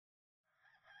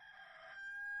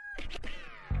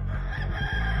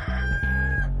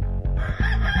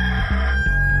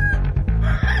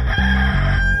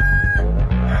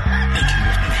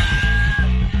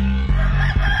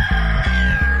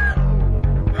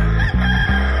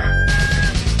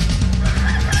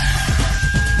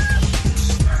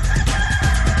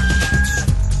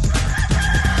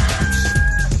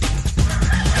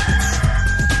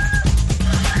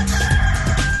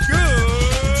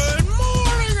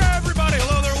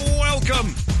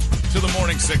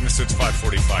Sickness. It's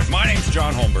 5:45. My name's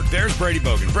John Holmberg. There's Brady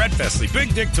Bogan, Brett Festley,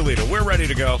 Big Dick Toledo. We're ready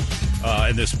to go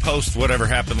in this post whatever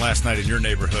happened last night in your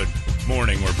neighborhood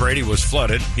morning where Brady was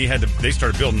flooded. They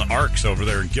started building the arcs over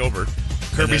there in Gilbert.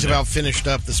 Kirby's about finished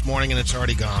up this morning, and it's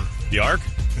already gone. The arc?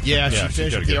 Yeah, she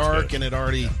finished up the arc, and it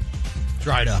already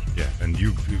dried up. Yeah, and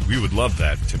we would love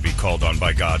that, to be called on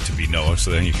by God to be Noah,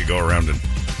 so then you could go around and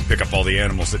pick up all the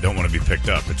animals that don't want to be picked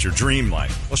up. It's your dream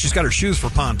life. Well, she's got her shoes for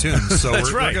pontoons, so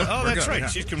that's right. We're good. That's right. Yeah.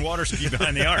 She can water ski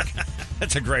behind the ark.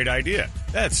 That's a great idea.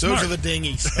 That's Those smart. are the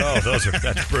dinghies.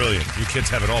 That's brilliant. You kids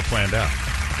have it all planned out.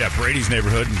 Yeah, Brady's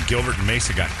neighborhood and Gilbert and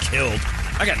Mesa got killed.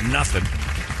 I got nothing.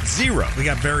 Zero. We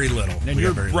got very little. And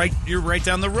you're right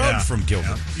down the road from Gilbert.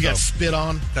 Yeah. You got spit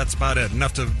on. That's about it.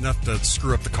 Enough to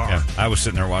screw up the car. Yeah. I was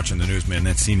sitting there watching the news, man.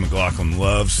 That scene, McLaughlin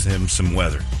loves him some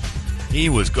weather. He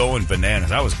was going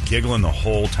bananas. I was giggling the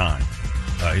whole time.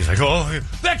 He's like, oh,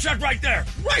 that truck right there.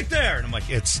 And I'm like,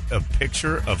 it's a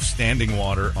picture of standing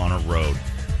water on a road.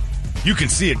 You can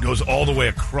see it goes all the way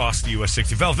across the US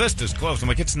 60. Val Vista's closed. I'm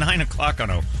like, it's 9 o'clock on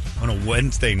a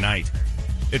Wednesday night.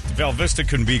 Val Vista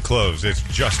can be closed. It's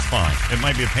just fine. It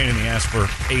might be a pain in the ass for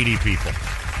 80 people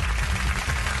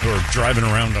who are driving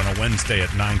around on a Wednesday at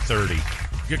 9:30.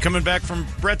 You're coming back from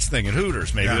Brett's thing at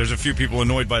Hooters. Maybe there's a few people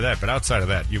annoyed by that, but outside of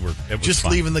that, it was just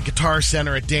fine. Leaving the Guitar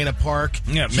Center at Dana Park.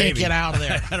 Yeah, Can't maybe. get out of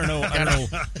there. I don't know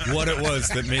what it was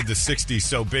that made the 60s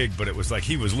so big, but it was like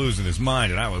he was losing his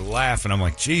mind, and I was laughing. I'm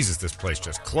like, Jesus, this place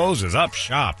just closes up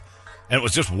shop. And it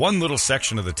was just one little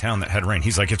section of the town that had rain.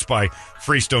 He's like, it's by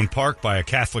Freestone Park, by a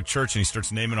Catholic church, and he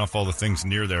starts naming off all the things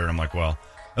near there. And I'm like, well,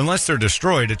 unless they're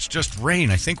destroyed, it's just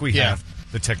rain. I think we have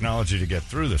the technology to get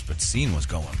through this. But scene was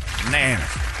going bananas.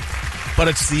 But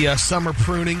it's the summer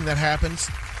pruning that happens.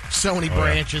 So many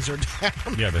branches are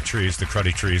down. Yeah, the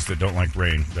cruddy trees that don't like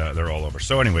rain, they're all over.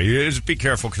 So anyway, just be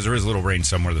careful because there is a little rain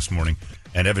somewhere this morning.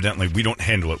 And evidently, we don't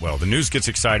handle it well. The news gets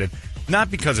excited,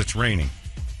 not because it's raining.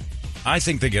 I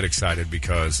think they get excited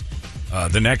because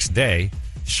the next day,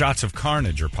 shots of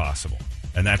carnage are possible.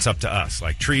 And that's up to us.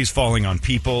 Like trees falling on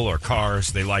people or cars,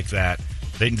 they like that.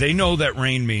 They know that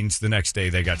rain means the next day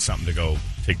they got something to go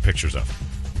take pictures of.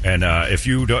 And if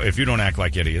you don't act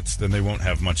like idiots, then they won't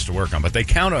have much to work on. But they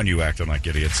count on you acting like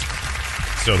idiots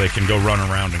so they can go run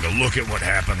around and go, look at what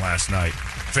happened last night.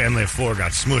 Family of 4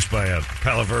 got smushed by a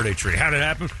Palo Verde tree. How did it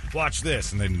happen? Watch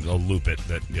this. And then they'll loop it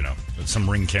that, some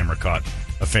ring camera caught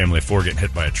a family of 4 getting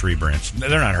hit by a tree branch.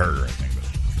 They're not hurt or anything,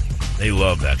 but they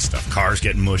love that stuff. Cars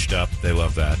getting mushed up. They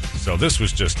love that. So this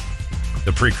was just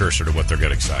the precursor to what they'll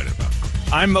get excited about.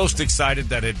 I'm most excited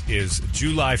that it is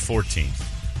July 14th.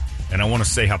 And I want to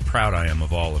say how proud I am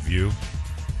of all of you.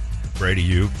 Brady,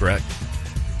 you, Brett,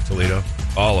 Toledo,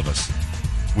 all of us.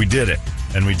 We did it.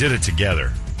 And we did it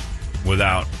together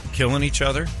without killing each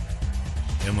other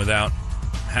and without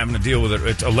having to deal with it.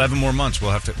 It's 11 more months.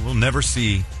 We'll never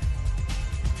see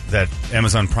that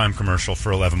Amazon Prime commercial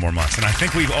for 11 more months. And I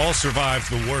think we've all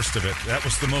survived the worst of it. That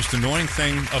was the most annoying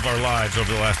thing of our lives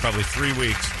over the last probably 3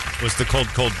 weeks was the Cold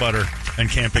Butter and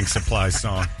Camping Supplies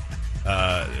song.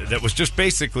 That was just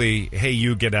basically, hey,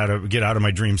 you get out of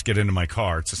my dreams, get into my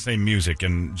car. It's the same music.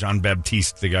 And John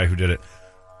Baptiste, the guy who did it,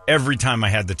 every time I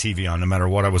had the TV on, no matter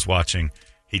what I was watching,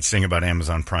 he'd sing about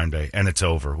Amazon Prime Day. And it's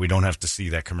over. We don't have to see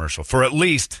that commercial for at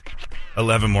least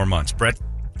 11 more months. Brett,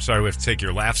 sorry we have to take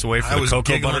your laughs away from the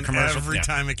cocoa butter commercial. Every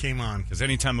time it came on. Because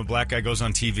anytime a black guy goes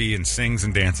on TV and sings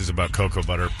and dances about cocoa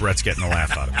butter, Brett's getting a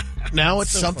laugh out of it. Now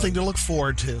it's something to look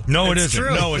forward to. No, it It's isn't.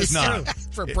 true. No, it's not. True.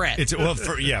 For Brett.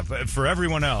 But for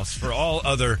everyone else, for all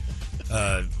other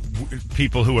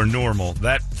people who are normal,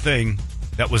 that thing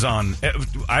that was on,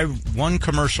 one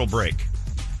commercial break.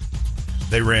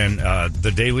 They ran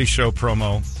the Daily Show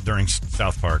promo during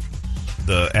South Park,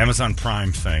 the Amazon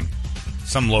Prime thing,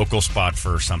 some local spot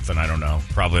for something, I don't know,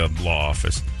 probably a law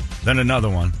office, then another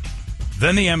one,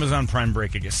 then the Amazon Prime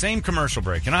break again, same commercial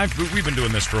break. And we've been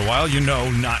doing this for a while. You know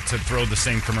not to throw the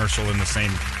same commercial in the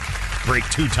same break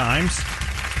 2 times.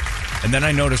 And then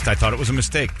I thought it was a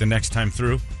mistake. The next time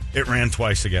through, it ran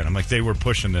twice again. I'm like, they were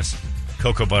pushing this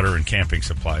cocoa butter and camping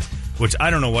supplies, which I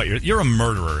don't know what you're a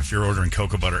murderer if you're ordering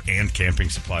cocoa butter and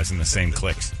camping supplies in the same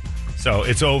clicks. So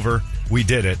it's over. We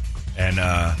did it. And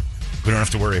we don't have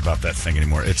to worry about that thing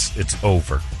anymore. It's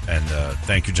over. And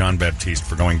thank you, John Baptiste,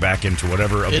 for going back into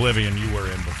whatever oblivion you were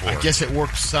in before. I guess it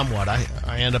worked somewhat. I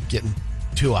end up getting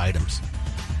 2 items.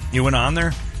 You went on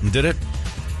there and did it?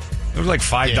 It was like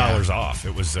 $5 off.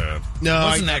 It was no, it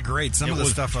wasn't that great. Some of the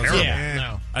stuff I was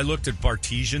no. I looked at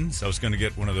Bartesians. I was going to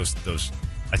get one of those.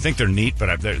 I think they're neat,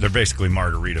 but they're basically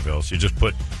Margaritavilles. You just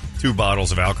put 2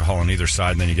 bottles of alcohol on either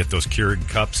side, and then you get those Keurig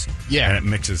cups. Yeah, and it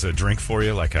mixes a drink for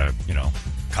you, like a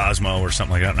Cosmo or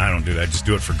something like that, and I don't do that. I just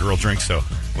do it for girl drinks. So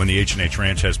when the H&H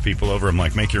Ranch has people over, I'm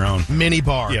like, make your own mini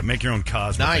bar. Yeah, make your own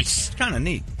Cosmo. Nice. It's kind of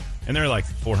neat. And they're like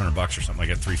 $400 or something, like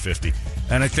at $350.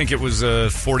 And I think it was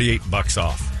 $48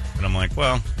 off. And I'm like,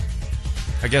 well,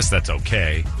 I guess that's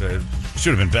okay.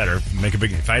 Should have been better.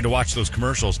 If I had to watch those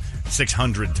commercials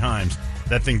 600 times,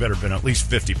 that thing better have been at least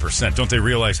 50%. Don't they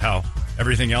realize how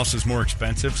everything else is more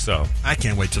expensive? So I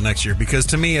can't wait till next year, because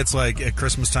to me it's like at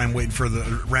Christmas time waiting for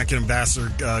the Rankin Ambassador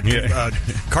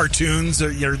cartoons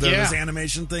or those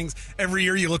animation things. Every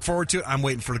year you look forward to it. I'm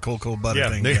waiting for the cocoa butter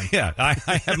thing again. Yeah, I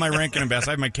have my Rankin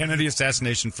Ambassador. I have my Kennedy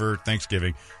assassination for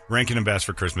Thanksgiving, Rankin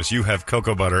Ambassador for Christmas. You have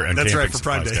cocoa butter and that's camping right, for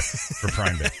Prime Day. For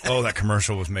Prime Day. Oh, that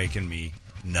commercial was making me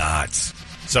nuts.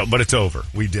 So, but it's over.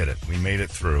 We did it. We made it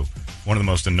through. One of the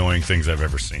most annoying things I've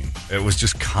ever seen. It was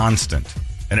just constant.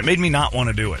 And it made me not want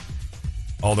to do it.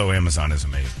 Although Amazon is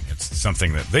amazing. It's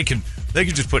something that they could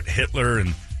just put Hitler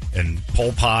and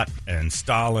Pol Pot and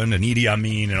Stalin and Idi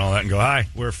Amin and all that and go, hi,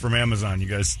 we're from Amazon. You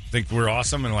guys think we're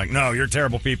awesome? And like, no, you're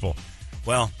terrible people.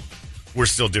 Well, we're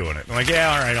still doing it. I'm like,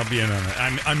 yeah, all right, I'll be in on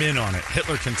it. I'm in on it.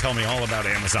 Hitler can tell me all about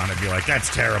Amazon. I'd be like, that's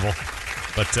terrible.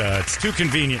 But it's too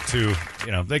convenient to,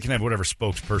 they can have whatever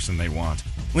spokesperson they want.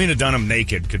 Lena Dunham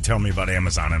naked could tell me about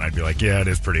Amazon, and I'd be like, yeah, it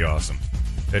is pretty awesome.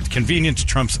 Convenience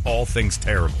trumps all things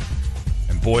terrible.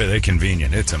 And boy, are they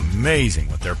convenient. It's amazing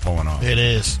what they're pulling off. It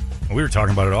is. We were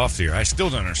talking about it off the air. I still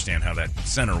don't understand how that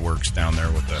center works down there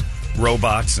with the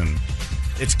robots, and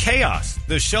it's chaos.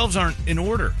 The shelves aren't in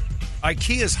order.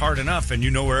 IKEA's hard enough, and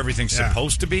you know where everything's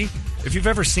supposed to be. If you've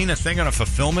ever seen a thing on a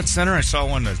fulfillment center, I saw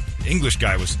one, the English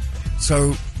guy was...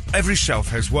 So every shelf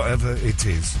has whatever it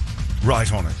is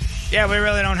right on it. Yeah, we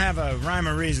really don't have a rhyme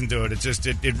or reason to it. It's just,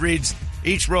 it reads,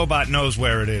 each robot knows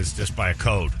where it is just by a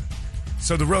code.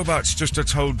 So the robots just are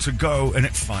told to go and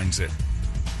it finds it.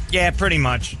 Yeah, pretty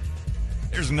much.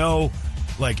 There's no,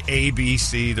 like, A, B,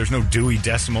 C. There's no Dewey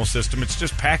Decimal System. It's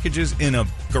just packages in a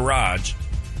garage,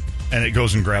 and it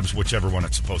goes and grabs whichever one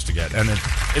it's supposed to get. And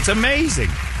it's amazing.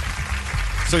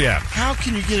 So, yeah. How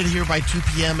can you get it here by 2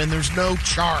 p.m. and there's no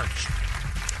charge?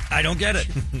 I don't get it.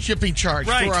 Shipping charge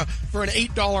right. for an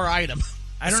 $8 item.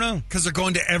 I don't know. Because they're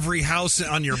going to every house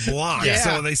on your block. Yeah.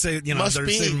 So they say, they're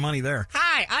saving money there.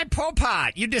 Hi, I'm Pol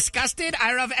Pot. You disgusted?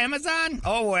 I love Amazon?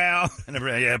 Oh, well.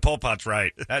 Yeah, Pol Pot's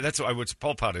right. That's what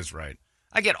Pol Pot is right.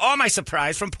 I get all my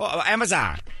supplies from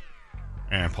Amazon.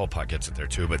 And Pol Pot gets it there,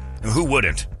 too. But who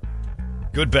wouldn't?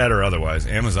 Good, bad, or otherwise,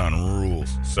 Amazon rules.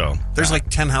 So there's like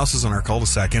 10 houses on our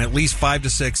cul-de-sac, and at least 5 to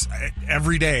 6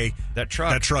 every day. That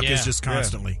truck is just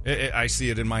constantly. Yeah. I see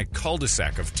it in my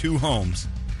cul-de-sac of 2 homes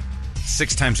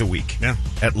 6 times a week. Yeah,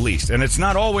 at least. And it's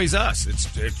not always us.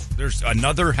 There's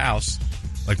another house.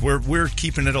 Like we're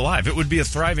keeping it alive. It would be a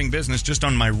thriving business just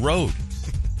on my road.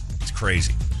 It's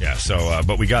crazy. Yeah. So,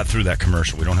 but we got through that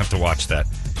commercial. We don't have to watch that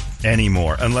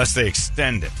anymore unless they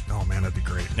extend it. Oh man, that'd be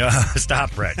great.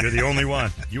 Stop, Brett. You're the only one.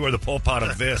 You are the Pol Pot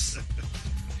of this.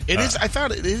 It is. I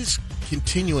thought it is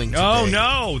continuing today. Oh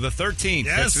no, the 13th.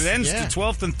 Yes. It ends the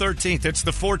 12th and 13th. It's the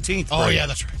 14th. Oh yeah,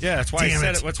 that's right. Yeah, that's why I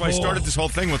said it. That's why I started this whole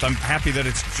thing with. I'm happy that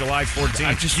it's July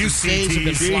 14th. Days have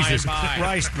been flying Jesus by.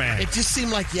 Christ, man! It just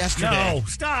seemed like yesterday. No,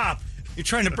 stop! You're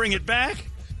trying to bring it back.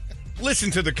 Listen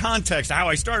to the context. How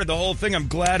I started the whole thing. I'm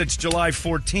glad it's July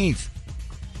 14th.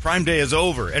 Prime Day is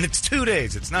over, and it's 2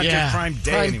 days. It's not just Prime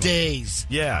Day Prime anymore. Days.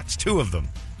 Yeah, it's 2 of them.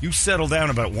 You settle down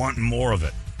about wanting more of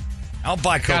it. I'll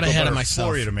buy cocoa butter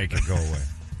for you to make it go away.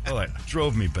 Oh, that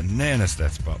drove me bananas.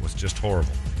 That spot was just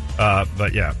horrible.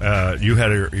 But yeah, you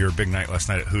had your big night last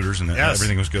night at Hooters, and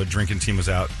everything was good. Drinking team was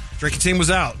out. Drinking team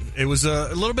was out. It was a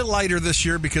little bit lighter this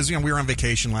year because we were on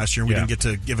vacation last year and we didn't get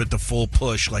to give it the full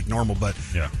push like normal. But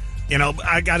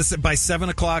I got to say, by 7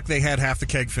 o'clock they had half the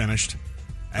keg finished.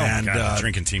 And my God, the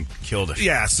drinking team killed it.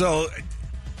 Yeah, so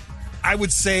I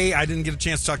would say I didn't get a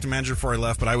chance to talk to the manager before I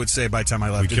left, but I would say by the time I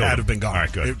left, it had to have been gone. All right,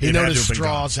 good. He noticed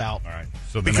straws out. All right.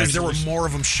 So because there were more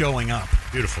of them showing up.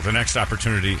 Beautiful. The next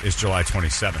opportunity is July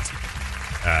 27th.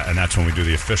 And that's when we do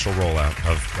the official rollout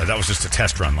of that was just a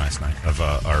test run last night of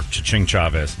our Cha-Ching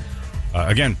Chavez.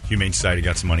 Again, Humane Society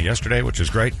got some money yesterday, which is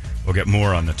great. We'll get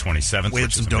more on the 27th. We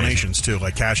had some donations, too,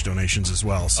 like cash donations as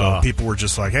well. So people were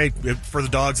just like, hey, for the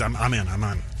dogs, I'm in. I'm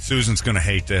on. Susan's going to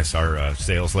hate this, our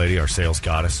sales lady, our sales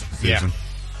goddess, Susan.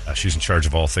 Yeah. She's in charge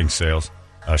of all things sales.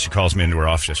 She calls me into her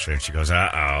office yesterday, and she goes,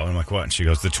 uh-oh. I'm like, what? And she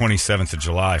goes, the 27th of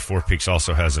July, Four Peaks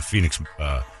also has a Phoenix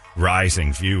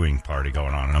Rising viewing party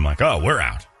going on. And I'm like, oh, we're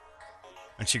out.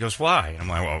 And she goes, why? And I'm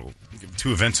like, well,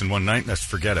 2 events in one night? Let's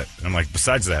forget it. And I'm like,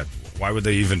 besides that, why would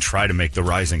they even try to make the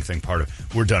Rising thing part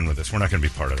of? We're done with this. We're not going to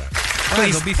be part of that.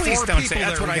 Please don't say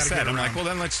that's what I said. I'm like, well,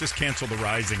 then let's just cancel the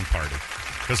Rising party.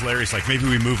 Because Larry's like, maybe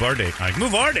we move our date. I'm like,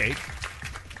 move our date?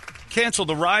 Cancel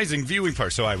the Rising viewing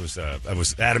party. So I was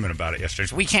adamant about it yesterday.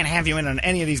 So we can't have you in on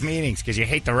any of these meetings because you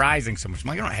hate the Rising so much. I'm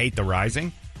like, I don't hate the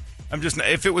Rising. I'm just,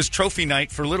 if it was trophy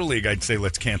night for Little League, I'd say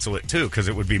let's cancel it too, because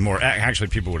it would be more. Actually,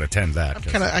 people would attend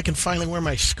that. I can finally wear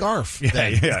my scarf. Yeah.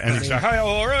 And it's like, I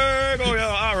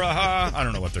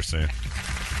don't know what they're saying,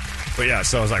 but yeah.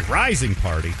 So I was like, Rising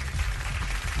party.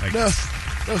 Like, no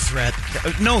threat.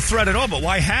 No threat at all. But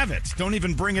why have it? Don't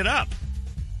even bring it up.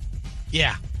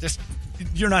 Yeah, just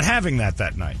you're not having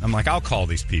that night. I'm like, I'll call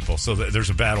these people. So there's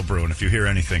a battle brewing. If you hear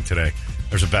anything today.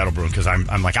 There's a battle brewing because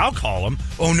I'm like, I'll call them.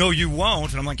 Oh, no, you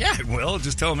won't. And I'm like, yeah, it will.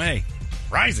 Just tell them, hey,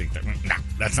 Rising. Nah,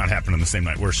 that's not happening the same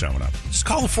night we're showing up. Just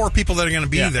call the 4 people that are going to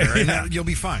be there, and you'll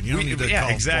be fine. You don't need to call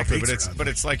exactly. But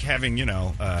it's like having,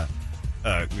 a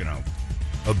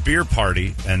beer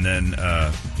party and then,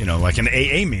 like an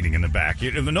AA meeting in the back.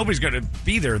 Nobody's going to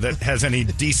be there that has any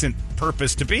decent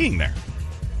purpose to being there.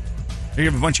 You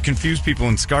have a bunch of confused people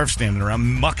in scarves standing around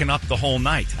mucking up the whole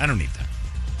night. I don't need that.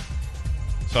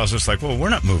 So I was just like, well, we're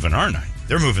not moving our night.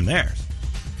 They're moving theirs.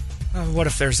 What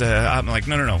if there's I'm like,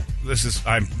 no.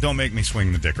 Don't make me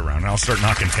swing the dick around. And I'll start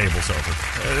knocking tables over.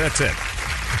 That's it.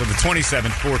 So the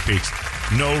 27th, 4 Peaks,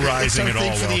 no Rising at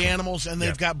all. For the animals, and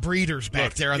they've got breeders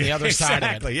back there on the other side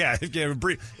of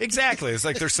it. Exactly. It's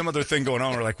like there's some other thing going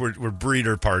on. We're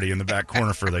breeder party in the back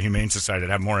corner for the Humane Society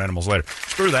to have more animals later.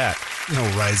 Screw that. No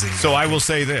Rising. So I will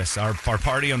say this. Our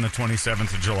party on the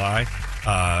 27th of July,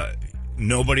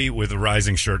 nobody with a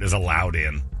Rising shirt is allowed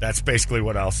in. That's basically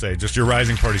what I'll say. Just your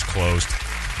Rising party's closed.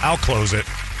 I'll close it.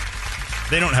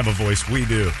 They don't have a voice. We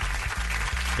do.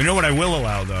 You know what I will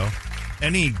allow, though?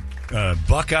 Any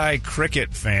Buckeye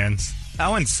cricket fans,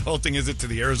 how insulting is it to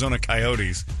the Arizona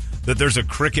Coyotes that there's a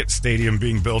cricket stadium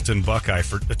being built in Buckeye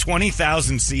for a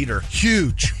 20,000-seater?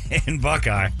 Huge. In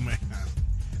Buckeye.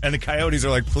 And the Coyotes are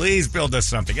like, please build us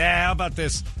something. Yeah, how about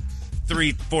this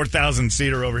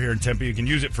 4,000-seater over here in Tempe? You can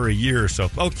use it for a year or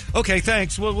so. Oh, okay,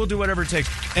 thanks. We'll do whatever it takes.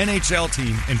 NHL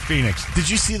team in Phoenix. Did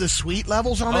you see the suite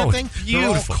levels on that thing?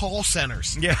 Beautiful. They're all call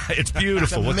centers. Yeah, it's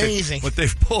beautiful. It's amazing. What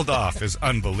they've pulled off is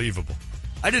unbelievable.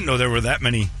 I didn't know there were that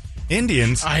many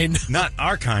Indians. I know. Not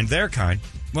our kind, their kind.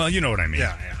 Well, you know what I mean.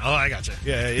 Yeah. Oh, I got you.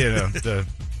 Yeah,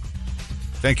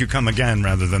 thank you, come again,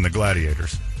 rather than the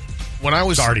gladiators. When I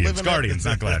was Guardians,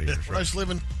 not gladiators. When I was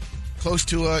living close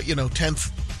to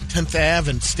 10th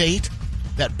Ave and State,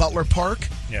 that Butler Park.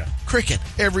 Yeah. Cricket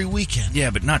every weekend.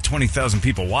 Yeah, but not 20,000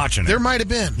 people watching it. There might have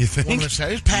been. You think? It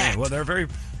was packed. Yeah,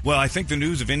 well, I think the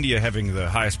news of India having the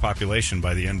highest population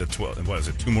by the end of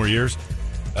 2 more years?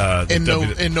 In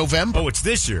November. Oh, it's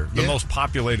this year. The most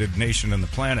populated nation on the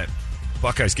planet.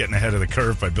 Buckeyes getting ahead of the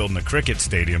curve by building a cricket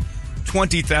stadium.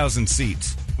 20,000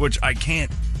 seats, which I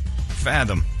can't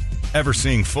fathom ever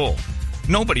seeing full.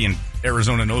 Nobody in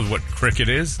Arizona knows what cricket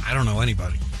is. I don't know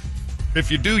anybody. If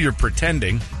you do, you're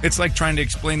pretending. It's like trying to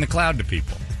explain the cloud to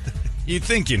people. You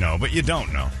think you know, but you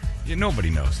don't know. Nobody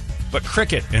knows. But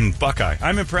cricket in Buckeye,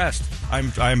 I'm impressed.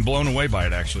 I'm blown away by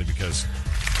it, actually, because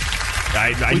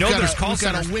I know there's call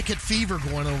centers. We've got a wicket fever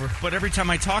going over. But every time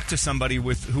I talk to somebody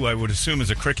who I would assume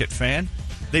is a cricket fan,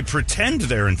 they pretend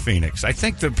they're in Phoenix. I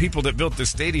think the people that built the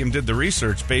stadium did the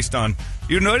research based on,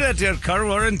 you know that your car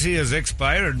warranty is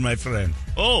expired, my friend.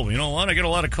 Oh, you know what? I get a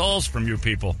lot of calls from you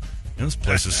people. This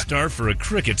place is starved for a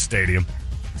cricket stadium.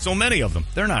 So many of them.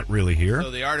 They're not really here.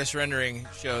 So the artist rendering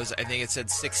shows, I think it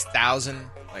said 6,000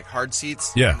 hard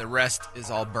seats. Yeah. And the rest is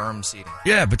all berm seating.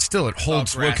 Yeah, but still it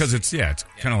holds because it's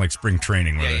kind of like spring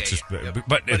training where it's just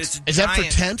but it's is that for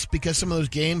tents? Because some of those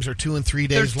games are 2 and 3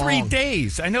 days long. They're 3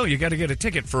 days. I know you got to get a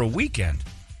ticket for a weekend.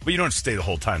 But you don't have to stay the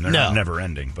whole time. They're not never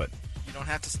ending, but you don't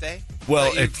have to stay?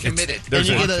 Well, it's committed. And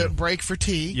you get a break for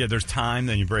tea. Yeah, there's time,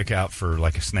 then you break out for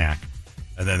like a snack.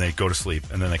 And then they go to sleep,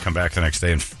 and then they come back the next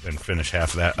day and finish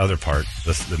half of that other part,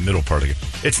 the middle part of it.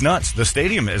 It's nuts. The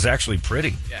stadium is actually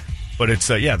pretty. Yeah. But it's,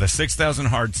 the 6,000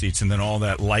 hard seats, and then all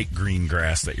that light green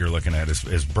grass that you're looking at is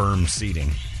berm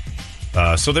seating.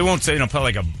 So they won't say,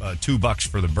 probably like $2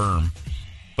 for the berm.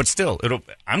 But still,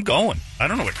 I'm going. I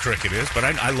don't know what cricket is, but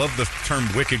I love the term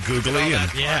wicked googly.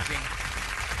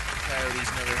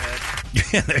 Coyotes never had.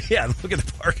 Yeah, look at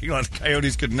the parking lot. The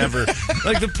Coyotes could never.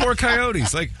 Like the poor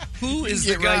Coyotes. Like, who is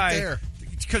the guy? Right there.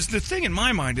 Because the thing in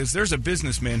my mind is there's a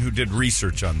businessman who did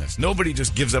research on this. Nobody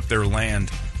just gives up their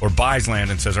land or buys land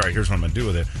and says, all right, here's what I'm going to do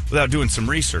with it, without doing some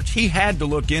research. He had to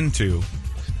look into,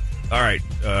 all right,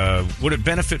 would it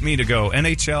benefit me to go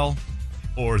NHL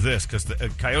or this, because the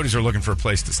Coyotes are looking for a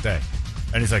place to stay.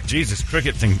 And he's like, Jesus,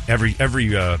 cricket thing,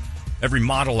 every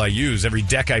model I use, every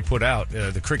deck I put out,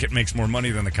 the cricket makes more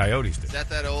money than the Coyotes do. Is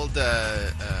that old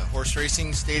horse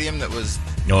racing stadium that was?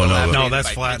 No, that's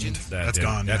by flattened. pigeons? That's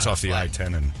gone. That's yeah. off the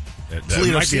I-10, and that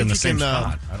Toledo, might see be in if the you same can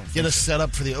spot. I don't get think us so. set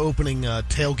up for the opening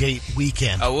tailgate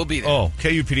weekend. Oh, we'll be there. Oh,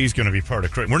 KUPD is going to be part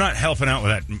of cricket. We're not helping out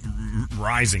with that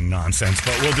rising nonsense,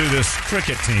 but we'll do this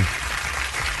cricket team.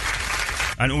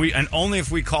 And only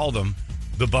if we call them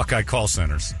the Buckeye call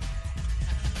centers.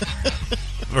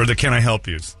 Or the Can I Help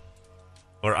Yous.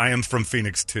 Or I am from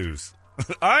Phoenix 2s.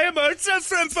 I am also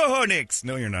from Phoenix.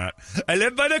 No, you're not. I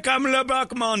live by the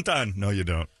Camelback Mountain. No, you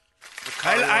don't.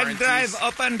 I drive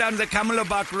up and down the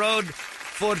Camelback Road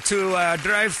to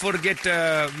drive for get.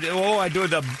 I do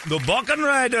the Buchan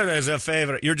Rider as a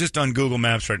favorite. You're just on Google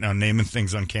Maps right now, naming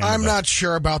things on Canada. I'm not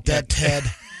sure about that, Ted.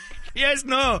 Yes,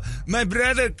 no. My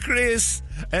brother Chris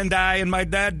and I and my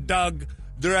dad Doug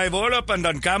drive all up and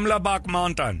down Camelback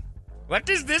Mountain. What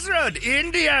is this road?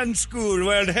 Indian school.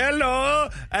 Well, hello.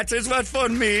 That is what for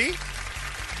me.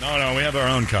 No, we have our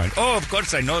own kind. Oh, of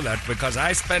course I know that because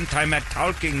I spent time at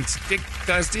Talking Stick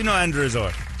Casino and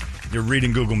Resort. You're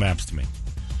reading Google Maps to me.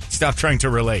 Stop trying to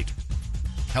relate.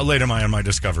 How late am I on my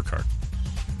Discover card?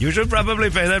 You should probably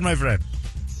pay that, my friend.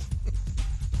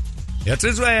 That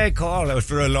is why I call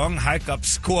for a long hike up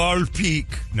Squall Peak.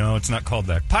 No, it's not called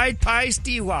that. Pai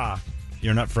Stiwa.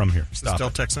 You're not from here. Stop Still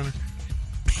it. Tech Center.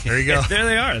 There you go. There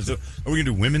they are. So, are we going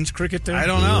to do women's cricket there? I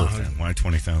don't know. Why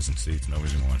 20,000 seats?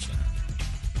 Nobody's going to watch that.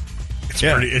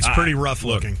 It's pretty rough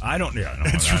looking. I don't. Yeah, no,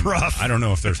 It's rough. I don't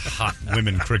know if there's hot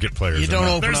women cricket players. You don't or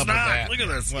not. open up with that. Look at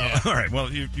this. Well, all right.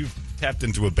 Well, you've tapped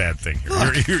into a bad thing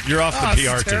here. You're off the this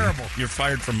PR is team. terrible. You're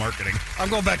fired from marketing. I'm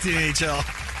going back to the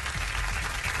NHL.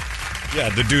 Yeah,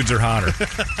 the dudes are hotter.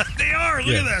 They are.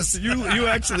 Look at this. You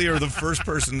actually are the first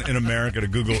person in America to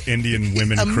Google Indian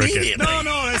women cricket. Immediately.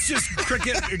 No, that's just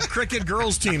cricket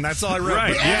girls team. That's all I wrote.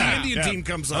 Right, But yeah. the Indian team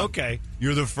comes up. Okay.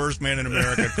 You're the first man in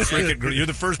America you're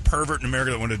the first pervert in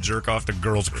America that wanted to jerk off to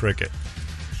girls cricket.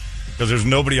 Because there's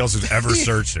nobody else who's ever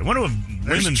searched it. What do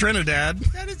There's women Trinidad.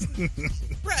 That is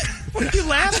right. What are you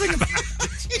laughing about?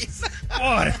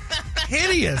 What?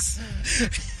 Hideous.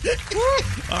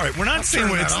 All right, we're not saying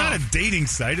turn it's that not off. a dating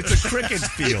site. It's a cricket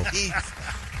field.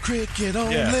 Cricket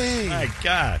only. Yeah. My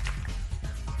God.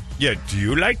 Yeah, do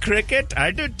you like cricket? I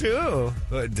do too.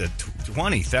 The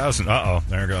 20,000. Uh-oh,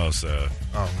 there goes.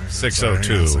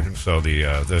 6:02. So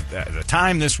the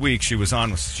time this week she was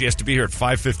on, she has to be here at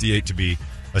 5:58 to be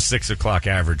a 6 o'clock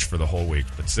average for the whole week.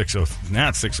 But now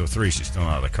at 6:03, she's still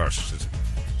out of the car. So it's a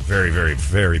very, very,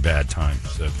 very bad time.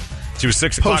 So she was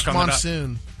 6 o'clock Post on the dot.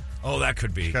 monsoon. Oh, that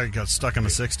could be. Guy got stuck on the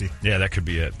 60. Yeah, that could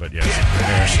be it. But yeah,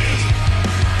 there she is.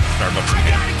 Starbucks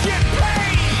again.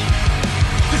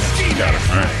 Got it.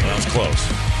 All right, well, that was close.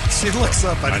 She looks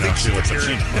up. I know, think she looks like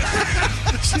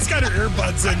She's got her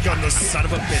earbuds in going, the son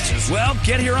of a bitches. Well,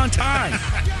 get here on time.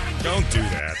 Don't do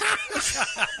that.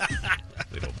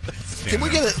 Can we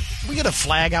get a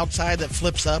flag outside that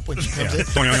flips up when she comes in?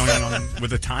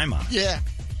 With a time on it. Yeah.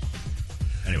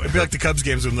 Anyway, It'd be like the Cubs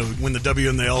games when the W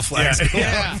and the L flags go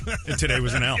yeah. up. And today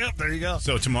was an L. Yep, there you go.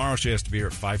 So tomorrow she has to be here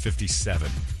at 5:57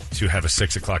 to have a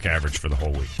 6 o'clock average for the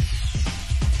whole week.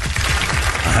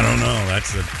 I don't know.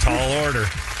 That's a tall order.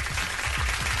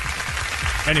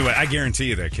 Anyway, I guarantee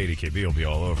you that KDKB will be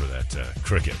all over that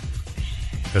cricket.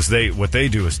 Because what they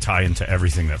do is tie into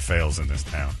everything that fails in this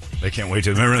town. They can't wait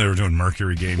to. Remember they were doing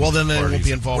Mercury games. Well, then they parties. won't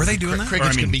be involved. Were they in doing that?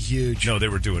 Cricket's Or, going to be huge. No, they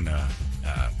were doing that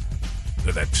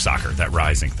soccer, that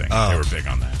rising thing. Oh. They were big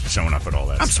on that, showing up at all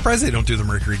that I'm stuff. surprised they don't do the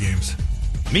Mercury games.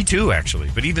 Me too, actually.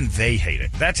 But even they hate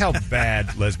it. That's how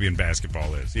bad lesbian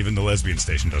basketball is. Even the lesbian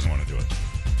station doesn't want to do it.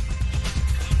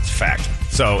 It's a fact.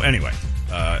 So anyway,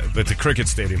 but the cricket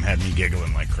stadium had me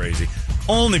giggling like crazy.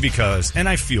 Only because, and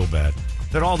I feel bad,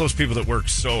 that all those people that work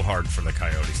so hard for the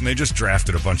Coyotes, and they just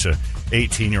drafted a bunch of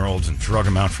 18-year-olds and drug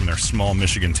them out from their small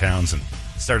Michigan towns and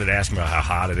started asking about how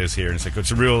hot it is here. And it's like,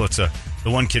 the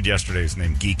one kid yesterday is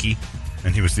named Geeky,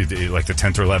 and he was the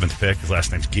 10th or 11th pick. His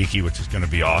last name's Geeky, which is going to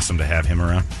be awesome to have him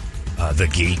around. The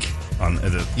Geek,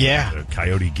 the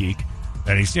Coyote Geek.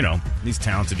 And he's a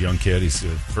talented young kid. He's a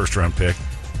first-round pick.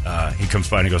 He comes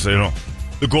by and he goes,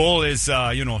 the goal is,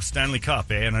 Stanley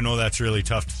Cup, eh? And I know that's really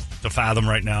tough to fathom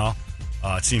right now.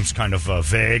 It seems kind of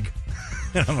vague.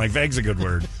 I'm like, vague's a good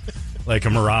word. Like a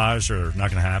mirage or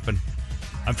not going to happen.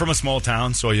 I'm from a small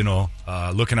town, so,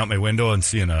 looking out my window and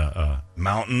seeing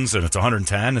mountains and it's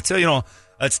 110, it's,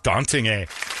 that's daunting, eh?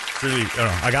 It's really,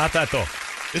 I got that, though.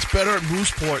 It's better at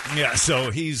Mooseport. Yeah, so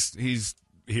he's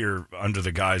here under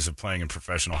the guise of playing in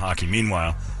professional hockey.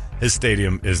 Meanwhile, His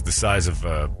stadium is the size of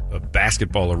a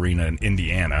basketball arena in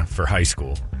Indiana for high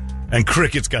school. And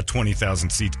cricket's got 20,000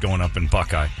 seats going up in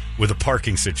Buckeye with a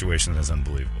parking situation that's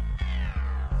unbelievable.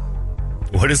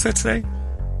 What does that say?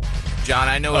 John,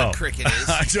 I know what cricket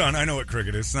is. John, I know what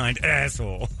cricket is. Signed,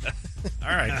 asshole. All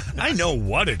right. I know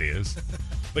what it is.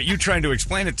 But you trying to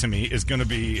explain it to me is going to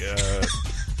be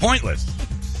pointless.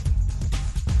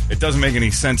 It doesn't make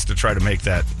any sense to try to make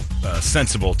that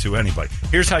sensible to anybody.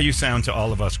 Here's how you sound to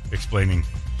all of us explaining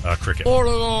cricket.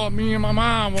 Me and my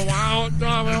mom were out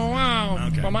driving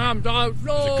around. Okay. My mom drives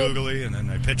slow. Is it googly, and then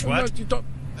they pitch what?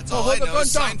 That's all I know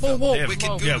is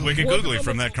Seinfeld. Wicked Googly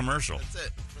from that commercial. That's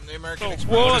it. From the American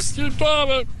Express. What? Keep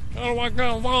driving. How do I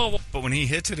get involved? But when he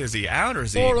hits it, is he out or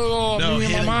is he... Me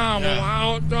and my mom were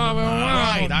out driving around.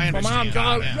 Right, I understand. My mom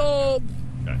drives slow.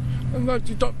 Okay. And then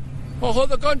she thought,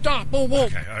 the gun top. Boom, boom.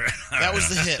 Okay, all right. That was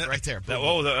the hit right there. That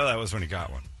was when he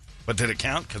got one. But did it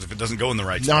count? Because if it doesn't go in the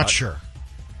right spot... Not sure.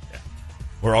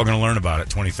 We're all going to learn about it,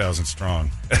 20,000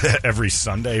 strong. Every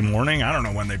Sunday morning? I don't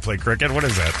know when they play cricket. What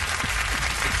is that?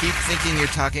 I keep thinking you're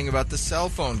talking about the cell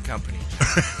phone company.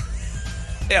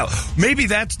 Yeah, maybe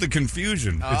that's the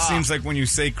confusion. It seems like when you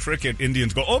say cricket,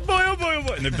 Indians go, oh boy, oh boy, oh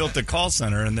boy. And they built a call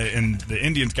center, and the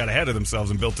Indians got ahead of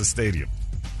themselves and built a stadium.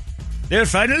 They're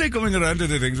finally going around to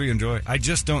the things we enjoy. I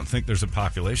just don't think there's a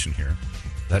population here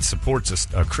that supports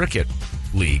a cricket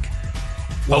league.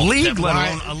 Well, a league, then let why-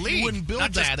 alone a league. You wouldn't build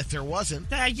Not that just- if there wasn't.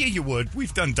 Yeah, you would.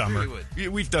 We've done dumber. Sure you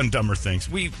would. We've done dumber things.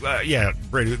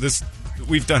 Brady.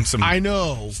 We've done some. I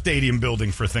know. Stadium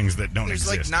building for things that don't There's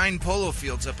exist. like 9 polo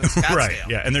fields up in Scottsdale. Right.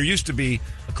 Yeah, and there used to be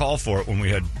a call for it when we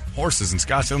had horses in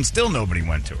Scottsdale, and still nobody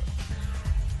went to it.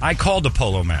 I called a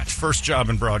polo match, first job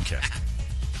in broadcast,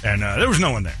 and there was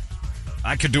no one there.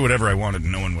 I could do whatever I wanted,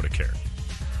 and no one would have cared.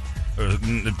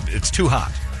 It's too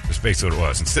hot. That's basically what it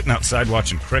was. And sitting outside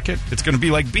watching cricket, it's going to be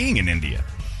like being in India.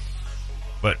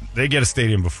 But they get a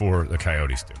stadium before the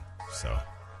Coyotes do. So,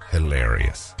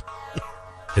 hilarious.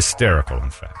 Hysterical, in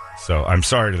fact. So, I'm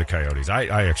sorry to the Coyotes. I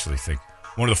actually think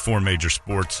one of the 4 major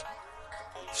sports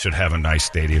should have a nice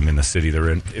stadium in the city they're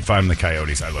in. If I'm the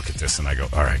Coyotes, I look at this and I go,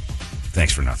 all right,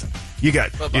 thanks for nothing. You're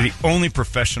the only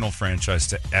professional franchise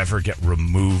to ever get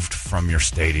removed from your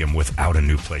stadium without a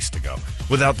new place to go,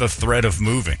 without the threat of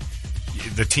moving.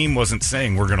 The team wasn't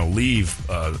saying we're going to leave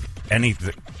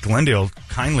Glendale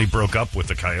kindly broke up with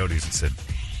the Coyotes and said,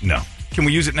 no. Can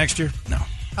we use it next year? No.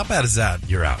 How bad is that?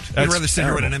 You're out. I'd rather sit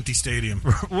here in an empty stadium.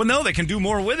 Well, no, they can do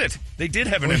more with it. They did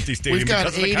have an empty stadium We've got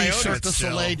because of the 80 Coyotes. Cirque du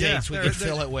Soleil dates we could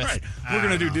fill it with. Right. We're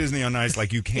going to do Disney on Ice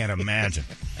like you can't imagine.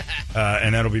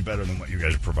 And that'll be better than what you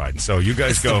guys are providing. So you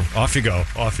guys go. Off you go.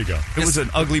 Off you go. It was an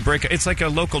ugly breakup. It's like a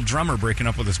local drummer breaking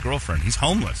up with his girlfriend. He's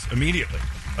homeless immediately.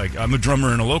 Like, I'm a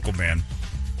drummer in a local band.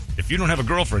 If you don't have a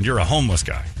girlfriend, you're a homeless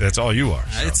guy. That's all you are.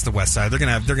 So. It's the West Side. They're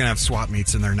gonna have swap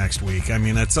meets in there next week. I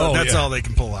mean, that's all they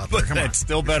can pull out there. But Come on. that's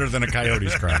still better than a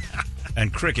Coyotes crowd.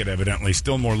 And cricket, evidently,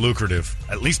 still more lucrative,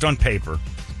 at least on paper,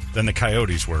 than the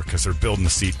Coyotes were because they're building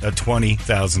a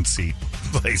 20,000 seat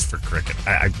place for cricket.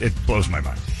 It blows my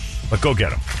mind. But go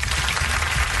get them.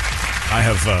 I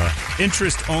have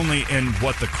interest only in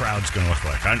what the crowd's going to look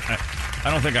like. I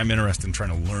don't think I'm interested in trying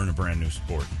to learn a brand new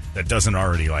sport that doesn't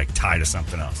already tie to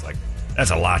something else.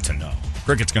 That's a lot to know.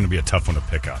 Cricket's going to be a tough one to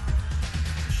pick up.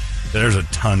 There's a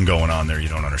ton going on there you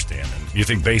don't understand. And you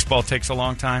think baseball takes a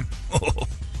long time?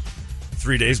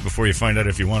 3 days before you find out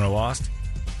if you won or lost?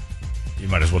 You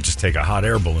might as well just take a hot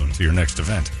air balloon to your next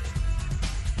event.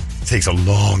 It takes a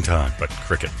long time, but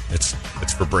cricket, it's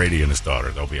for Brady and his daughter.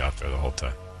 They'll be out there the whole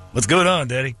time. What's going on,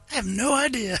 Daddy? I have no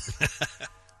idea.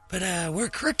 But we're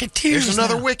cricketers. There's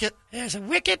another now. wicket. There's a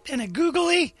wicket and a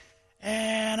googly,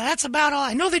 and that's about all.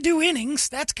 I know they do innings.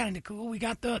 That's kind of cool. We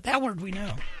got that word we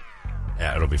know.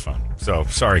 Yeah, it'll be fun. So,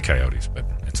 sorry, Coyotes, but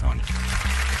it's on you.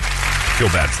 Feel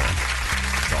bad for them.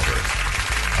 That's all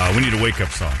there is. We need a wake-up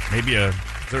song. Maybe is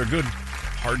there a good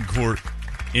hardcore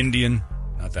Indian,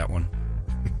 not that one,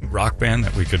 rock band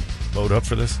that we could load up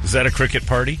for this? Is that a cricket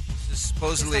party? This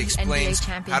supposedly explains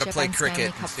how to play cricket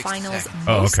in 60 finals. seconds.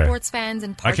 Oh, Most okay. sports fans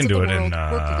and I parts can of do the it in,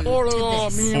 world were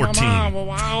glued to Me this. and my 14. mom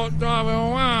were out driving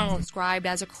around. Described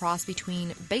as a cross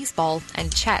between baseball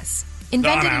and chess.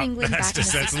 Invented I'm in out. England That's back in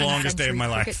the the 16th longest day of century, my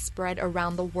life. cricket spread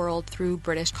around the world through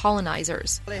British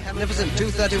colonizers. Magnificent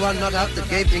 231 not out that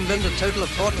gave England a total of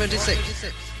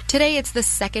 426. Today, it's the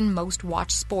second most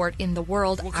watched sport in the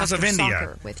world because after of India.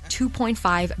 soccer, with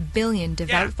 2.5 billion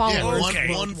devout followers okay.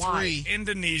 worldwide.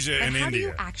 Indonesia But and how do India.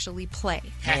 you actually play?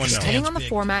 No one knows. Depending on the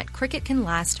format, cricket can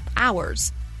last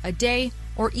hours, a day,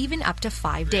 or even up to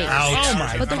 5 days. Oh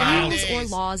my But the God. rules or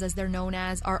laws, as they're known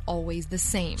as, are always the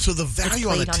same. So the value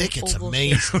on the It's played ticket's an oval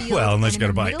amazing. field, Well, unless and you in got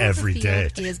to the buy middle of the every day.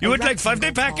 field is You a would like rectangle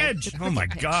 5-day called package? the Oh my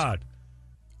cricket pitch. God.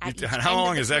 At each How end long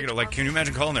of the is that pitch going to, like, are can you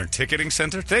imagine calling their ticketing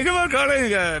center? Thank you for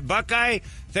calling Buckeye.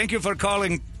 Thank you for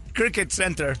calling Cricket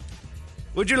Center.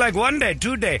 Would you like 1 day,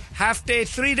 2 day, half day,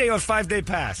 3 day, or 5 day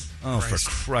pass? Oh, for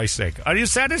Christ's sake. Are you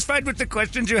satisfied with the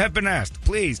questions you have been asked?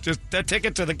 Please, just a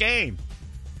ticket to the game.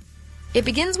 It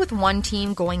begins with one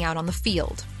team going out on the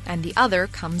field, and the other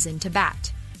comes in to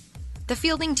bat. The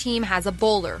fielding team has a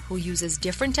bowler who uses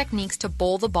different techniques to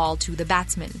bowl the ball to the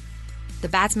batsman. The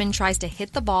batsman tries to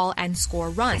hit the ball and score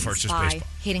runs far, it's just by baseball.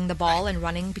 hitting the ball and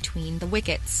running between the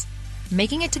wickets,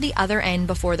 making it to the other end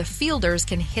before the fielders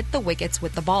can hit the wickets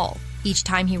with the ball. Each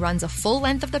time he runs a full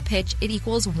length of the pitch, it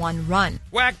equals 1 run.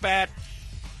 Whack bat.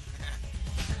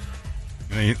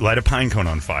 And you light a pine cone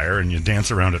on fire and you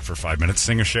dance around it for 5 minutes,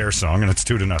 sing a Cher song, and it's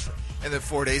 2-0. And then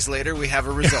 4 days later, we have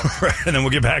a result. Right, and then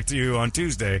we'll get back to you on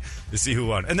Tuesday to see who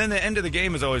won. And then the end of the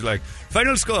game is always like,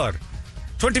 final score,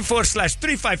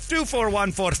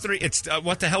 24/3524143. It's,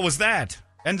 what the hell was that?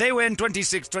 And they win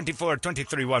 26-24,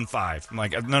 23-15. I'm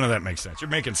like, none of that makes sense. You're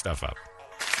making stuff up.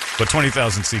 But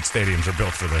 20,000-seat stadiums are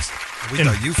built for this. We In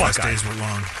thought UFest Buckeye. days were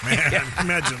long. Man,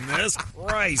 imagine this.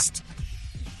 Christ.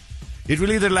 It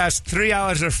will either last 3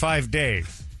 hours or 5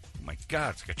 days. Oh, my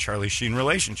God. It's like a Charlie Sheen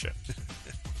relationship.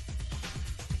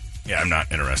 Yeah, I'm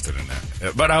not interested in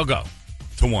that. But I'll go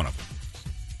to one of them.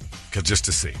 Just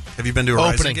to see. Have you been to a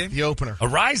Rising Opening, game? the opener. A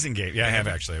Rising game. Yeah, I have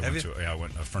actually. I Have went you? to. Yeah, I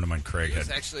went. A friend of mine, Craig, It was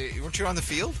had. actually, weren't you on the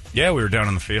field? Yeah, we were down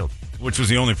on the field, which was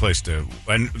the only place to.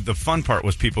 And the fun part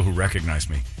was people who recognized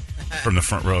me from the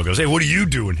front row. Goes, hey, what are you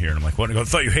doing here? And I'm like, what? I go, I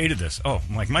thought you hated this. Oh,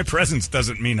 I'm like, my presence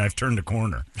doesn't mean I've turned a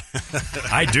corner.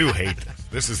 I do hate this.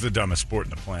 This is the dumbest sport in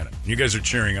the planet. You guys are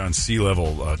cheering on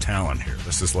C-level talent here.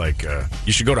 This is like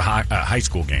you should go to high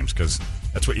school games because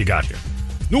that's what you got here.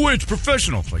 No way, it's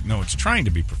professional. It's like, no, it's trying to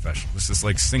be professional. This is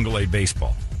like single-A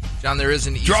baseball. John, there is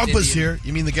an East Drogba's Indian- here.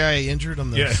 You mean the guy injured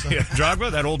on the... Yeah,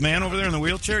 Drogba, that old man over there in the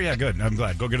wheelchair. Yeah, good. I'm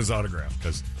glad. Go get his autograph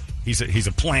because he's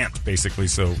a plant basically.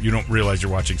 So you don't realize you're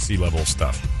watching sea-level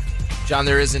stuff. John,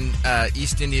 there is an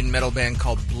East Indian metal band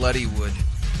called Bloodywood.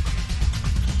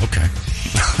 Okay,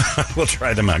 we'll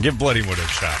try them out. Give Bloodywood a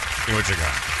shot. See what you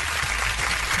got.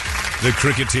 The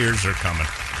Cricketeers are coming.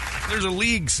 There's a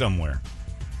league somewhere.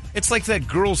 It's like that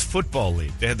girls' football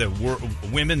league. They had the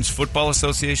Women's Football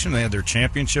Association. They had their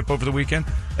championship over the weekend,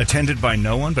 attended by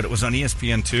no one, but it was on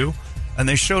ESPN2. And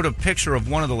they showed a picture of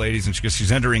one of the ladies, and she's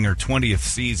entering her 20th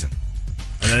season.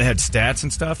 And then they had stats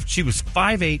and stuff. She was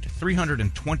 5'8",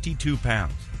 322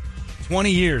 pounds.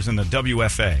 20 years in the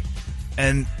WFA.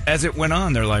 And as it went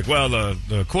on, they're like, well,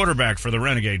 the quarterback for the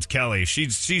Renegades, Kelly,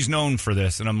 she's known for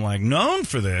this. And I'm like, known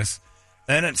for this?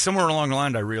 And somewhere along the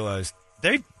line, I realized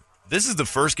this is the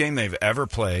first game they've ever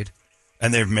played,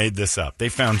 and they've made this up. They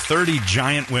found 30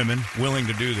 giant women willing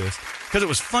to do this because it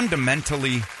was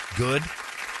fundamentally good.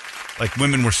 Like,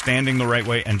 women were standing the right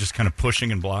way and just kind of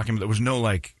pushing and blocking. But there was no,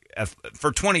 like,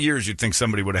 for 20 years, you'd think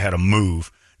somebody would have had a move.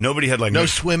 Nobody had, like... No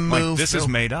swim move. This is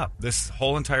made up. This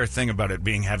whole entire thing about it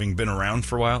having been around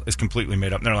for a while is completely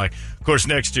made up. And they're like, of course,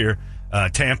 next year,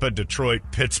 Tampa, Detroit,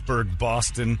 Pittsburgh,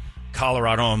 Boston...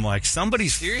 Colorado. I'm like,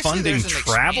 somebody's Seriously? funding There's an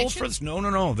travel expansion? for this?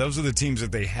 No. Those are the teams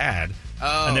that they had.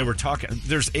 Oh. And they were talking.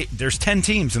 There's 10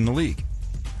 teams in the league.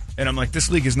 And I'm like, this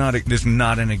league is not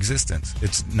in existence.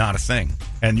 It's not a thing.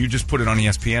 And you just put it on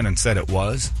ESPN and said it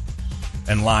was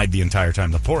and lied the entire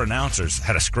time. The poor announcers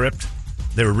had a script.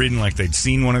 They were reading like they'd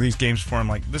seen one of these games before. I'm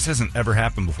like, this hasn't ever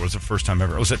happened before. It's the first time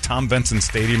ever. It was at Tom Benson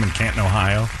Stadium in Canton,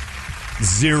 Ohio.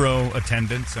 0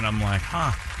 attendance. And I'm like,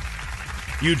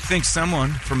 you'd think someone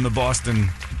from the Boston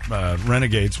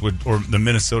Renegades would, or the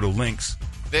Minnesota Lynx.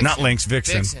 Vixen. Not Lynx,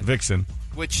 Vixen.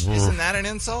 Which, isn't that an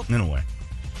insult? In a way.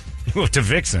 Well, to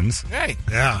Vixens. Right.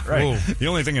 Yeah. Right. Whoa. The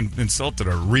only thing insulted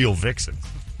are real Vixens.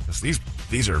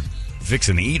 These are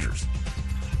Vixen eaters.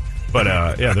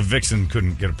 But, the Vixen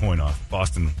couldn't get a point off.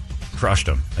 Boston crushed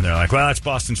them. And they're like, well, that's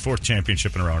Boston's 4th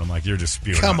championship in a row. And I'm like, you're just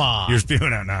spewing Come out. on. You're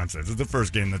spewing out nonsense. It's the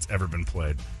first game that's ever been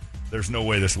played. There's no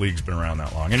way this league's been around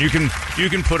that long. And you can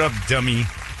put up dummy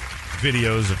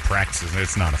videos of practices.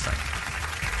 It's not a thing.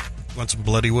 Want some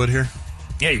Bloodywood here?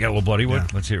 Yeah, you got a little Bloodywood?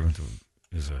 Yeah. Let's hear it.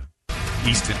 There's a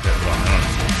East...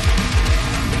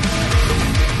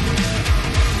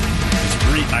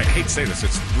 I hate to say this.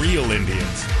 It's real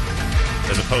Indians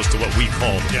as opposed to what we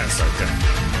call... Yes, okay.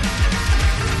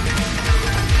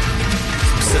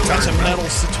 That's a metal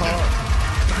sitar.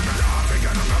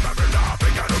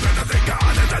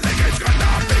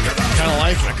 Kind of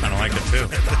like it. I kind of like it, too.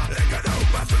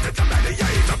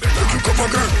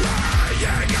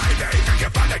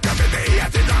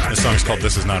 It's called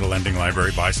This Is Not a Lending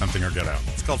Library. Buy something or get out.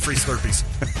 It's called Free Slurpees.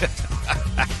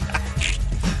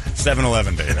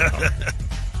 7-Eleven Day.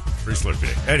 Free Slurpee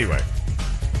Day. Anyway,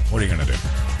 what are you going to do?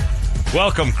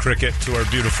 Welcome, Cricket, to our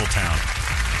beautiful town.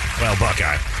 Well,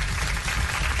 Buckeye.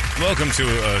 Welcome to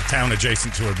a town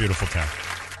adjacent to our beautiful town.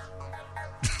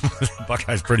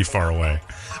 Buckeye's pretty far away.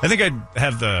 I think I'd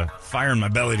have the fire in my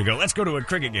belly to go, let's go to a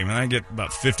cricket game. And I get about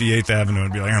 58th Avenue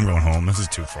and be like, I'm going home. This is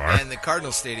too far. And the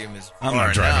Cardinal Stadium is I'm far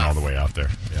not driving enough. all the way out there.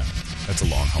 Yeah, that's a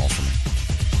long haul for me.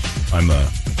 I'm a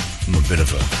bit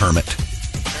of a hermit.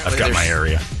 I've got my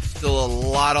area. Still a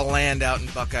lot of land out in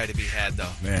Buckeye to be had, though.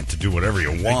 Man, to do whatever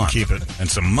you want. keep it. And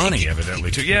some money,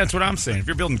 evidently, too. Yeah, that's what I'm saying. If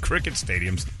you're building cricket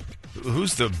stadiums,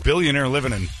 who's the billionaire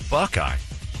living in Buckeye?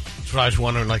 That's what I was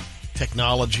wondering, like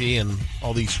technology and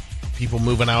all these people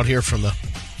moving out here from the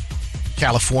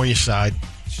California side.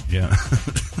 Yeah.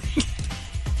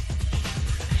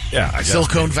 Yeah, I guess.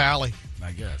 Silicon Valley.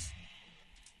 I guess.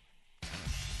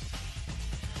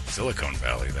 Silicon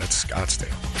Valley, that's Scottsdale.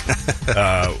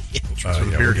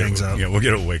 the beard hangs out. Yeah, we'll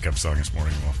get a wake-up song this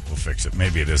morning. We'll fix it.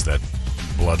 Maybe it is that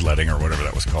bloodletting or whatever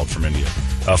that was called from India.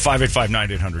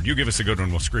 585-9800. You give us a good one,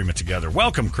 we'll scream it together.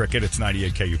 Welcome, Cricket. It's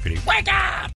 98 KUPD. Wake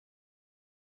up!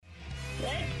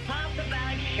 Let's talk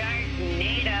about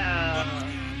Sharknado.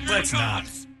 Let's not.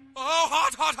 Oh,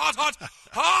 hot, hot, hot, hot.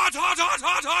 Hot, hot, hot,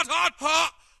 hot, hot, hot,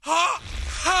 hot, hot.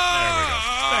 There we go.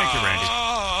 Thank you, Randy.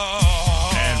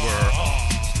 And we're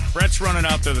off. Brett's running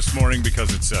out there this morning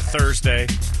because it's Thursday,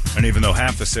 and even though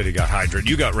half the city got hydrated,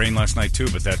 you got rain last night too,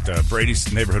 but that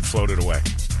Brady's neighborhood floated away.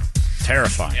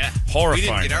 Terrifying. Yeah. Horrifying.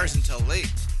 We didn't get ours until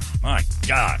late. My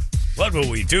God. What will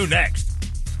we do next?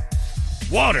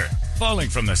 Water falling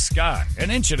from the sky, an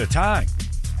inch at a time.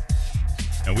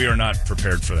 And we are not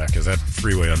prepared for that because that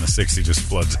freeway on the 60 just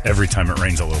floods every time it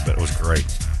rains a little bit. It was great.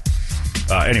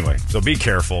 Anyway, so be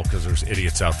careful because there's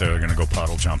idiots out there that are going to go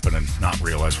puddle jumping and not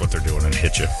realize what they're doing and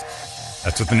hit you.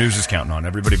 That's what the news is counting on.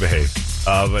 Everybody behave.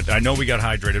 But I know we got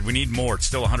hydrated. We need more. It's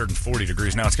still 140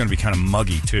 degrees. Now it's going to be kind of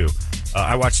muggy, too.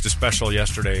 I watched a special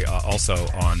yesterday also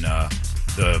on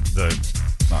the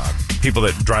people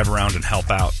that drive around and help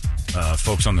out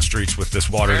folks on the streets with this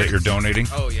water that you're donating.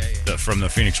 Oh, yeah. From the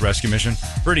Phoenix Rescue Mission.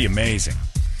 Pretty amazing.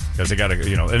 Because they got to,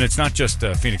 and it's not just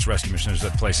Phoenix Rescue Mission. There's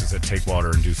places that take water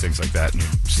and do things like that, and you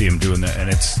see them doing that, and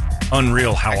it's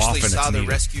unreal how often it's needed. I actually saw the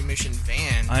Rescue Mission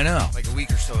van. I know. Like a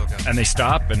week or so ago. And they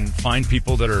stop and find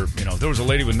people that are, there was a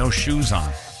lady with no shoes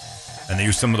on, and they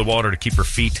used some of the water to keep her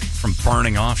feet from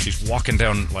burning off. She's walking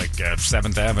down,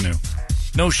 7th Avenue.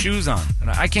 No shoes on. And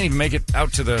I can't even make it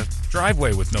out to the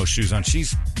driveway with no shoes on.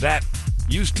 She's that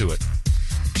used to it.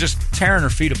 Just tearing her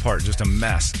feet apart. Just a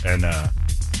mess. And,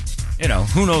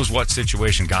 who knows what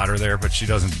situation got her there, but she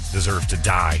doesn't deserve to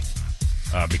die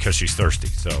because she's thirsty.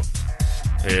 So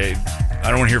I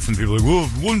don't want to hear from the people like, well,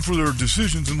 one for their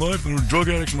decisions in life and they're drug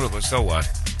addicts. So what?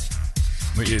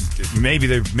 Maybe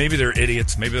they're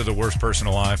idiots. Maybe they're the worst person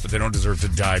alive, but they don't deserve to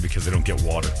die because they don't get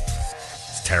water.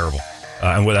 It's terrible.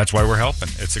 And that's why we're helping.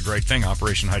 It's a great thing,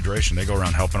 Operation Hydration. They go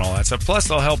around helping all that stuff. Plus,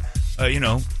 they'll help,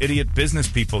 idiot business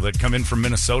people that come in from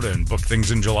Minnesota and book things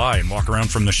in July and walk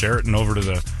around from the Sheraton over to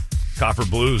the Copper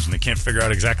Blues, and they can't figure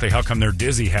out exactly how come they're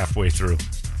dizzy halfway through.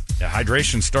 Yeah,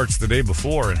 hydration starts the day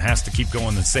before and has to keep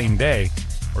going the same day,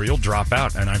 or you'll drop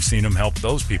out. And I've seen them help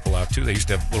those people out, too. They used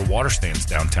to have little water stands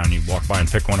downtown. You walk by and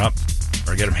pick one up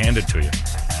or get them handed to you.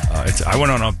 I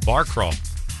went on a bar crawl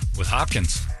with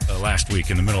Hopkins last week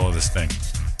in the middle of this thing,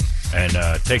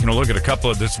 and taking a look at a couple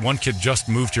of this one kid just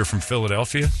moved here from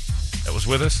Philadelphia that was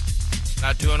with us.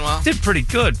 Not doing well? Did pretty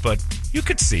good, but you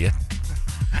could see it.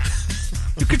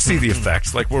 You could see the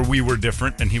effects, like where we were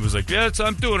different, and he was like, yeah,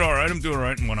 I'm doing all right,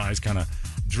 and one eye's kind of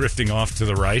drifting off to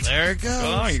the right. There it goes.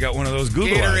 Oh, you got one of those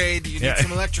Google Gatorade, eyes. you need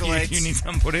some electrolytes. You need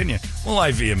something put in you. We'll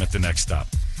IV him at the next stop.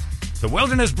 The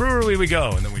Wilderness Brewery we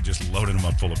go, and then we just loaded him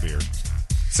up full of beer.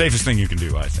 Safest thing you can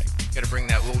do, I think. Got to bring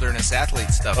that wilderness athlete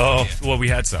stuff. Oh, well, we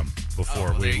had some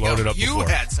before. We loaded up before. You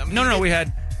had some? No,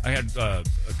 I had a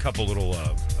couple little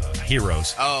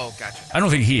heroes. Oh, gotcha. I don't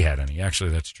think he had any. Actually,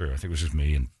 that's true. I think it was just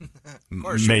me and of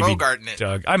course, maybe you're Bogarting it.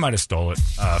 Doug. I might have stole it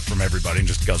from everybody and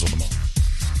just guzzled them all.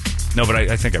 No, but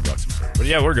I think I brought some. But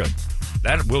yeah, we're good.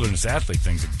 That wilderness athlete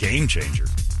thing's a game changer.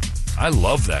 I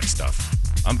love that stuff.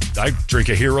 I drink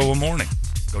a hero a morning.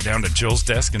 Go down to Jill's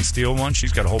desk and steal one.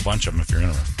 She's got a whole bunch of them if you're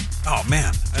interested. Oh,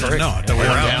 man. I didn't know. Yeah, we're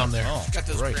down there. Oh, Got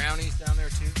those great. brownies down there,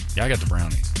 too? Yeah, I got the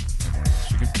brownies.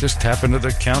 You can just tap into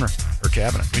the counter or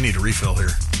cabinet. We need a refill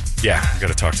here. Yeah, I've got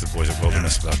to talk to the boys at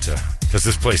Wilderness about because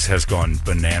this place has gone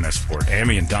bananas for it.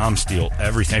 Amy and Dom steal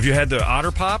everything. Have you had the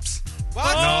Otter Pops?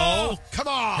 What? No. Come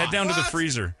on. Head down to the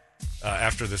freezer.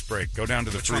 after this break. Go down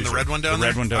to the Which freezer. one, the red one down the there?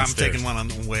 red one downstairs. I'm taking one on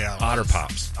the way out. Otter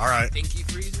Pops. All right. Stinky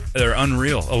freezer? They're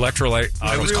unreal. Electrolyte.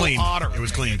 It was Real clean. otter. It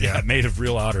was clean, Yeah, yeah. made of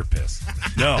real otter piss.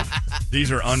 No,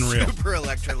 these are unreal. Super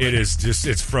electrolyte. It is just,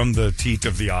 it's from the teat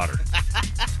of the otter.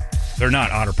 They're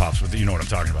not Otter Pops, but you know what I'm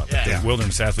talking about. Yeah. The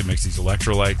Wilderness Athlete makes these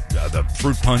electrolyte, the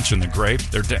fruit punch and the grape.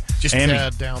 They're Just Amy,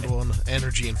 down to an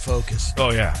energy and focus.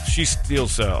 oh yeah, she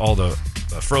steals all the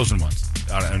frozen ones,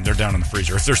 and they're down in the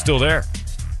freezer. If they're still there,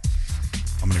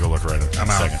 I'm going to go look right in I'm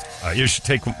a out. second. You should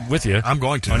take them with you. I'm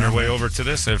going to. on your I'm way going. over to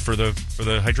this for the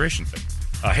hydration thing.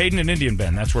 Hayden and Indian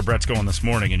Bend, that's where Brett's going this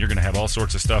morning, and you're going to have all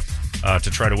sorts of stuff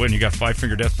to try to win. You got Five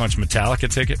Finger Death Punch Metallica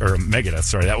ticket, or Megadeth,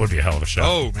 sorry, that would be a hell of a show.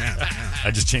 Oh, man. I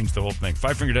just changed the whole thing.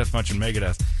 Five Finger Death Punch and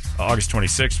Megadeth, August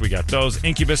 26th, we got those.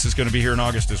 Incubus is going to be here in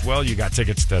August as well. You got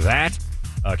tickets to that.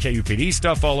 KUPD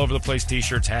stuff all over the place,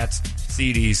 T-shirts, hats,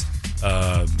 CDs,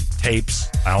 tapes,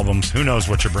 albums. Who knows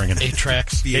what you're bringing.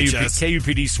 8-tracks. VHS.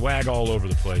 KUPD swag all over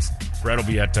the place. Brett will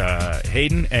be at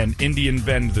Hayden and Indian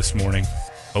Bend this morning,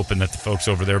 hoping that the folks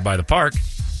over there by the park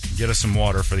get us some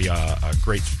water for the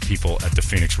great people at the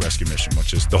Phoenix Rescue Mission,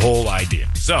 which is the whole idea.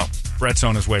 So, Brett's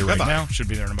on his way right now. Should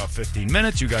be there in about 15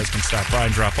 minutes. You guys can stop by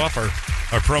and drop off.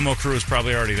 Our promo crew is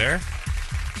probably already there,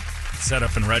 set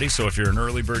up and ready. So if you're an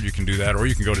early bird, you can do that, or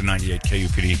you can go to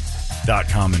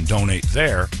 98kupd.com and donate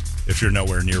there if you're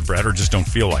nowhere near Brett or just don't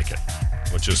feel like it,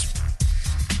 which is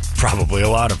probably a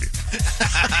lot of you.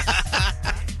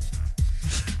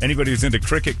 Anybody who's into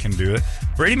cricket can do it.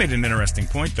 Brady made an interesting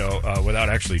point, though, without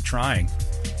actually trying,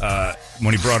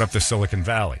 when he brought up the Silicon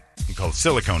Valley. He called it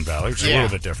Silicon Valley, which is a little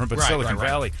bit different, but Right, Silicon right.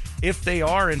 Valley. If they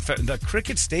are, in fact, the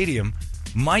cricket stadium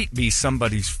might be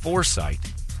somebody's foresight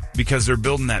because they're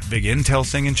building that big Intel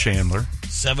thing in Chandler.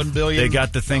 $7 billion. They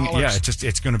got the thing. Yeah,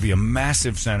 it's going to be a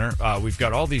massive center. We've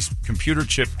got all these computer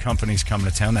chip companies coming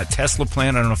to town. That Tesla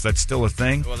plant, I don't know if that's still a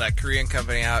thing. Well, that Korean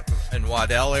company out in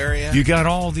Waddell area. You got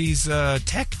all these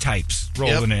tech types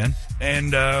rolling in,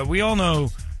 and we all know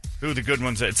who the good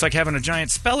ones are. It's like having a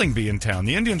giant spelling bee in town.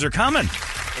 The Indians are coming.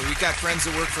 And we got friends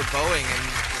that work for Boeing,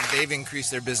 and they've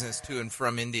increased their business to and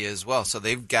from India as well. So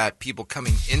they've got people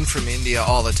coming in from India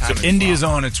all the time. So India's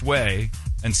on its way,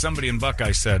 and somebody in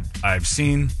Buckeye said, I've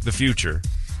seen the future,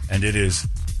 and it is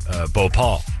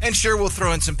Bhopal. And sure, we'll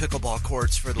throw in some pickleball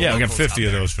courts for the Yeah, we got locals 50 out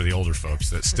of there. those for the older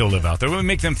folks that still live out there. We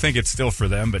make them think it's still for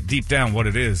them, but deep down what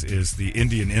it is the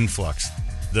Indian influx.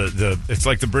 It's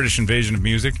like the British invasion of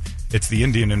music. It's the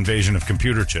Indian invasion of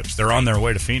computer chips. They're on their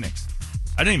way to Phoenix.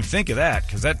 I didn't even think of that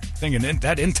because that thing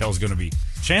that Intel's going to be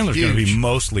Chandler's going to be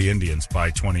mostly Indians by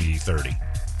 2030.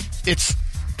 It's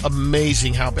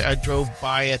amazing how big. I drove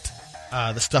by it,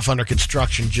 the stuff under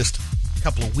construction just a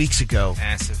couple of weeks ago.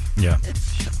 Massive. Yeah,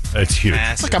 it's huge.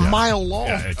 Massive. It's like a mile long.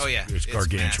 Yeah, it's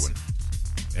gargantuan.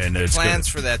 And it's Plans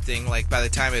for that thing, like by the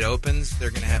time it opens, they're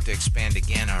going to have to expand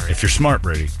again already. If you're smart,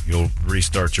 Brady, you'll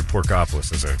restart your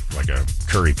Porkopolis as a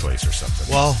curry place or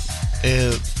something. Well,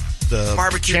 the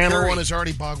Barbecue Chandler curry. one is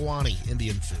already Bhagwani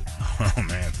Indian food. Oh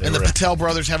man! And the Patel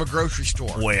brothers have a grocery store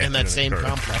Way in that ahead of the same curve.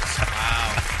 complex.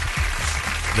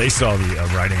 They saw the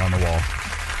writing on the wall.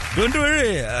 Don't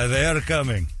worry, they are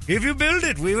coming. If you build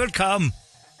it, we will come.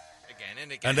 Again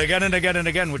and again. And again and again and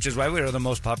again, which is why we are the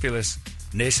most populous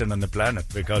nation on the planet,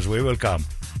 because we will come.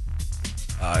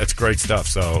 It's great stuff.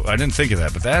 So I didn't think of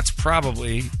that, but that's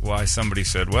probably why somebody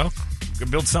said, well, we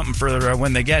could build something for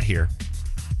when they get here.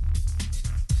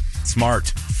 Smart.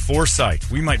 Foresight.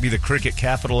 We might be the cricket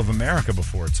capital of America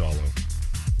before it's all over.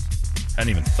 Hadn't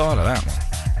even thought of that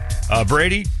one.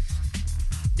 Brady,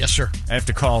 Yes, sir. I have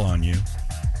to call on you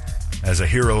as a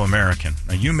hero American.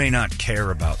 Now, you may not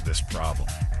care about this problem,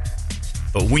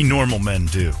 but we normal men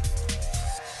do.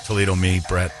 Toledo, me,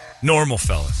 Brett, normal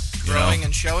fellas. Growing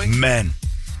and showing? Men.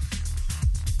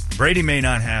 Brady may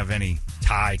not have any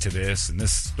tie to this, and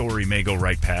this story may go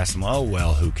right past him. Oh,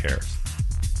 well, who cares?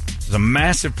 There's a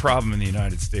massive problem in the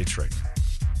United States right now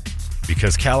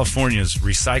because California's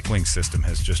recycling system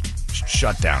has just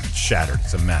shut down. It's shattered.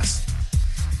 It's a mess.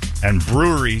 And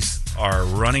breweries are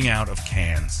running out of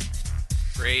cans.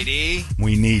 Brady.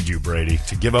 We need you, Brady,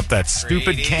 to give up that stupid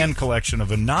Brady. can collection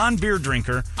of a non-beer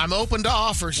drinker I'm open to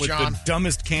offers, with John. the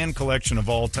dumbest can collection of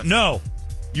all time. No,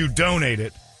 you donate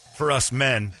it for us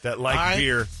men that like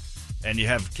beer, and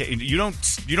you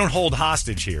don't hold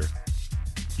hostage here.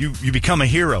 You become a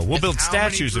hero. We'll build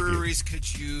statues How of many you. breweries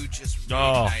could you just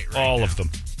Oh, reignite right all now? of them.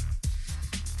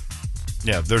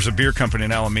 Yeah, there's a beer company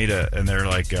in Alameda, and they're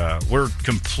like, we're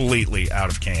completely out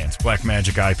of cans. Black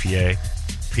Magic IPA,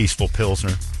 Peaceful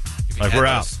Pilsner. Like, had we're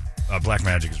those? out. Black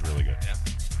Magic is really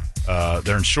good.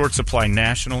 They're in short supply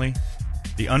nationally.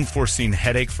 The unforeseen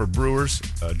headache for brewers,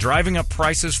 driving up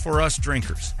prices for us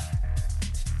drinkers.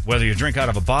 Whether you drink out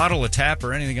of a bottle, a tap,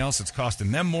 or anything else, it's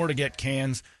costing them more to get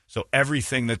cans. So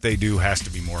everything that they do has to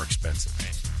be more expensive.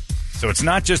 So it's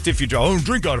not just if you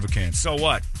drink out of a can. So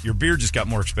what? Your beer just got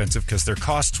more expensive because their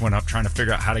costs went up trying to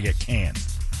figure out how to get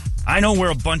cans. I know where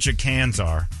a bunch of cans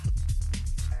are.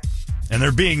 And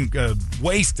they're being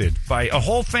wasted by a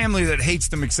whole family that hates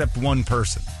them except one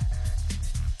person.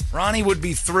 Ronnie would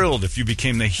be thrilled if you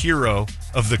became the hero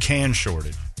of the can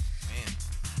shortage.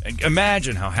 Man.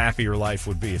 Imagine how happy your life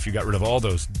would be if you got rid of all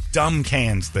those dumb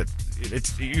cans that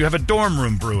you have a dorm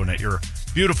room brewing at your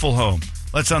beautiful home.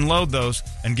 Let's unload those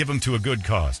and give them to a good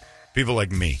cause. People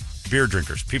like me, beer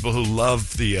drinkers, people who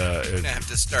love the... We're going to have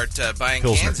to start buying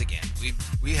Pilsner. cans again.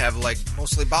 We have, like,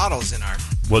 mostly bottles in our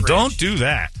Well, fridge. don't do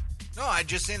that. No, I'm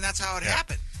just saying that's how it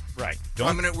happened. Right.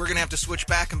 We're going to have to switch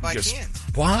back and buy cans.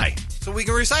 Why? So we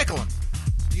can recycle them.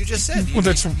 You just said.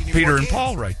 That's you need Peter more and cans.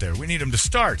 Paul right there. We need them to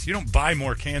start. You don't buy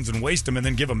more cans and waste them and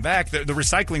then give them back. The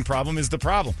recycling problem is the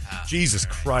problem. Jesus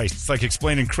Christ. It's like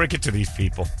explaining cricket to these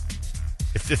people.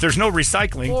 If there's no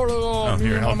recycling...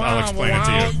 here, I'll explain it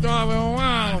to you.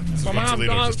 That's what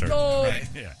Toledo just heard. Right,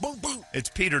 yeah. It's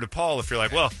Peter to Paul if you're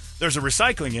like, well, there's a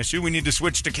recycling issue. We need to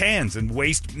switch to cans and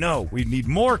waste. No, we need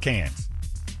more cans.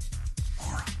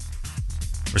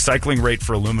 Recycling rate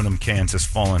for aluminum cans has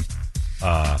fallen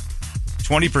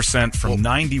 20% from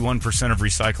 91% of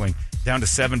recycling down to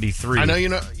 73%. I know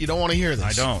you don't want to hear this.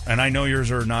 I don't. And I know yours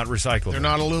are not recyclable. They're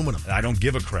not aluminum. I don't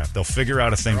give a crap. They'll figure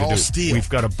out a thing They're to all do. steel. We've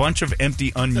got a bunch of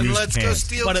empty, unused Then let's cans. go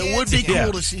steal But cans it would be again.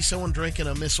 cool to see someone drinking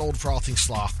a Miss Old Frothing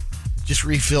Sloth, just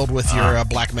refilled with your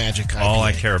Black Magic IPA. All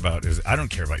I care about is I don't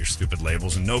care about your stupid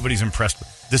labels, and nobody's impressed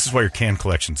with. This is why your can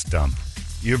collection's dumb.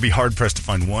 You'd be hard pressed to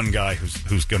find one guy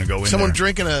who's going to go in Someone there.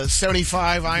 drinking a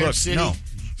 75 Iron Look, City no.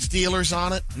 Steelers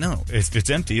on it No, if it's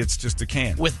empty, it's just a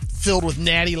can. filled with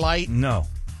Natty Light. No.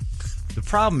 The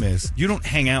problem is you don't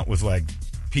hang out with like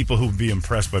people who would be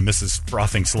impressed by Mrs.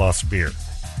 Frothing Sloth's beer.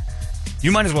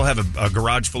 You might as well have a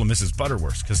garage full of Mrs.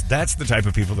 Butterworths because that's the type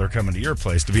of people that are coming to your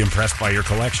place to be impressed by your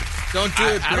collection. Don't do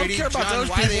it, I don't Brady. care about John, those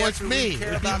why people, they have it's to me. care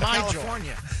It'd be about my job.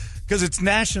 California? Because it's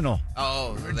national.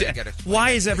 Oh, they gotta explain Why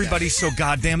that. is everybody so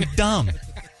goddamn dumb?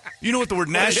 You know what the word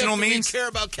national means? We care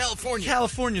about California.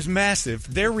 California's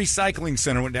massive. Their recycling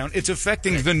center went down. It's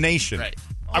affecting the nation. Right.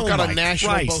 I've Oh got my a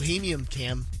National Christ. Bohemian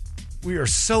can. We are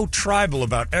so tribal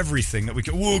about everything that we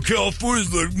can. Well,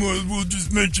 California's like, we'll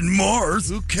just mention Mars.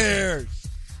 Who cares?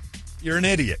 You're an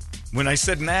idiot. When I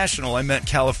said national, I meant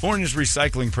California's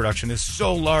recycling production is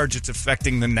so large it's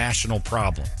affecting the national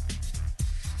problem.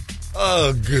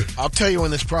 Ugh. I'll tell you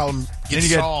when this problem Then gets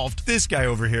you get solved. this guy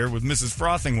over here with Mrs.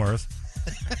 Frothingworth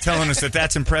telling us that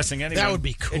that's impressing anyone. That would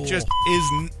be cool. It just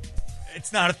isn't.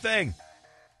 It's not a thing.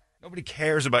 Nobody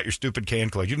cares about your stupid can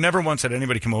collection. You've never once had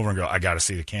anybody come over and go, I got to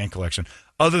see the can collection,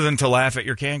 other than to laugh at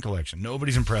your can collection.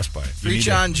 Nobody's impressed by it. You Preach need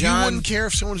to- on, You John. wouldn't care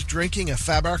if someone's drinking a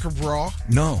Fab Acre Bra?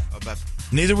 No. About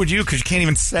Neither would you because you can't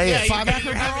even say it. Fab Acre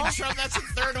You're Bra? having trouble. That's the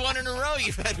third one in a row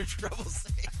you've had trouble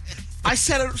saying. I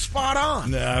said it spot on.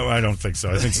 No, I don't think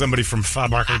so. I think somebody from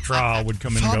Fabacher Trial would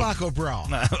come in and Fab go, Acre Bra.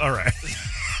 all right.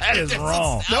 That is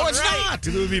wrong. No, it's Outright. not.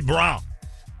 It would be brown.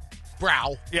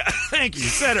 Brow. Yeah, thank you. You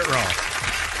said it wrong.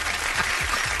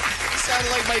 You sound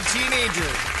like my teenager.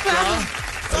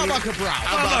 Fab Acre Bra.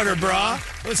 Fabacher,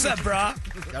 brah. What's up, brah?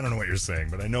 I don't know what you're saying,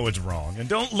 but I know it's wrong. And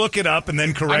don't look it up and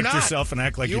then correct not. yourself and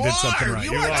act like you did something right.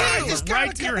 You are. are. too. Just Right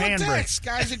got to a your couple of handbrake. texts.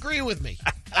 Guys agree with me.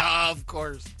 Of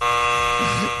course.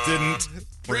 Didn't.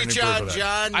 We're gonna Preach improve on, with that.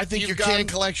 John. I think You've your can gone-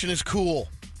 collection is cool.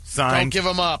 Signed. Don't give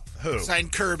them up. Who?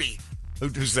 Signed Kirby. Who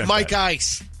said Mike that?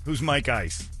 Ice. Who's Mike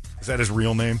Ice? Is that his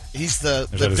real name? He's the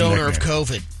Is that his donor of nickname?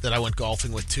 COVID that I went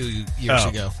golfing with 2 years Oh,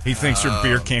 ago. He thinks your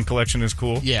beer can collection is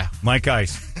cool? Yeah. Mike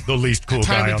Ice, the least cool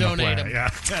Time guy to on the donate planet. him.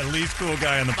 Yeah, least cool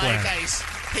guy on the Mike planet. Ice.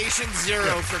 Patient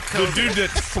zero for The COVID. dude that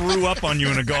threw up on you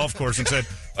in a golf course and said,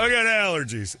 I got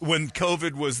allergies, when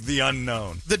COVID was the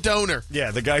unknown. The donor.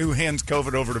 Yeah, the guy who hands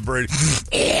COVID over to Brady.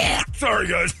 Sorry,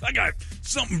 guys. I got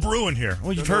something brewing here.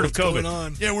 Well, you've heard of what's COVID. going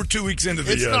on. Yeah, we're 2 weeks into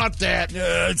the It's not that.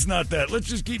 Yeah, it's not that. Let's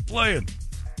just keep playing.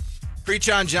 Preach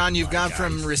on, John. You've gone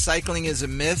from recycling is a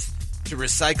myth to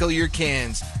recycle your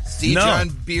cans. See, No. John,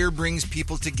 beer brings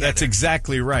people together. That's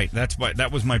exactly right.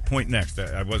 That was my point next.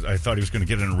 I thought he was going to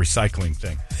get in a recycling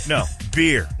thing. No,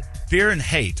 beer and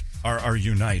hate are our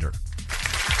uniter.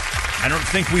 I don't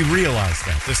think we realize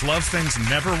that. This love thing's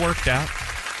never worked out.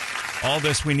 All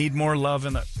this, we need more love,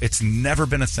 and it's never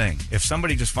been a thing. If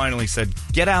somebody just finally said,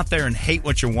 get out there and hate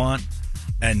what you want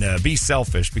and be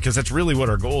selfish, because that's really what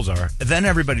our goals are, then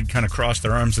everybody'd kind of cross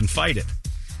their arms and fight it.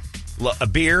 A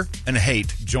beer and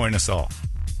hate join us all.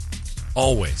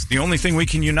 Always. The only thing we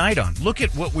can unite on. Look at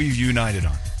what we've united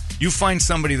on. You find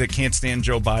somebody that can't stand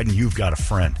Joe Biden, you've got a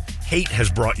friend. Hate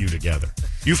has brought you together.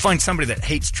 You find somebody that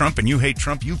hates Trump and you hate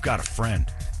Trump, you've got a friend.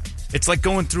 It's like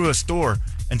going through a store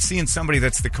and seeing somebody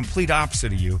that's the complete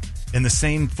opposite of you in the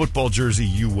same football jersey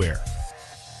you wear.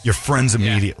 You're friends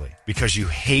immediately because you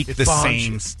hate the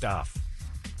same stuff.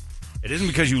 It isn't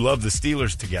because you love the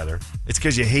Steelers together. It's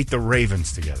because you hate the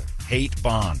Ravens together. Hate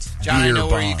bonds. John, I know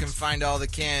where you can find all the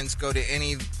cans. Go to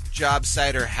any job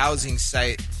site or housing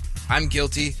site. I'm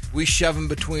guilty. We shove them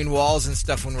between walls and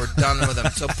stuff when we're done with them.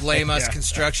 So blame us,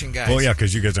 construction guys. Well, yeah,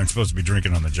 because you guys aren't supposed to be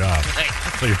drinking on the job.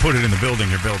 So you put it in the building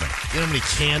you're building. You know how many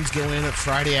cans go in at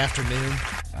Friday afternoon?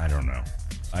 I don't know.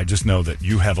 I just know that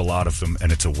you have a lot of them,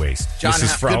 and it's a waste. John,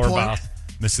 Mrs. Frauerbach,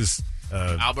 Mrs.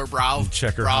 Alberbrow.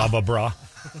 Checker Haberbra.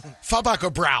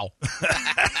 Fabaco-brow.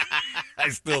 I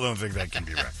still don't think that can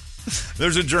be right.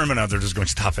 There's a German out there just going,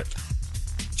 stop it.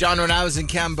 John, when I was in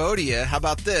Cambodia, how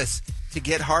about this? To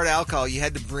get hard alcohol, you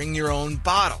had to bring your own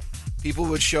bottle. People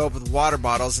would show up with water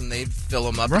bottles, and they'd fill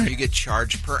them up, and you get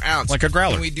charged per ounce. Like a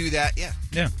growler. And we do that,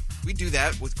 yeah. We do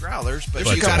that with growlers, but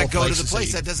There's you got to go to the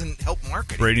place. That doesn't help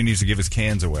marketing. Brady needs to give his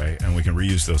cans away, and we can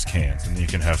reuse those cans. And you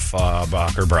can have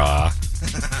Bacher Bra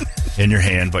in your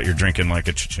hand, but you're drinking like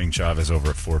a Ching Chavez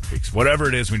over at Four Peaks. Whatever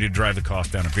it is, we need to drive the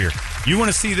cost down of beer. You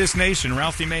want to see this nation?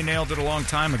 Ralphie May nailed it a long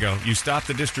time ago. You stop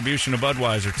the distribution of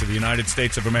Budweiser to the United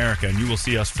States of America, and you will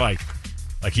see us fight.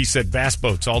 Like he said, bass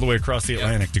boats all the way across the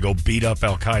Atlantic to go beat up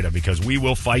Al-Qaeda, because we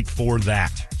will fight for that.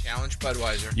 Challenge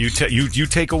Budweiser. You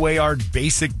take away our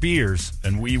basic beers,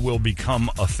 and we will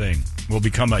become a thing. We'll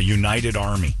become a united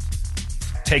army.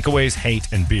 Takeaways, hate,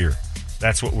 and beer.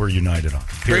 That's what we're united on.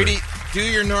 Period. Brady, do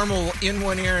your normal in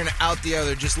one ear and out the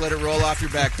other. Just let it roll off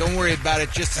your back. Don't worry about it.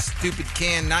 Just a stupid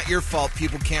can. Not your fault.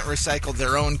 People can't recycle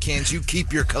their own cans. You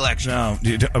keep your collection. No,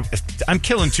 dude, I'm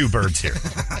killing two birds here.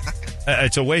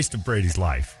 It's a waste of Brady's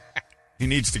life. He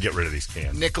needs to get rid of these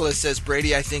cans. Nicholas says,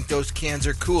 Brady, I think those cans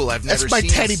are cool. I've never my seen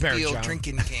teddy a bear, steel John.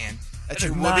 drinking can. That's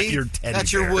your Not whoopee? your teddy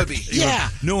That's bear. your whoopee. Yeah.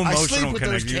 No I emotional sleep with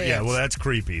those connection. Yeah, cans. well, that's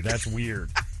creepy. That's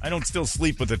weird. I don't still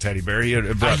sleep with a teddy bear. I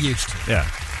used to. Yeah.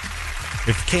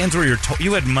 If cans were your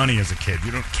you had money as a kid.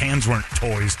 Cans weren't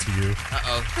toys to you.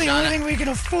 Uh-oh. The only thing we can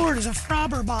afford is a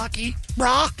Frauerbach.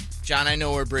 Brah. John, I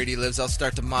know where Brady lives. I'll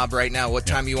start the mob right now. What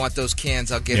time you want those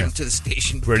cans? I'll get them to the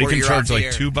station before Brady can you're charge off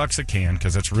like the air. $2 a can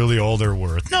because that's really all they're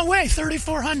worth. No way,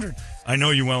 $3,400. I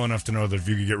know you well enough to know that if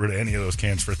you could get rid of any of those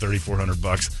cans for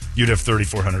 $3,400, you'd have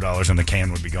 $3,400 and the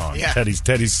can would be gone. Yeah.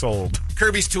 Teddy's sold.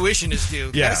 Kirby's tuition is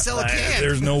due. Yeah, Gotta sell a can.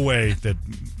 There's no way that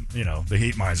the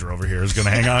heat miser over here is going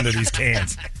to hang on to these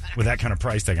cans with that kind of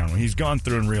price tag on them. He's gone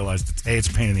through and realized that A, it's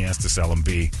a pain in the ass to sell them.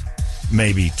 B,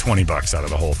 maybe $20 out of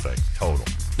the whole thing total.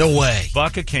 No way.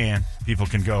 $1 a can, people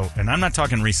can go, and I'm not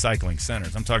talking recycling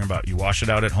centers. I'm talking about you wash it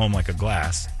out at home like a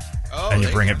glass, and you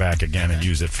bring it back again and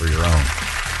use it for your own.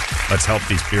 Let's help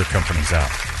these beer companies out.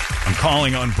 I'm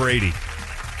calling on Brady,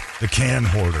 the can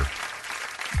hoarder.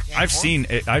 I've seen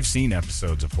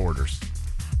episodes of Hoarders,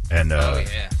 and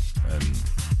and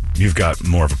you've got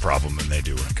more of a problem than they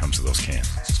do when it comes to those cans.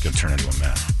 It's just going to turn into a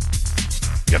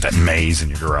mess. You got that maze in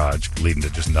your garage leading to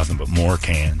just nothing but more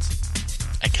cans.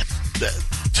 I got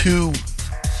 2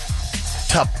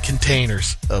 top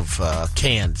containers of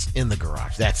cans in the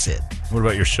garage. That's it. What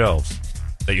about your shelves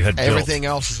that you had built? Everything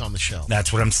else is on the shelf.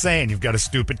 That's what I'm saying. You've got a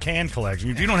stupid can collection.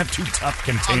 If you don't have 2 tough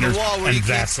containers, wall where and you can't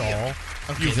that's see all. 'em.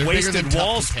 Okay, You've they're bigger than wasted top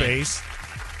wall containers. space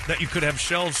that you could have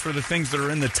shelves for the things that are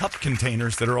in the top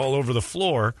containers that are all over the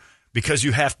floor because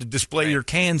you have to display your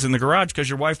cans in the garage because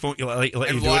your wife won't let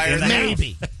you do why it in are the they- house.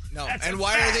 Maybe. No, and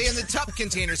why are they in the top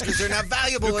containers? Because they're not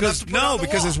valuable enough to put on the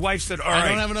because wall. his wife said, all I right.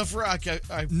 don't have enough rock.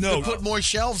 I No. could put more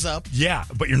shelves up. Yeah,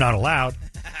 but you're not allowed.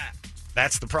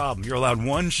 That's the problem. You're allowed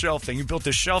one shelf thing. You built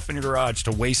a shelf in your garage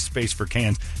to waste space for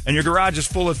cans, and your garage is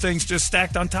full of things just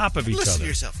stacked on top of each Listen other. to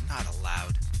yourself. Not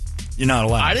allowed. You're not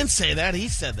allowed. I didn't say that. He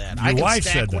said that. Your I can wife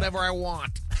stack said that. whatever I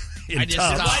want. In I just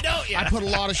tubs. Why don't you? I put a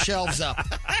lot of shelves up.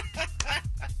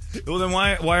 Well, then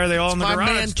why are they all in the my garage?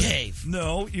 man cave.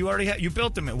 No, you already you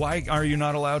built them. Why are you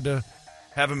not allowed to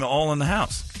have them all in the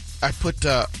house? I put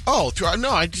no,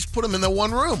 I just put them in the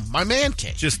one room. My man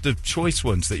cave. Just the choice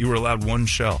ones that you were allowed one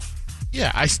shelf.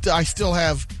 Yeah, I still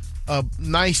have a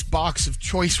nice box of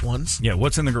choice ones. Yeah,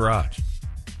 what's in the garage?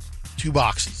 2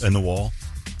 boxes. And the wall?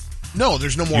 No,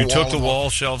 there's no more. You took wall the of wall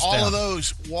shelves all down. of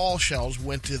those wall shelves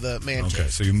went to the man Okay,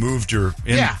 cave. so you moved your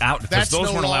out because that's those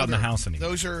no weren't allowed in the longer- house anymore.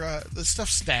 Those are the stuff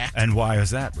stacked. And why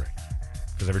is that, Ray?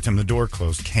 Because every time the door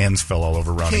closed, cans fell all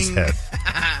over Ronnie's King. head.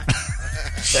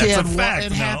 Yeah, a fact, it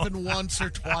Mel. happened once or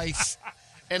twice,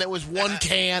 and it was one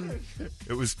can.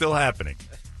 It was still happening.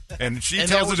 And she and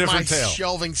tells that a was different my tale.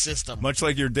 shelving system. Much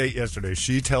like your date yesterday,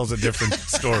 she tells a different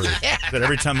story. That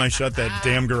every time I shut that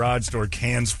damn garage door,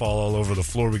 cans fall all over the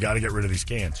floor. We got to get rid of these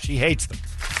cans. She hates them.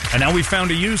 And now we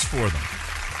found a use for them.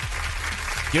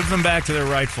 Give them back to their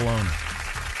rightful owner.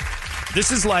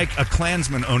 This is like a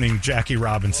Klansman owning Jackie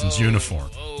Robinson's uniform.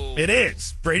 It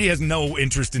is. Brady has no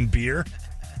interest in beer.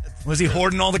 What is he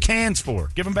hoarding all the cans for?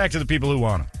 Give them back to the people who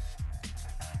want them.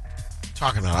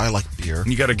 Talking about, I like beer.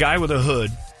 And you got a guy with a hood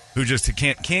who just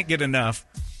can't get enough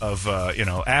of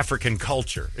African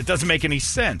culture. It doesn't make any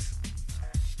sense.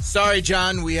 Sorry,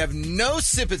 John, we have no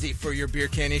sympathy for your beer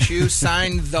can issue.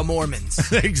 Signed, the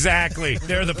Mormons. Exactly.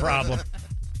 They're the problem.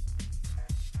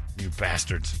 You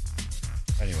bastards.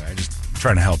 Anyway, I'm just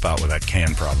trying to help out with that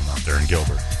can problem out there in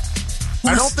Gilbert.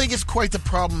 I don't think it's quite the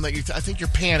problem that I think you're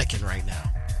panicking right now.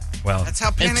 Well, That's how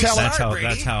panic starts, Brady.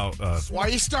 That's how. Why are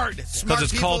you starting it? Because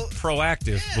it's called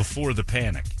proactive before the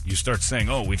panic. You start saying,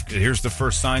 "Oh, here's the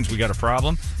first signs we got a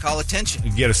problem." Call attention.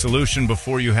 You get a solution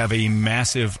before you have a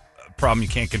massive problem you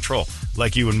can't control,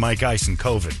 like you and Mike Ice and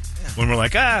COVID. When we're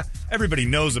like, everybody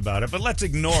knows about it, but let's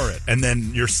ignore it. And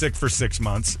then you're sick for 6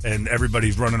 months, and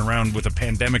everybody's running around with a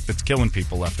pandemic that's killing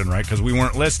people left and right because we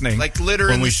weren't listening. Like litter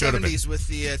when in we the should have been. 70s with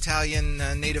the Italian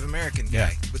Native American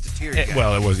guy, with the tear guy.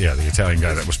 Well, it was, the Italian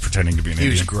guy that was pretending to be an He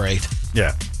Indian. was great.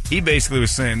 Yeah. He basically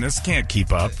was saying, this can't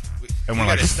keep up. And we're we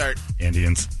like, gotta start.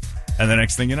 Indians. And the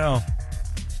next thing you know,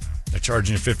 they're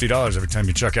charging you $50 every time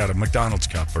you check out a McDonald's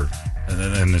cup,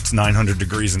 and it's 900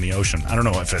 degrees in the ocean. I don't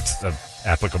know if it's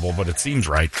applicable, but it seems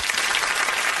right.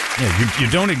 Yeah, you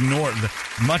don't ignore,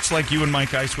 much like you and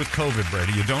Mike Ice with COVID,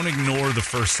 Brady, you don't ignore the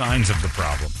first signs of the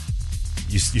problem.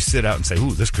 You sit out and say,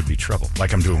 ooh, this could be trouble,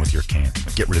 like I'm doing with your cans.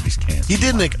 Get rid of these cans. He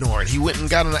didn't ignore it. He went and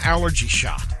got an allergy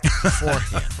shot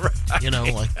beforehand.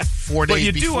 Right. Like 4 days But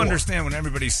you before. do understand when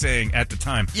everybody's saying at the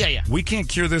time, Yeah. we can't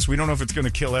cure this. We don't know if it's going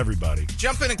to kill everybody.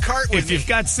 Jump in a cart with If me. you've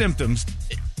got symptoms,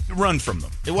 run from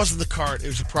them. It wasn't the cart. It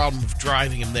was a problem of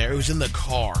driving him there. It was in the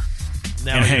car.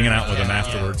 Now And you're- hanging out with them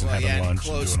afterwards and having lunch and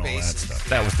closed doing all that spaces. stuff.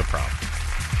 That was the problem.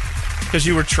 Because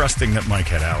you were trusting that Mike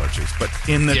had allergies. But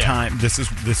in the time, this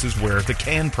is where the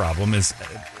can problem is,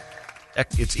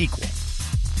 it's equal.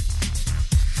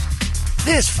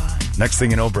 This fine. Next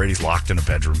thing you know, Brady's locked in a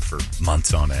bedroom for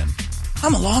months on end.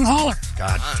 I'm a long hauler.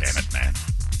 God damn it, man.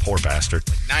 Poor bastard.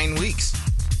 9 weeks.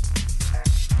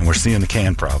 And we're seeing the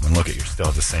can problem. Look at you, still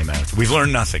have the same attitude. We've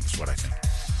learned nothing, is what I think.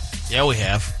 Yeah, we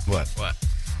have. What?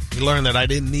 We learned that I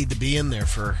didn't need to be in there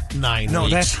for 9 No,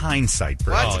 weeks. that's hindsight,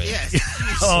 Brady. What? Oh, yeah.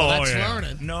 Yes. Oh, that's yeah.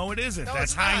 learning. No, it isn't. No,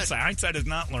 That's it's not. hindsight. Hindsight is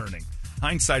not learning.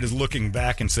 Hindsight is looking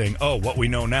back and saying, "Oh, what we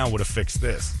know now would have fixed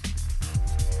this."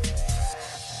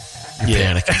 You're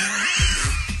panicking.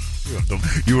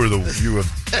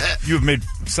 You have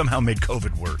somehow made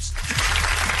COVID worse.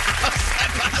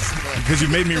 Because you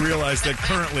made me realize that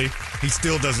currently he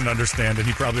still doesn't understand, and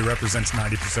he probably represents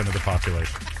 90% of the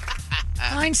population.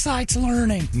 Hindsight's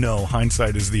learning. No,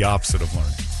 hindsight is the opposite of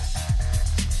learning.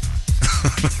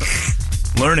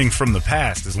 Learning from the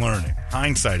past is learning.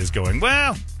 Hindsight is going,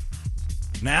 well,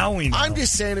 now we know. I'm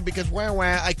just saying it because,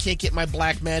 I can't get my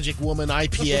Black Magic Woman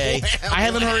IPA. I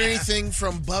haven't heard anything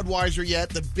from Budweiser yet.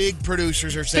 The big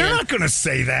producers are saying... They're not going to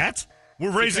say that.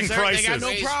 We're raising prices. They got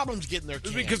no problems getting their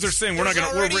cans. Because they're saying we're not There's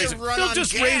going to. We're already a raising. run They'll on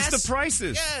just gas. raise the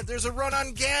prices. Yeah, there's a run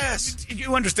on gas.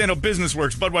 You understand how business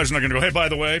works. Budweiser's not going to go, hey, by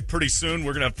the way, pretty soon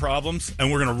we're going to have problems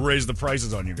and we're going to raise the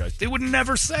prices on you guys. They would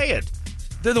never say it.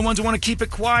 They're the ones who want to keep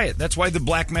it quiet. That's why the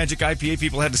Black Magic IPA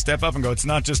people had to step up and go, it's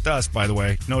not just us, by the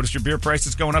way. Notice your beer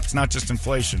prices going up. It's not just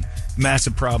inflation.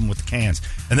 Massive problem with the cans.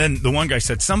 And then the one guy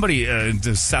said, somebody in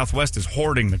the Southwest is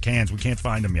hoarding the cans. We can't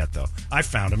find them yet, though. I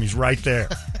found him. He's right there.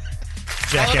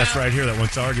 Jackass right here that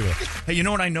wants to argue with. Hey, you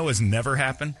know what I know has never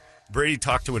happened? Brady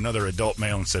talked to another adult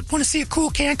male and said, Want to see a cool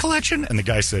can collection? and the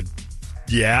guy said,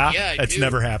 yeah, I that's do.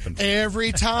 never happened.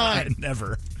 Every time.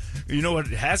 Never. You know what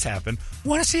has happened?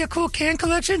 Want to see a cool can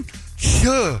collection?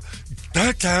 Sure.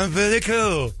 That sounds really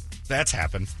cool. That's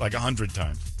happened like 100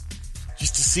 times.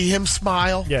 Just to see him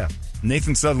smile. Yeah.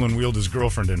 Nathan Sutherland wheeled his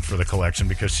girlfriend in for the collection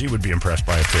because she would be impressed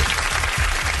by it too.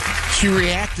 She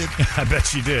reacted. I bet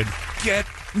she did. Get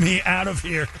me out of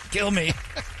here. Kill me.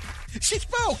 She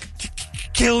spoke.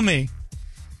 Kill me.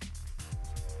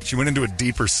 She went into a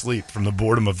deeper sleep from the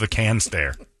boredom of the can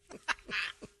stare.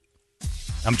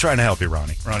 I'm trying to help you,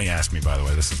 Ronnie. Ronnie asked me, by the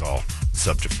way, this is all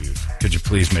subterfuge. Could you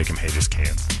please make him hate his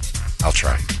cans? I'll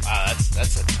try. Wow,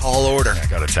 that's a tall order. I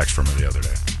got a text from her the other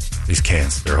day. These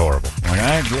cans, they're horrible. I'm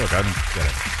like, look, I don't get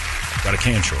it. Got a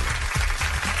can shortage.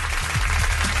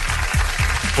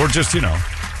 Or just,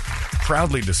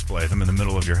 proudly display them in the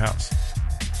middle of your house.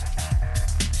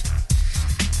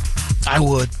 I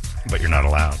would. But you're not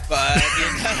allowed. But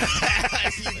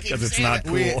Because it's not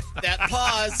cool. That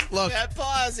pause. Look. That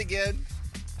pause again.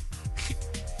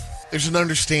 There's an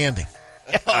understanding.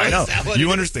 I know. Is that what You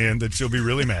it understand that she'll be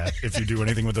really mad if you do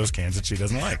anything with those cans that she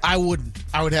doesn't like. I would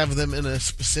have them in a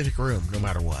specific room, no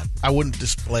matter what. I wouldn't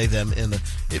display them in a.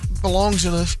 It belongs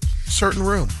in a certain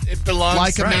room, It belongs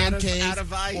like a out man of- cave out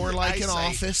of or like an eyesight.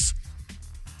 office.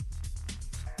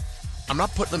 I'm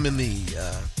not putting them in the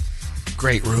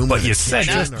great room. But with you a said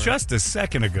kitchen or- just a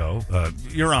second ago,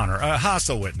 Your Honor, a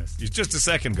hostile witness. Just a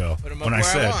second ago, Put 'em up when I where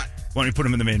I said, want. "Why don't you put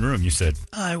him in the main room?" You said,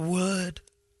 I would.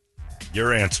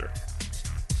 "Your answer."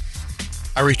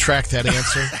 I retract that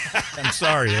answer. I'm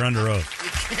sorry, you're under oath.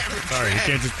 Sorry, you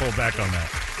can't just pull back on that.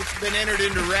 It's been entered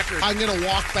into record. I'm going to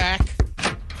walk back.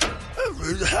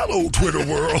 Hello, Twitter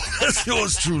world. That's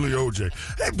yours truly, OJ.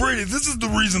 Hey, Brady, this is the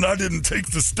reason I didn't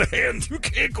take the stand. You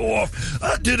can't go off.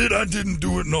 I did it, I didn't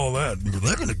do it, and all that. Because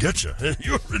they're going to get you.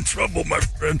 You're in trouble, my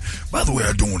friend. By the way,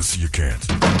 I don't want to see your cans.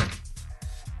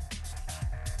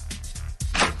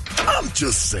 I'm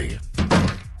just saying.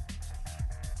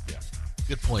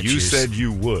 Good point. You Cheers. said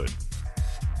you would.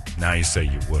 Now you say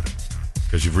you wouldn't.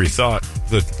 Because you've rethought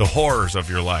the horrors of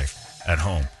your life at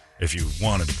home if you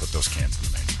wanted to put those cans in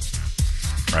the main.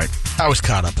 Right? I was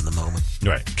caught up in the moment.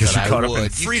 Right. Because But you I caught up in would.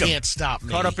 You freedom. can't stop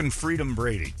me. Caught up in freedom,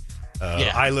 Brady.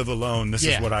 Yeah. I live alone. This is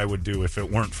Yeah. what I would do if it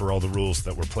weren't for all the rules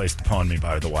that were placed upon me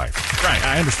by the wife. Right.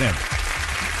 I understand.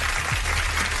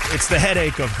 It's the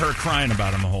headache of her crying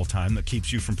about him the whole time that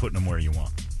keeps you from putting them where you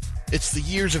want. It's the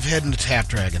years of heading to Tap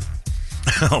Dragon.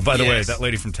 Oh, by the way, Yes. that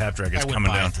lady from Tap Dragon's I went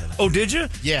coming by down. it today. Oh, did you?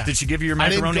 Yeah. Did she give you your I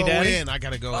didn't macaroni go daddy? in. I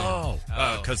got to go in. Oh,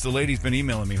 because the lady's been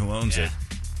emailing me who owns it,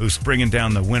 who's bringing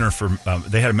down the winner for.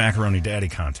 They had a macaroni daddy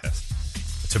contest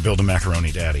to build a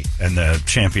macaroni daddy, and the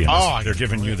champion. Oh, they're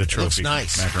giving you the it looks trophy.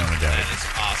 nice. Macaroni daddy. That is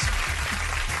awesome.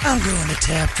 I'm going to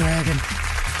Tap Dragon.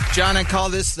 John, I call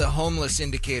this the homeless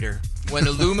indicator. When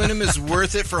aluminum is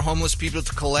worth it for homeless people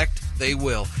to collect, they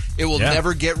will. It will Yeah.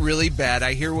 never get really bad.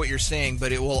 I hear what you're saying,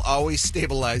 but it will always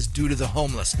stabilize due to the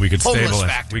homeless. We could homeless stabilize.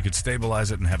 factor. We could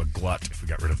stabilize it and have a glut if we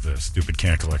got rid of the stupid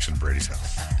can collection at Brady's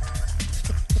house.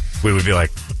 We would be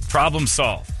like, problem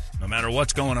solved. No matter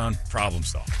what's going on, problem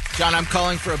solved. John, I'm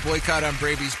calling for a boycott on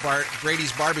Brady's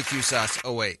barbecue sauce.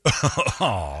 Oh, wait.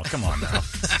 Oh, come on now.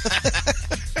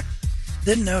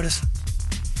 Didn't notice.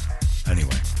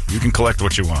 Anyway, you can collect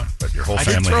what you want, but your whole I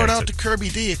family did throw it hates out to Kirby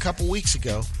D a couple weeks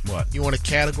ago. What? You want to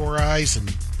categorize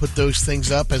and put those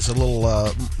things up as a little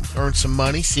earn some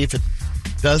money, see if it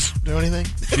does do anything?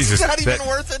 Jesus, It's not even that-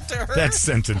 worth it to her. That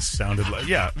sentence sounded like,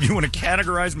 yeah, you want to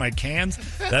categorize my cans?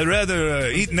 I'd rather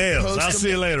eat nails. Post I'll them. see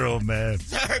you later, old man.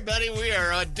 Sorry, buddy, we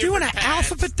are on Do you want different to paths.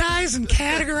 alphabetize and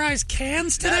categorize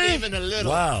cans Not today? even a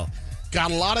little. Wow.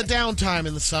 Got a lot of downtime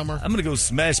in the summer. I'm going to go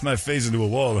smash my face into a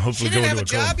wall and She hopefully go didn't have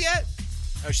into a a job coma. yet?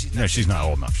 Oh, she's not. No, she's not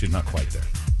old enough. She's not quite there.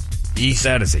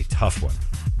 That is a tough one.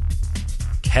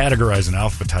 Categorize and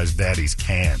alphabetize daddy's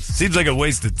cans. Seems like a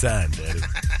waste of time, daddy.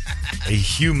 A I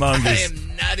humongous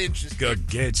am not interested.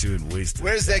 gargantuan waste of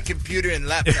Where's that computer and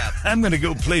laptop? I'm going to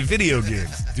go play video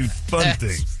games. Do fun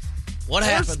things. What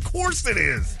happened? Of course it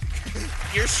is.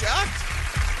 You're shocked?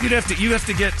 You have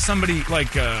to get somebody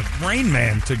like Rain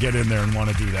Man to get in there and want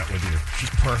to do that with you. She's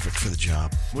perfect for the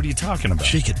job. What are you talking about?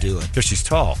 She could do it. Because she's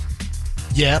tall.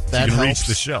 Yep, that can helps. reach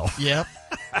the shelf. Yep.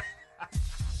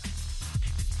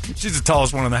 She's the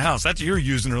tallest one in the house. That's you're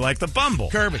using her like the Bumble.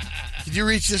 Kirby, could you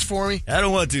reach this for me? I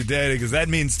don't want to, Daddy, because that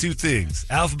means two things: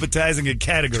 alphabetizing and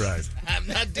categorizing. I'm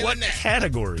not doing What that.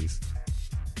 categories?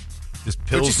 Just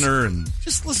Pilsner and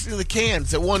Just listen to the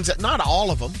cans. The ones that, not all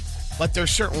of them, but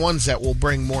there's certain ones that will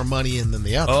bring more money in than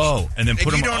the others. and then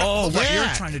put you them. don't- Oh, what yeah.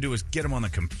 you're trying to do is get them on the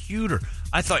computer.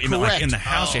 I thought you meant like Correct. in the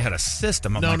house you had a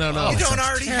system. I'm No, like, no, no. oh, You that You don't sounds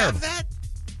already terrible. have that?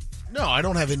 No, I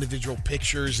don't have individual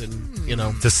pictures and,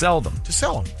 To sell them. to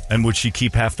sell them. And would she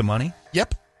keep half the money?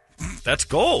 Yep. That's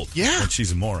gold. Yeah. And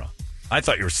she's a Mora. I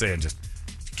thought you were saying just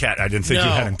cat. I didn't think you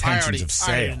had intentions of I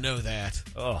sale. already know that.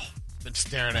 Oh, Been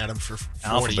staring at them for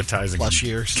 40 alphabetizing plus and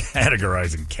years.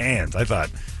 categorizing cans. I thought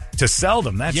to sell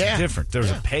them, that's Yeah. different. There's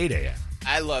Yeah. a payday.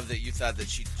 I love that you thought that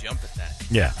she'd jump at that.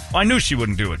 Yeah. Well, I knew she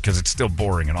wouldn't do it because it's still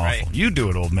boring and awful. Right. You do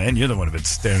it, old man. You're the one who's been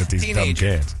staring at these dumb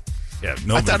Teenager. cans. Yeah, I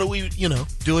nobody. thought we,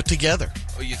 do it together.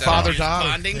 Oh, you thought Father it was daughter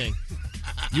bonding? thing.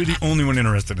 You're the only one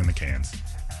interested in the cans.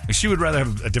 Like, she would rather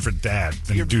have a different dad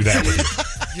than do that with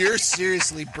you. You're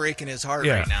seriously breaking his heart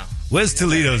Yeah. right now. Where's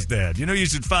Toledo's dad? You know, you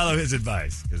should follow his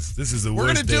advice because this is the We're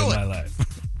worst gonna day of do my it. life.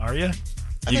 Are you? You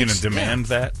think going to so, demand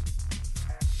that?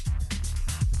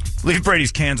 Leave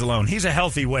Brady's cans alone. He's a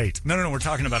healthy weight. No, we're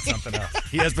talking about something else.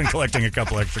 He has been collecting a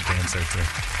couple extra cans there,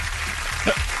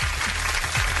 too.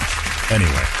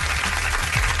 Anyway.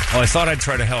 Well, I thought I'd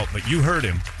try to help, but you heard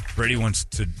him. Brady wants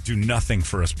to do nothing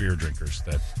for us beer drinkers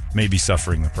that may be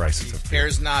suffering the prices of beer.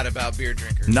 Cares not about beer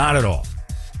drinkers. Not at all.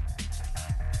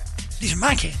 These are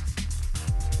my cans.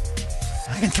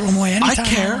 I can throw them away anytime. I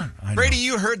care. Brady,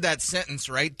 you heard that sentence,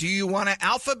 right? Do you want to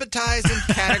alphabetize and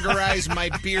categorize my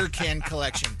beer can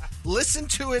collection? Listen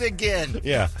to it again.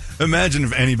 Yeah. Imagine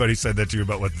if anybody said that to you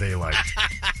about what they liked.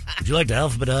 Would you like to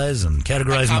alphabetize and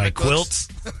categorize my comic books? quilts?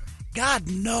 God,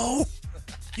 no.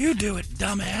 You do it,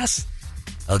 dumbass.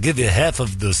 I'll give you half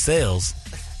of the sales.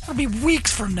 It'll be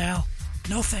weeks from now.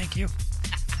 No, thank you.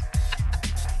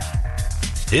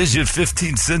 Here's your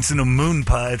 15 cents in a moon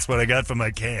pie. It's what I got for my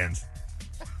cans.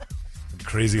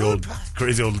 Crazy old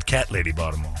cat lady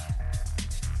bought them all.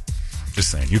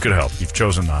 Just saying, you could help. You've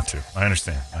chosen not to. I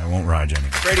understand. I won't ride you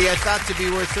anymore. Brady, I thought to be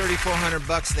worth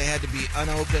 $3,400, they had to be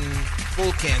unopened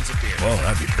full cans of beer. Well,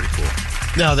 that'd be pretty cool.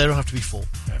 No, they don't have to be full.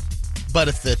 Yeah. But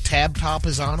if the tab top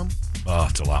is on them, Oh,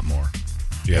 it's a lot more.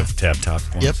 Do you have tab top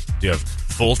ones? Yep. Do you have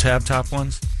full tab top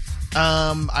ones?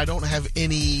 I don't have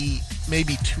any.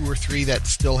 Maybe 2 or 3 that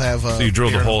still have. So you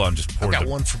drilled the hole out and just poured. I've got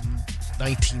one from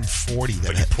 1940 that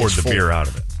But you poured the full. beer out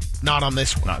of it. Not on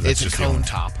this one. No, that's it's a just the cone only-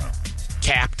 top, Oh.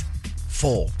 capped,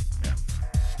 full. Yeah.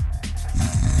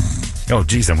 Oh,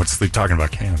 geez, then what's Sleep talking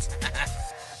about cans?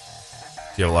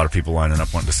 You have a lot of people lining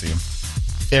up wanting to see him.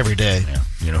 Every day. Yeah,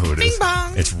 you know who it is. Bing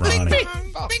bong. It's Ronnie. Bing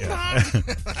bong. Bing bong.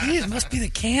 Geez, it must be the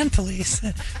can police.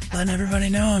 Letting everybody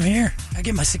know I'm here. I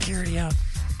get my security out.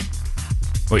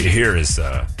 What you hear is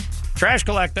trash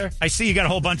collector. I see you got a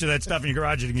whole bunch of that stuff in your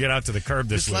garage. You can get out to the curb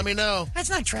this Just week. let me know. That's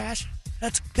not trash.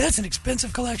 That's an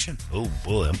expensive collection. Oh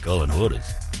boy, I'm calling orders.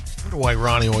 I wonder why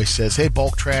Ronnie always says, "Hey,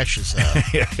 bulk trash is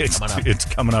Yeah, coming up." it's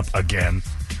coming up again.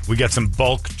 We got some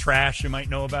bulk trash you might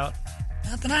know about.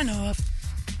 Not that I know of.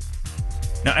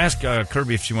 Now ask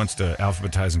Kirby if she wants to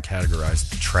alphabetize and categorize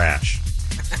the trash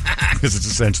because it's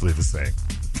essentially the same.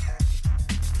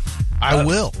 I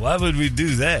will. Why would we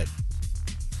do that?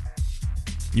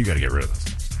 You got to get rid of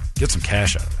this. Get some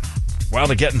cash out of it. While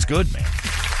the getting's good, man.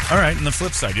 All right, and the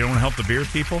flip side, you don't want to help the beer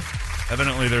people?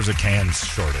 Evidently, there's a can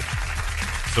shortage.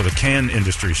 So the can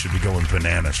industry should be going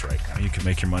bananas right now. You can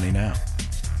make your money now.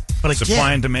 But Supply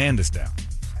again, and demand is down.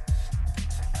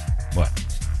 What?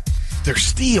 they're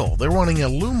steel. They're wanting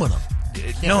aluminum.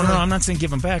 No, I'm not saying give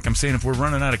them back. I'm saying if we're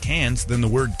running out of cans, then the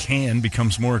word can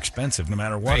becomes more expensive no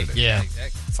matter what it is. Yeah.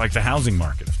 It's like the housing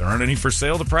market. If there aren't any for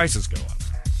sale, the prices go up.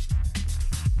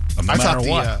 No matter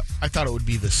what. I thought it would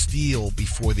be the steel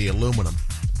before the aluminum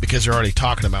because they're already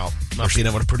talking about not being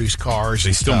able to produce cars. They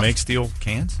and still stuff. make steel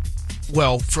cans?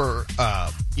 Well, for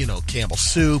Campbell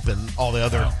Soup and all the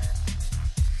other,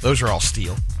 those are all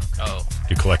steel. Oh. Do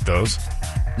you collect those?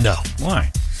 No,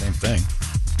 Why? Same thing.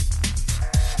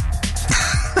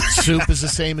 soup is the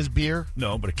same as beer.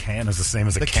 No, but a can is the same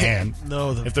as a can.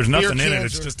 No, If there's nothing beer in it, cans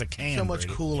it's are just a can, So much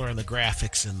Brady. cooler in the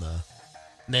graphics and the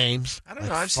names. I don't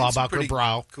like know. I've seen some Faubacher pretty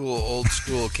Brau. cool old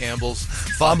school Campbell's.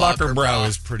 Faubacher Brau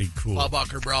is pretty cool.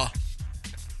 Faubacher Brau.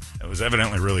 It was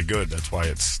evidently really good. That's why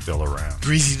it's still around.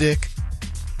 Greasy Dick.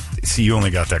 See, you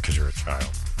only got that because you're a child.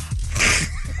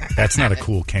 That's not a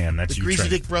cool can. That's The you Greasy trying-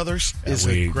 Dick Brothers Yeah, is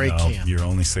a great no, can. You're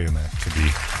only saying that to be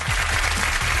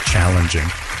challenging.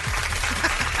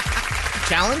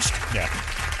 Challenged? Yeah.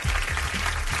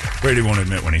 Brady won't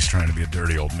admit when he's trying to be a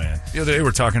dirty old man. The other day,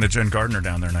 we're talking to Jen Gardner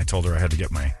down there, and I told her I had to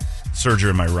get my surgery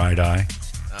in my right eye.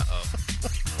 Uh-oh.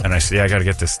 And I said, yeah, I got to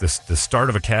get the start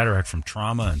of a cataract from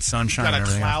trauma and sunshine Got and a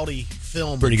everything. cloudy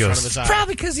film Brady in front goes, of his eye.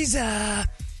 Probably because he's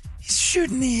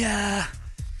shooting the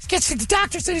the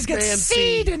doctor said he's got Ram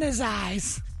seed seed. in his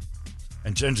eyes.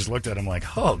 And Jen just looked at him like,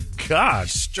 oh,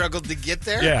 gosh. Struggled to get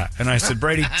there? Yeah. And I said,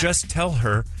 Brady, just tell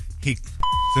her he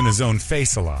in his own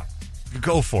face a lot.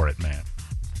 Go for it, man.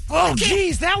 Oh,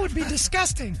 geez, that would be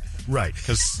disgusting. Right,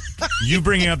 because you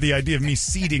bringing up the idea of me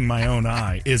seeding my own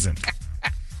eye isn't.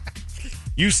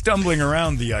 You stumbling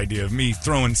around the idea of me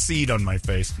throwing seed on my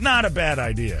face, not a bad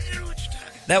idea.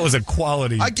 That was a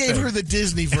quality I gave thing. her the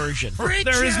Disney version.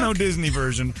 There is no Disney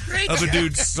version of a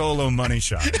dude's solo money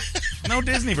shot. No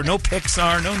Disney version, no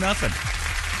Pixar, no nothing.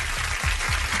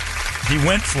 He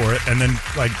went for it, and then,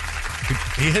 like,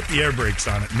 he hit the air brakes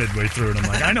on it midway through, and I'm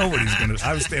like, I know what he's going to...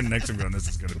 I was standing next to him going, this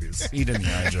is going to be a seed in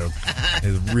the eye joke.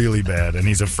 It's really bad, and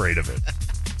he's afraid of it.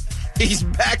 He's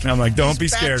back. And I'm like, don't be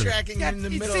scared of it. Backtracking in the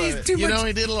He middle sees of it. too You much. know,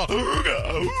 he did a little.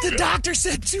 The doctor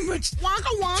said too much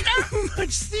too much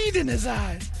seed in his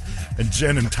eyes. And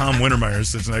Jen and Tom Wintermeyer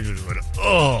sits next to him and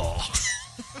oh.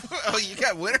 Oh, you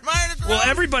got Wintermeyer to grow? Well,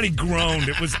 everybody groaned.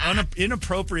 It was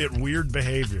inappropriate, weird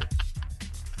behavior.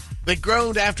 They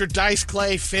groaned after Dice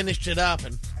Clay finished it up,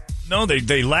 and No,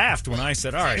 they laughed when I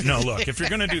said, all right, no, look, if you're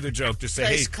going to do the joke, just say,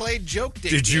 hey, Dice Clay joked it.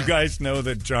 did you guys know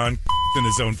that John in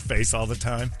his own face all the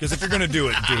time? Because if you're going to do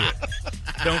it, do it.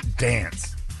 Don't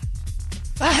dance.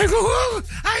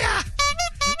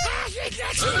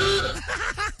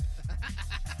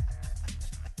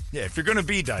 Yeah, if you're going to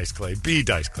be Dice Clay, be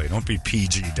Dice Clay. Don't be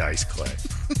PG Dice Clay.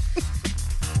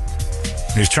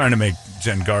 He was trying to make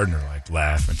Jen Gardner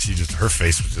laugh, and her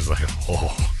face was just like,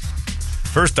 oh.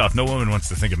 First off, no woman wants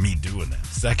to think of me doing that.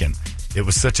 Second, it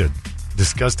was such a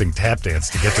disgusting tap dance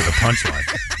to get to the punchline.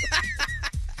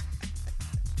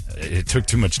 It took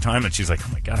too much time, and she's like, oh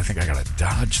my God, I think I got to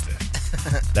dodge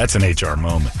this. That's an HR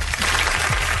moment.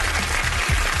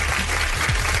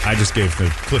 I just gave the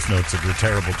Cliff Notes of your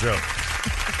terrible joke.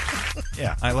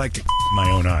 Yeah, I like to my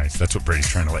own eyes. That's what Brady's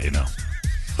trying to let you know.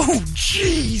 Oh,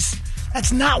 jeez.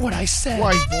 That's not what I said.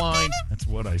 Why he's blind. That's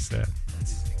what I said.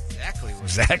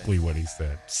 Exactly what he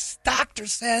said. Doctor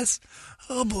says,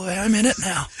 oh boy, I'm in it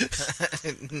now.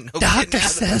 No Doctor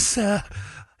says,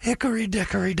 hickory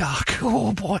dickory dock.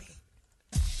 Oh boy.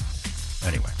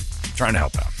 Anyway, trying to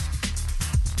help out.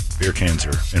 Beer cans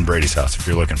are in Brady's house if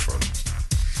you're looking for them.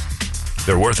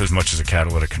 They're worth as much as a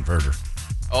catalytic converter.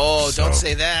 Oh, So, don't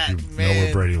say that, you man. know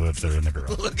where Brady lives. They're in the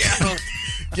garage. Look out.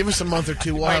 Give us a month or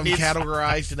two. We'll have them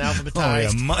categorized and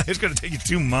alphabetized. Oh, yeah. It's going to take you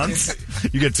 2 months.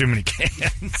 You get too many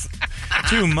cans.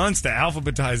 2 months to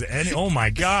alphabetize any. Oh, my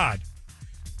God.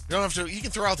 You don't have to. You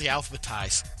can throw out the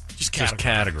alphabetize. Just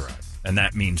categorize. And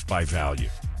that means by value.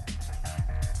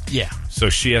 Yeah. So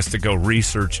she has to go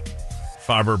research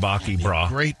Faber-Bocki bra.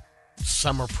 Great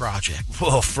summer project.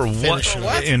 Well, for what? For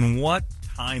what? In what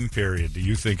time period do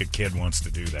you think a kid wants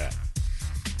to do that?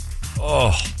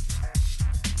 Oh.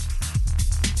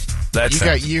 You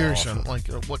got years on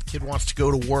what kid wants to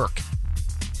go to work.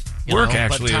 Work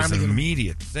actually is an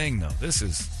immediate thing, though. This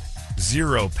is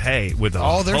zero pay with the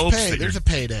there's hopes pay. that There's a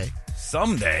payday.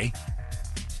 Someday.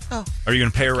 Oh. Are you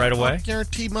going to pay her right away?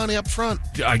 Guarantee money up front.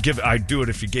 I'd do it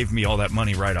if you gave me all that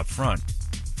money right up front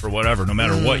for whatever, no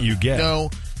matter what you get. No,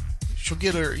 she'll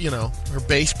get her, her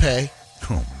base pay.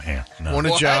 Oh man, no. Want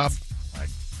a job?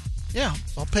 Yeah,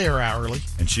 I'll pay her hourly.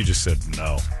 And she just said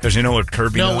no. Because you know what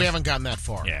Kirby knows? No, we haven't gotten that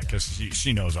far. Yeah, because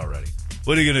she knows already.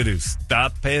 What are you going to do?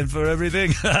 Stop paying for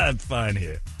everything? I'm fine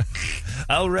here.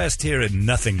 I'll rest here in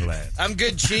nothing land. I'm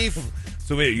good, Chief.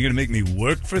 So wait, you're going to make me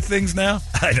work for things now?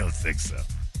 I don't think so.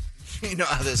 You know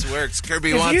how this works.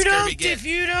 Kirby wants, Kirby gets. If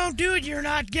you don't do it, you're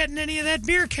not getting any of that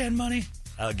beer can money.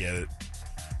 I'll get it.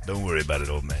 Don't worry about it,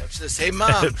 old man. Just say,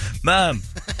 Mom. Mom,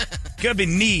 Kirby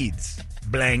needs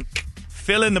blank.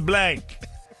 Fill in the blank.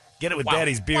 Get it with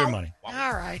Daddy's beer money.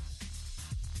 All right.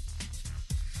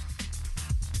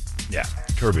 Yeah,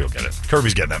 Kirby will get it.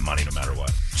 Kirby's getting that money no matter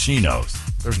what. She knows.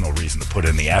 There's no reason to put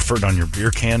in the effort on your beer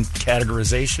can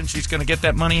categorization. She's going to get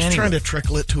that money anyway. Trying to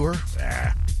trickle it to her.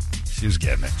 Nah, she was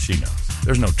getting it. She knows.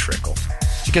 There's no trickle.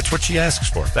 She gets what she asks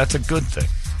for. That's a good thing.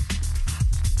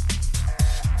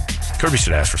 Kirby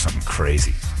should ask for something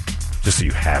crazy, just so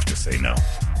you have to say no.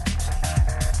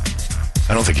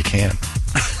 I don't think you can.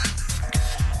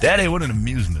 Daddy, what an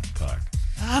amusement park.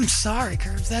 I'm sorry,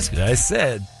 Curbs. That's good. I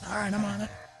said. All right, I'm on it.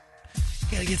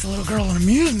 Gotta get the little girl an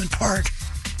amusement park.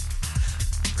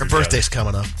 Her birthday's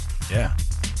coming up. Yeah.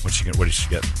 What did she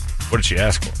get? What did she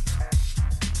ask for?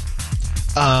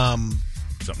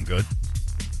 Something good?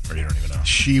 Or you don't even know?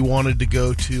 She wanted to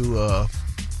go to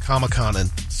Comic-Con in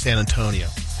San Antonio,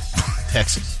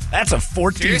 Texas. That's a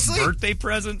 14th birthday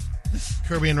present?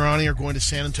 Kirby and Ronnie are going to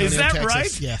San Antonio, Is that Texas.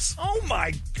 right? Yes. Oh,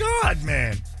 my God,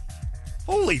 man.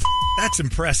 Holy that's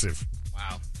impressive.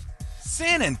 Wow.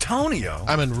 San Antonio?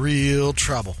 I'm in real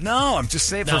trouble. No, I'm just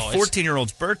saying for a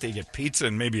 14-year-old's birthday, you get pizza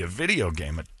and maybe a video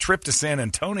game, a trip to San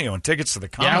Antonio, and tickets to the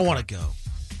Comic-Con. Yeah, I want to go.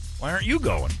 Why aren't you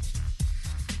going?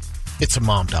 It's a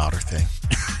mom-daughter thing.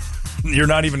 You're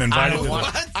not even invited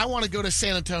to I want to go to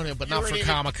San Antonio, but not for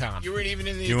Comic-Con. You weren't even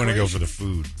in the You want to go for the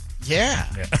food. Yeah.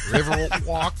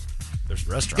 Riverwalk. There's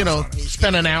restaurants on it.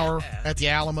 Spend an hour at the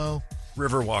Alamo.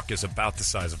 Riverwalk is about the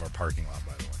size of our parking lot,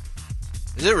 by the way.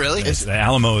 Is it really? The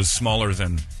Alamo is smaller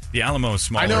than I know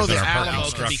than the our parking Alamo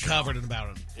structure. can be covered in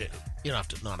about you don't have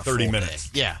to not a 30 full minutes.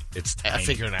 Day. Yeah, it's I tiny.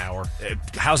 figure an hour.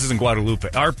 Houses in Guadalupe.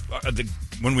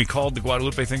 When we called the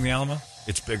Guadalupe thing the Alamo,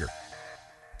 it's bigger.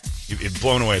 It's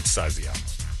blown away at the size of the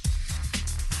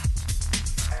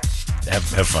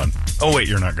Alamo. Have fun. Oh wait,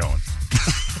 you're not going.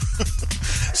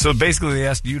 So basically, they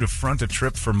asked you to front a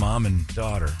trip for mom and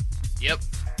daughter. Yep.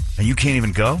 And you can't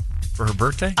even go for her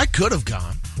birthday? I could have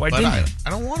gone. Why didn't you? I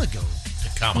don't want to go to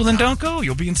Comic-Con. Well, then don't go.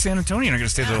 You'll be in San Antonio. You're not going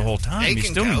to stay there the whole time. They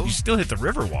can go. You still hit the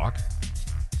Riverwalk.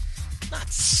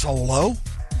 Not solo.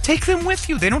 Take them with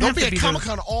you. They don't have be to at be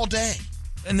Comic-Con all day.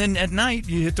 And then at night,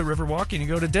 you hit the Riverwalk and you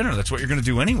go to dinner. That's what you're going to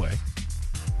do anyway.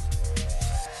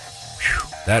 Whew,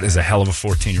 that is a hell of a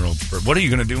 14-year-old. What are you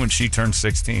going to do when she turns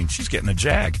 16? She's getting a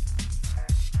Jag.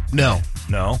 No.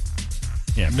 No?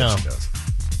 Yeah, I bet No. she does.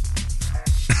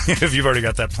 If you've already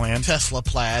got that plan. Tesla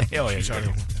plaid. Oh, yeah,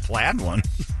 plaid one.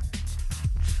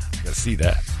 I got to see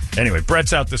that. Anyway,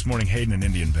 Brett's out this morning, Hayden and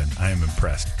Indian Bend. I am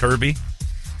impressed. Kirby,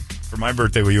 for my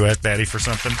birthday, will you ask Daddy for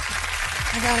something?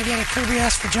 I gotta get a Kirby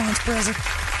ask for John's present.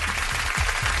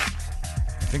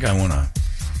 I think I want a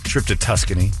trip to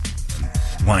Tuscany,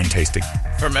 wine tasting.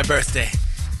 For my birthday.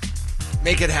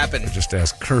 Make it happen. Just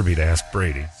ask Kirby to ask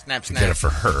Brady. Snap, to snap. get it for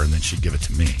her, and then she'd give it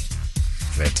to me.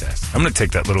 Fantastic. I'm going to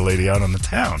take that little lady out on the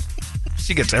town.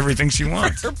 She gets everything she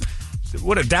wants.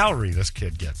 What a dowry this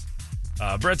kid gets.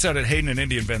 Brett's out at Hayden and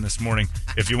Indian Bend this morning.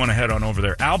 If you want to head on over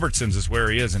there, Albertsons is where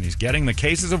he is, and he's getting the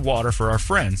cases of water for our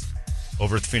friends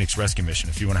over at the Phoenix Rescue Mission.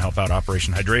 If you want to help out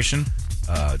Operation Hydration,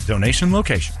 donation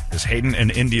location is Hayden and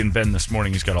Indian Bend this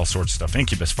morning. He's got all sorts of stuff.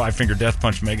 Incubus, Five Finger Death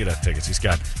Punch, Megadeth tickets. He's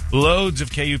got loads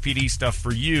of KUPD stuff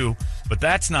for you, but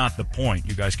that's not the point.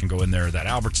 You guys can go in there. That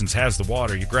Albertsons has the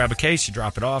water. You grab a case, you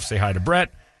drop it off, say hi to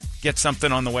Brett, get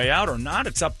something on the way out or not.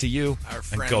 It's up to you. Our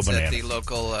and go friends banana. at the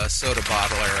local soda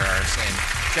bottler are saying,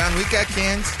 John, we got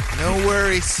cans. No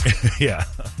worries. Yeah.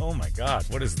 Oh, my God.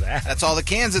 What is that? That's all the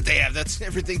cans that they have. That's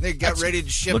everything they got ready to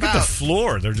ship Look out. at the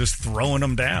floor. They're just throwing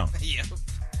them down. Yep.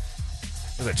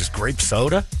 Is that just grape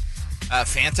soda?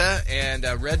 Fanta and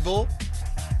Red Bull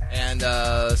and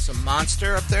some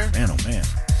Monster up there. Man, oh, man.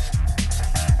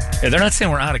 Yeah, they're not saying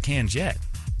we're out of cans yet.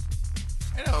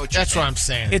 I know what That's what I'm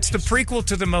saying. It's the prequel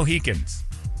to the Mohicans.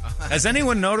 Has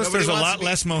anyone noticed Nobody there's a wants lot to be-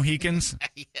 less Mohicans?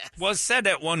 Yes. Was said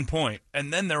at one point,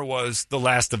 and then there was the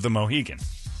last of the Mohicans.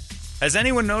 Has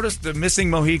anyone noticed the missing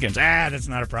Mohicans? That's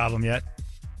not a problem yet.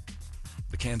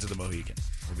 The cans of the Mohicans.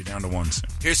 We'll be down to one soon.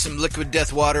 Here's some liquid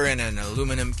death water in an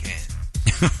aluminum can.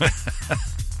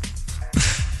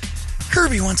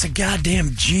 Kirby wants a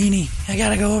goddamn genie. I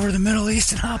gotta go over to the Middle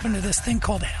East and hop into this thing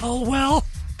called Hellwell.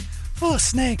 Full of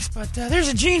snakes, but there's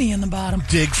a genie in the bottom.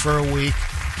 Dig for a week.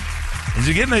 Did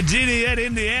you get my genie yet,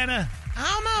 Indiana?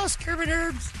 Almost, Kirby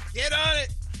Derbs. Get on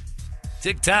it.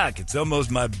 Tick-tock, it's almost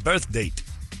my birth date.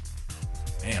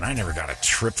 Man, I never got a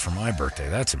trip for my birthday.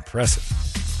 That's impressive.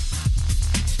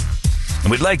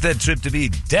 And we'd like that trip to be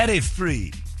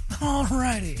daddy-free.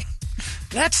 Alrighty.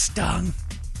 That stung.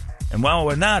 And while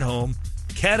we're not home,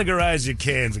 categorize your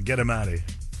cans and get them out of here.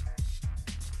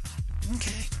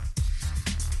 Okay.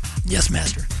 Yes,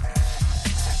 master.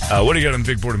 What do you got on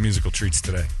Big Board of Musical Treats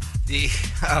today? The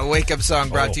wake-up song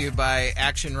brought Oh. to you by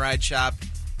Action Ride Shop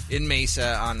in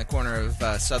Mesa on the corner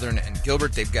of Southern and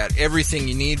Gilbert. They've got everything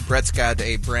you need. Brett's got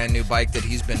a brand new bike that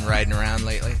he's been riding around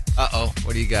lately. Uh-oh.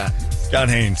 What do you got? John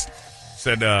Haynes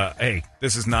said, hey,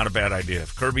 this is not a bad idea.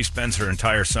 If Kirby spends her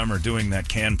entire summer doing that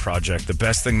can project, the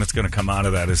best thing that's going to come out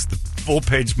of that is the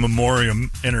full-page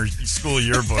memoriam in her school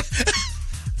yearbook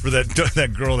for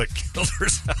that girl that killed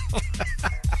herself.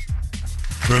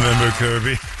 Remember,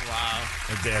 Kirby? Wow.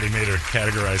 Her daddy made her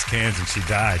categorize cans and she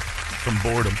died from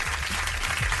boredom.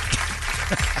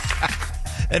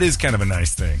 That is kind of a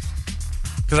nice thing.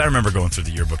 Because I remember going through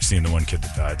the yearbook, seeing the one kid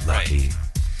that died. Lucky.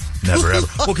 Never ever.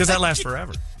 Well, because that lasts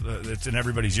forever. It's in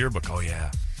everybody's yearbook. Oh,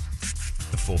 yeah.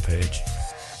 The full page.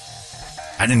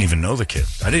 I didn't even know the kid.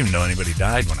 I didn't even know anybody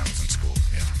died when I was in school.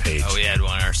 Yeah, the page. Oh, we had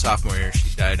one our sophomore year.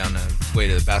 She died on the way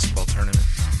to the basketball tournament.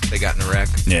 They got in a wreck.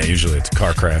 Yeah, usually it's a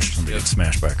car crash. Somebody gets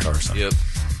smashed by a car or something. Yep.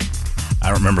 I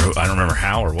don't remember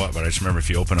how or what, but I just remember if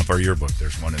you open up our yearbook,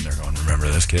 there's one in there going, remember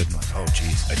this kid? I'm like, oh,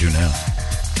 geez, I do now.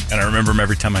 And I remember him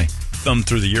every time I thumb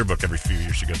through the yearbook every few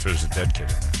years you go through, there's a dead kid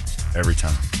in there. Every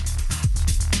time.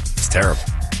 It's terrible.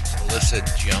 Melissa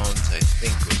Jones, I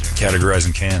think, was her name.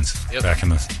 Categorizing cans back in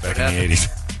the happened?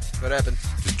 80s. What happened?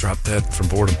 Just dropped that from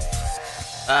boredom.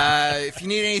 If you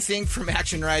need anything from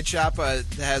Action Ride Shop that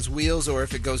has wheels, or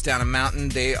if it goes down a mountain,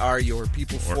 they are your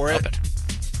people for up it.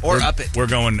 Or up it. We're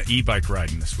going e-bike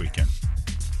riding this weekend.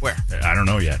 Where? I don't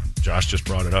know yet. Josh just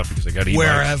brought it up because I got e-bike.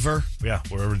 Wherever. Yeah,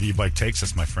 wherever the e-bike takes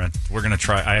us, my friend. We're going to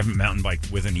try. I haven't mountain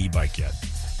biked with an e-bike yet.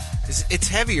 It's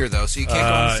heavier, though, so you can't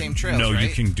go on the same trails, No, right? you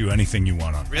can do anything you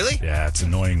want on it. Really? Yeah, it's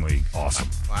annoyingly awesome.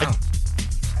 Wow.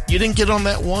 You didn't get on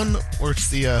that one where it's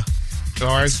the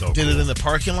car so did cool. it in the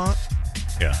parking lot?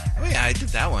 Yeah. Oh, yeah, I did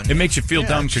that one. It makes you feel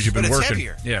dumb because you've been but it's working.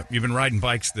 heavier. Yeah, you've been riding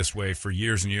bikes this way for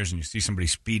years and years, and you see somebody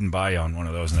speeding by on one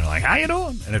of those, and they're like, "How you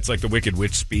doing?" And it's like the Wicked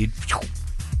Witch speed,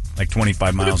 like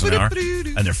 25 miles an hour,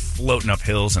 and they're floating up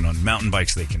hills. And on mountain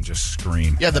bikes, they can just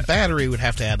scream. Yeah, the battery would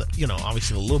have to add,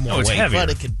 obviously a little more it's weight, heavier, but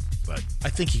it could. but I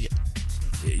think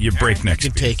your breakneck you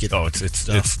speed. can take it. Oh,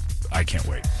 it's I can't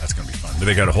wait. That's going to be fun. But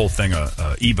they got a whole thing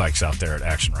of e-bikes out there at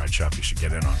Action Ride Shop you should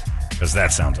get in on, because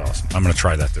that sounds awesome. I'm going to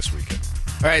try that this weekend.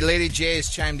 All right, Lady J has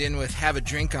chimed in with "Have a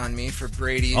Drink on Me" for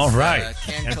Brady's All right.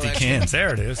 can Empty collection. cans.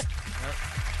 There it is.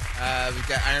 We've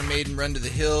got Iron Maiden, "Run to the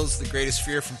Hills," "The Greatest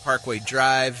Fear" from Parkway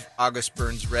Drive, August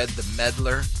Burns Red, "The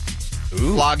Meddler,"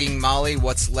 Flogging Molly,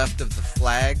 "What's Left of the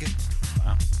Flag."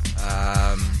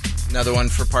 Wow. Another one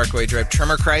for Parkway Drive,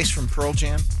 "Tremor Christ" from Pearl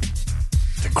Jam.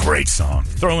 It's a great song.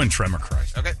 Throw in Tremor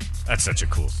Christ. Okay. That's such a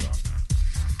cool song.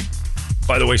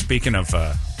 By the way, speaking of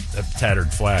a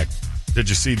tattered flag, did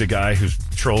you see the guy who's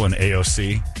trolling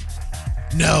AOC?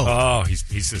 No. Oh,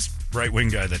 he's this right-wing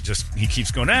guy that he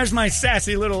keeps going, "There's my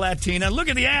sassy little Latina. Look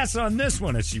at the ass on this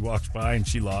one." As she walks by and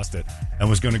she lost it and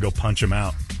was going to go punch him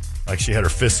out. Like she had her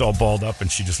fists all balled up and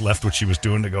she just left what she was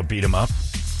doing to go beat him up.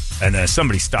 And then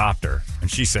somebody stopped her and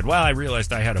she said, "Well, I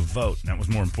realized I had a vote and that was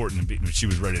more important than beating him." She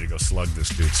was ready to go slug this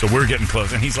dude. So we're getting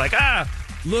close. And he's like,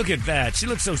 look at that. She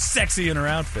looks so sexy in her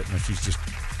outfit. And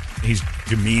he's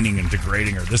demeaning and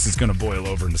degrading her. This is going to boil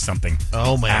over into something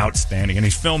outstanding. And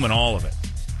he's filming all of it.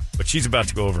 But she's about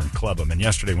to go over and club him. And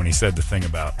yesterday when he said the thing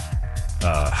about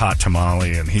hot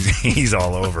tamale and he's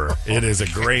all over, it is a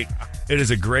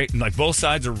great, like both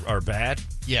sides are bad.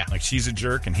 Yeah. Like she's a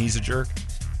jerk and he's a jerk.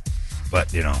 But,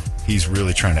 he's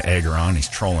really trying to egg her on. He's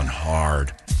trolling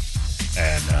hard.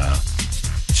 And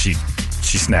she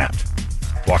snapped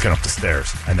walking up the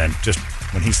stairs. And then just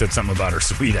when he said something about her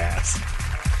sweet ass,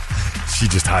 she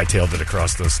just hightailed it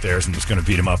across those stairs and was going to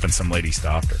beat him up, and some lady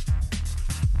stopped her.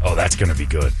 Oh, that's going to be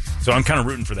good. So I'm kind of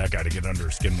rooting for that guy to get under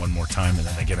her skin one more time, and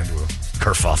then they get into a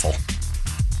kerfuffle.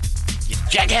 You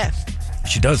jackass.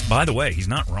 She does. By the way, he's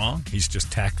not wrong. He's just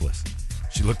tactless.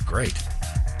 She looked great.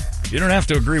 You don't have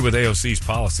to agree with AOC's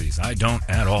policies. I don't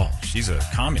at all. She's a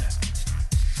communist.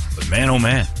 But man, oh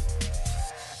man.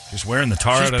 Just wearing the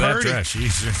tar out of that dress.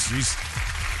 She's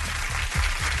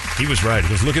he was right. He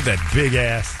goes, "Look at that big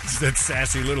ass, that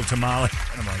sassy little tamale."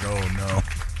 And I'm like, oh no.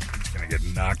 He's going to get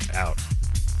knocked out.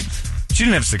 She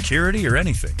didn't have security or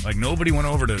anything. Like, nobody went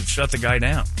over to shut the guy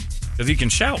down. Because he can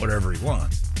shout whatever he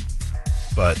wants.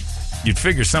 But you'd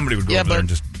figure somebody would go over there and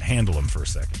just handle him for a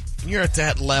second. When you're at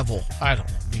that level, I don't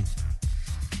know. I mean,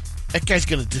 that guy's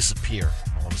going to disappear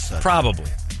all of a sudden.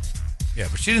 Probably. Yeah,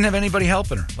 but she didn't have anybody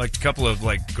helping her. Like a couple of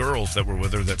girls that were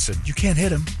with her that said, "You can't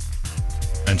hit him."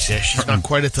 And she's not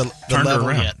quite at the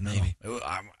level yet, maybe.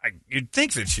 You'd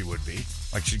think that she would be.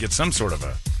 Like she'd get some sort of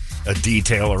a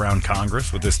detail around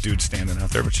Congress with this dude standing out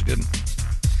there, but she didn't.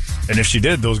 And if she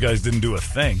did, those guys didn't do a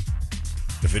thing.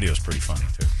 The video's pretty funny,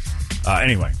 too.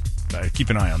 Anyway, keep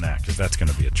an eye on that, because that's going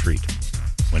to be a treat.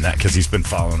 Because he's been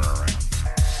following her around.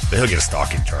 He'll get a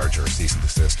stalking charge or a cease and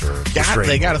desist or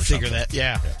they got to figure that,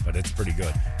 yeah. But it's pretty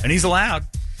good. And he's allowed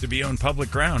to be on public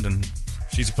ground, and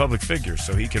she's a public figure,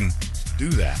 so he can do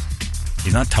that.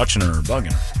 He's not touching her or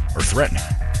bugging her or threatening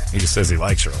her. He just says he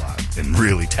likes her a lot in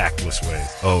really tactless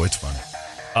ways. Oh, it's funny.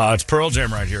 It's Pearl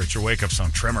Jam right here. It's your wake-up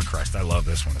song, Tremor Christ. I love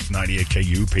this one. It's 98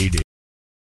 KUPD.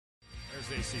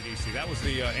 There's AC/DC. That was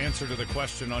the answer to the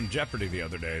question on Jeopardy the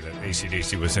other day that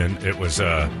AC/DC was in. It was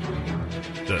the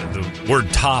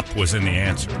word top was in the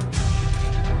answer.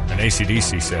 And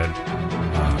AC/DC said,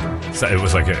 it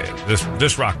was like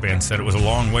this rock band said it was a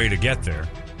long way to get there.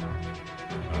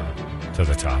 To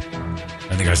the top.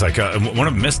 And the guy's like, one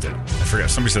of them missed it. I forgot.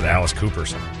 Somebody said Alice Cooper or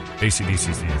something.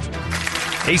 AC/DC's the answer.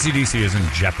 AC/DC is in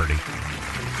jeopardy.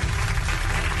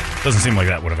 Doesn't seem like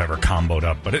that would have ever comboed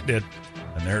up, but it did.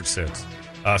 And there it sits.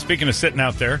 Speaking of sitting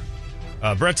out there,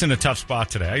 Brett's in a tough spot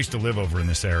today. I used to live over in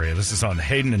this area. This is on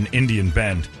Hayden and Indian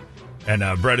Bend.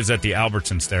 And Brett is at the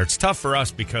Albertsons there. It's tough for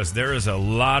us because there is a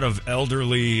lot of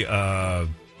elderly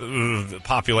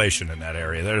population in that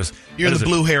area. You're the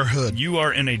blue hair hood. You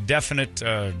are in a definite,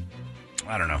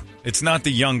 I don't know. It's not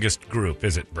the youngest group,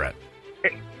 is it, Brett?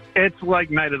 It's like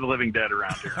Night of the Living Dead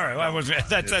around here. All right,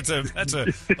 that's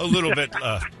a little bit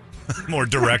more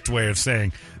direct way of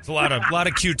saying there's a lot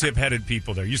of Q-tip headed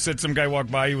people there. You said some guy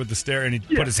walked by you with the stare and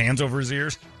he put his hands over his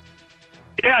ears.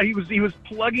 Yeah, he was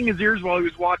plugging his ears while he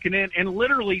was walking in, and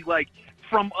literally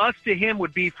from us to him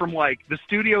would be from the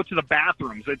studio to the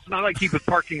bathrooms. It's not like he was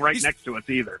parking right next to us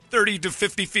either. 30 to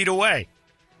 50 feet away.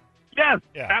 Yes,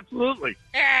 absolutely.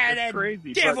 That's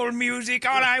crazy. Devil music.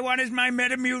 All I want is my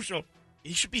Metamucil.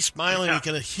 He should be smiling. Yeah. You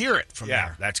can hear it from there.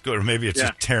 Yeah, that's good. Or maybe it's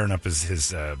just tearing up his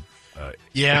the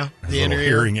inner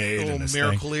hearing aid little and his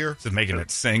miracle thing. ear. So making it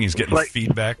sing. He's getting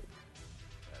feedback.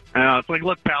 It's like,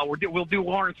 look, pal, we'll do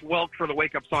Lawrence Welk for the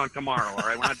wake-up song tomorrow, all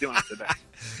right? We're not doing it today.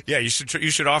 Yeah, you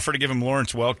should offer to give him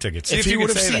Lawrence Welk tickets. See if you he would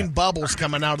have say seen that. bubbles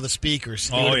coming out of the speakers,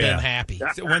 he would have been happy.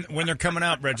 When they're coming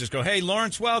out, Brett, just go, hey,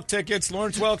 Lawrence Welk tickets,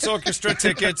 Lawrence Welk's orchestra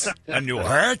tickets. And you, all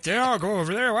right, there, I'll go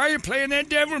over there. Why are you playing that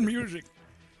devil music?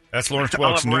 That's Lawrence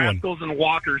Welk's new one. Rascals and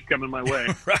walkers coming my way.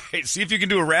 Right. See if you can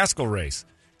do a rascal race.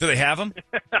 Do they have them?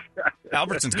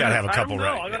 Albertson's got to have a couple,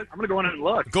 right? I'm going to go in and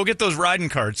look. Go get those riding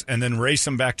carts and then race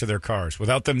them back to their cars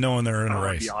without them knowing they're in a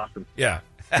race. That'd be awesome. Yeah.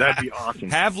 That'd be awesome.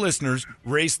 Have listeners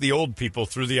race the old people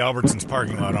through the Albertsons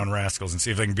parking lot on rascals and see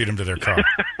if they can beat them to their car.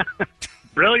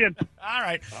 Brilliant. All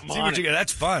right. See what you get.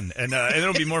 That's fun. And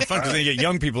it'll be more fun because they get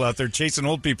young people out there chasing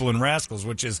old people in rascals,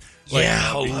 which is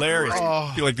hilarious.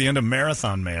 I feel like the end of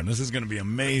Marathon Man. This is going to be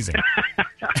amazing.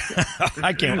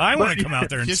 I want to come out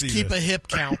there and just see keep this. a hip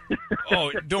count.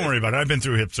 Oh, don't worry about it. I've been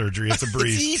through hip surgery. It's a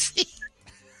breeze. It's easy.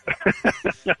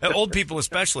 Old people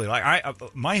especially.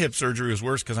 Like my hip surgery was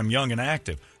worse because I'm young and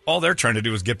active. All they're trying to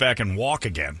do is get back and walk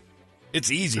again. It's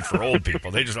easy for old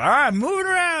people. They just, I'm moving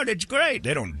around. It's great.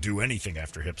 They don't do anything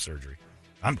after hip surgery.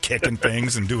 I'm kicking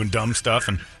things and doing dumb stuff,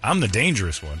 and I'm the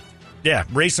dangerous one. Yeah,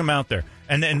 race them out there.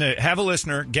 And then have a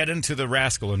listener get into the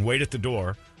rascal and wait at the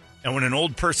door. And when an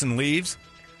old person leaves,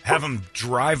 have them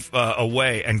drive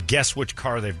away and guess which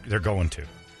car they're going to.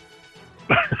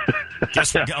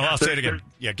 I'll say it again.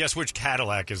 Yeah, guess which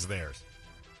Cadillac is theirs.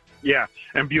 Yeah,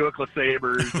 and Buick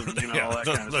LeSabres and all that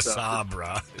kind of La stuff.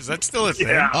 Sabra. Is that still a thing?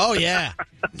 Yeah. Oh, yeah.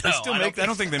 They still make. I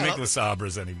don't think they make La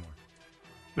Sabras anymore.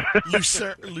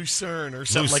 Lucerne or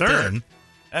something Lucerne? like that.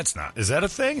 That's not. Is that a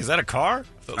thing? Is that a car?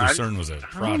 I thought Lucerne was a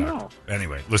product. know.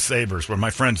 Anyway, LeSabres, where my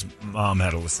friend's mom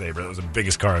had a LeSabre. That was the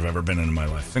biggest car I've ever been in my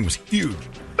life. The thing was huge.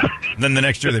 And then the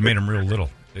next year they made them real little.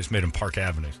 They just made them Park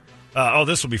Avenues.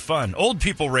 This will be fun. Old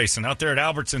people racing out there at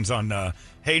Albertsons on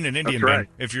Hayden and Indian That's Bend. right.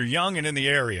 If you're young and in the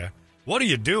area, what are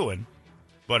you doing?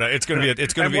 But it's going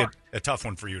to be a tough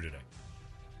one for you today.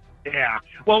 Yeah.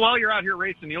 Well, while you're out here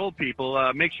racing the old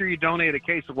people, make sure you donate a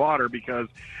case of water because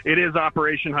it is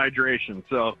Operation Hydration.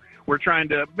 So we're trying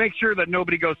to make sure that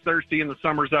nobody goes thirsty in the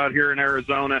summers out here in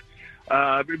Arizona.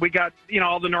 We got,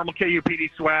 all the normal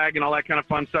KUPD swag and all that kind of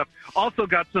fun stuff. Also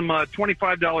got some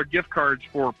 $25 gift cards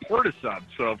for Portisub.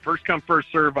 So first come,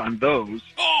 first serve on those.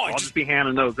 Oh, I'll just be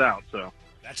handing those out. So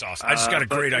that's awesome. I just got a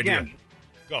great idea.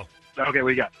 Go. Okay, what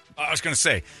you got? I was going to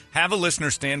say, have a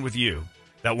listener stand with you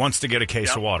that wants to get a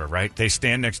case of water, right? They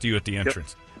stand next to you at the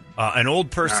entrance. An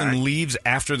old person leaves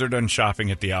after they're done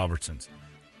shopping at the Albertsons.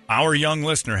 Our young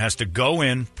listener has to go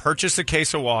in, purchase a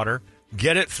case of water,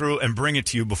 get it through, and bring it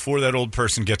to you before that old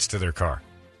person gets to their car.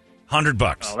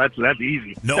 $100. Oh, that's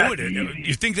easy. No, that's it isn't. easy.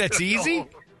 You think that's easy?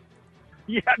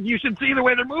 Yeah, you should see the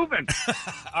way they're moving.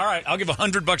 All right, I'll give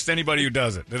 $100 to anybody who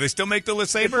does it. Do they still make the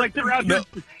LeSabre? It's like they're out No,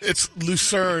 it's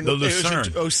Lucerne. The Lucerne.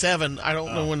 It was in 07. I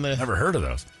don't know when the... Never heard of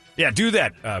those. Yeah, do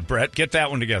that, Brett. Get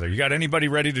that one together. You got anybody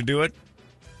ready to do it?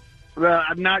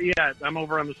 Not yet. I'm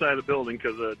over on the side of the building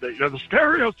because the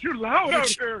stereo's too loud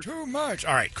out there. Too much.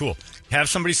 All right, cool. Have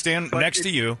somebody stand next to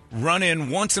you. Run in.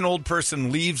 Once an old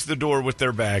person leaves the door with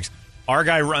their bags, our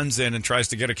guy runs in and tries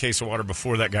to get a case of water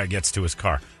before that guy gets to his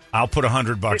car. I'll put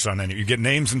 $100 on any. You get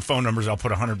names and phone numbers. I'll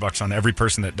put $100 on every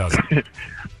person that does it.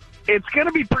 It's going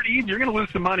to be pretty easy. You're going to lose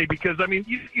some money because,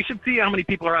 you should see how many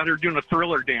people are out here doing a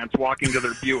Thriller dance walking to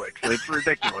their Buicks. It's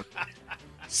ridiculous.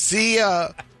 See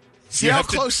how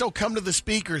close they'll come to the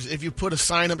speakers if you put a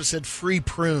sign up that said free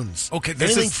prunes. Okay,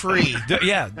 anything free.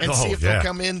 Yeah. And see if they'll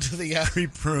come into the... Free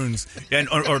prunes. And,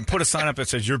 or put a sign up that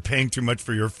says, you're paying too much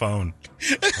for your phone.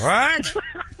 What?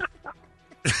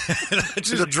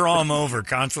 Just draw them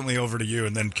constantly over to you,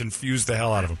 and then confuse the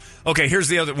hell out of them. Okay, here's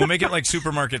the other. We'll make it like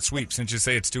supermarket sweep since you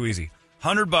say it's too easy.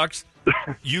 $100.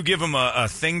 You give them a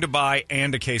thing to buy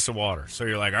and a case of water. So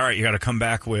you're like, all right, you got to come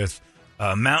back with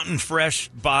a Mountain Fresh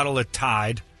bottle of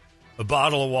Tide, a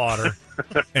bottle of water,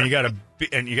 and you got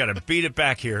to beat it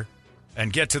back here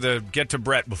and get to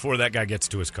Brett before that guy gets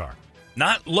to his car.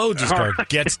 Not loads his car,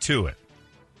 gets to it.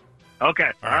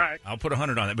 Okay, all right. I'll put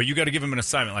 100 on it, but you got to give him an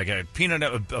assignment, like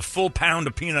a full pound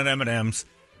of peanut M&Ms,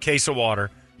 case of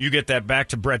water. You get that back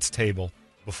to Brett's table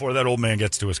before that old man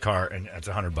gets to his car, and that's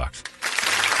 $100.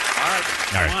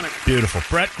 All right, on it. Beautiful,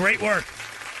 Brett. Great work.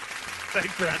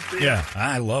 Thanks, Brett. See ya. Yeah,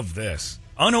 I love this.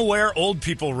 Unaware old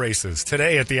people races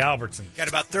today at the Albertsons. Got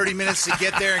about 30 minutes to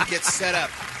get there and get set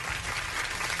up.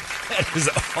 That is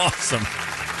awesome.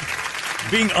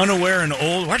 Being unaware and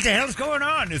old, what the hell's going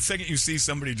on? The second you see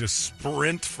somebody just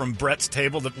sprint from Brett's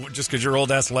table just because your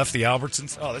old ass left the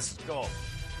Albertsons. Oh, this is cool.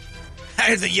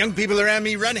 The young people around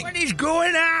me running. What is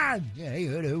going on? Yeah,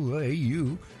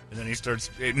 you. And then he starts.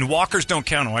 And walkers don't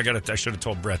count. Oh, I should have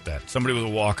told Brett that. Somebody with a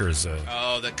walker is.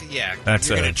 That's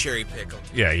you're gonna cherry pickle.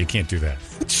 Yeah, you can't do that.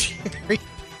 Cherry.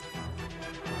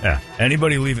 Yeah,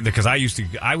 anybody leaving because I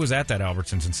was at that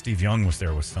Albertsons and Steve Young was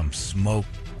there with some smoke.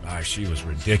 She was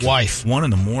ridiculous. Wife.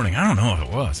 1 a.m. I don't know if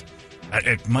it was.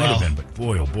 It might have been, but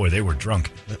boy, oh boy, they were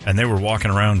drunk and they were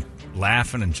walking around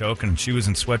laughing and joking. And she was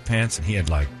in sweatpants and he had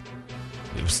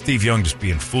it was Steve Young just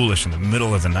being foolish in the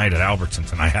middle of the night at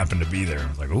Albertsons, and I happened to be there. I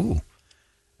was like, ooh.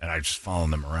 And I just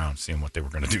followed them around, seeing what they were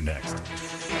going to do next.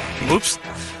 Oops.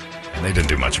 And they didn't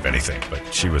do much of anything,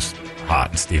 but she was hot,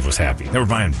 and Steve was happy. They were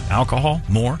buying alcohol,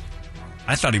 more.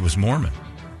 I thought he was Mormon.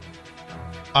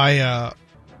 I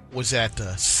was at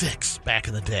Six back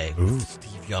in the day with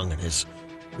Steve Young and his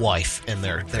wife, and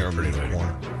they're pretty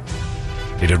warm.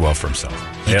 He did well for himself.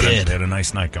 They did. They had a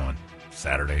nice night going.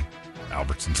 Saturday.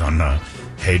 Albertsons on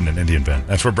Hayden and Indian Bend.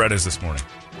 That's where Brett is this morning.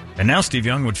 And now Steve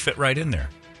Young would fit right in there.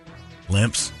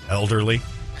 Limps, elderly.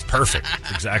 Perfect.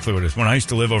 That's exactly what it is. When I used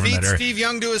to live over in that area. Steve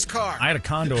Young to his car. I had a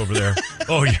condo over there.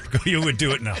 Oh, you would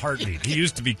do it in a heartbeat. He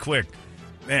used to be quick.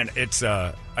 Man, it's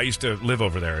I used to live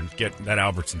over there and get that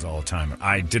Albertsons all the time.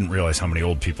 I didn't realize how many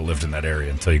old people lived in that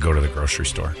area until you go to the grocery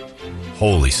store.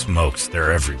 Holy smokes,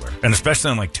 they're everywhere. And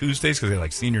especially on Tuesdays because they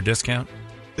senior discount.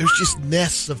 There's just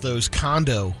nests of those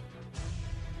condo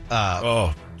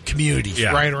communities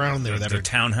right around there. That are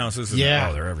townhouses.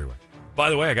 They're everywhere. By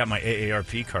the way, I got my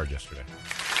AARP card yesterday.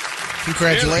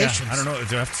 Congratulations. Yeah, I don't know.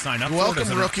 Do I have to sign up Welcome,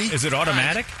 for it? rookie. Is it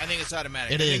automatic? I think it's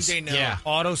automatic. It is. I think they know. Yeah.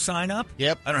 Auto sign up?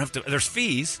 Yep. I don't have to. There's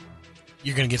fees.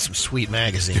 You're going to get some sweet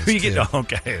magazines.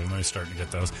 Okay, I'm starting to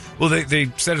get those. Well,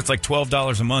 they said it's like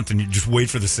 $12 a month, and you just wait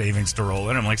for the savings to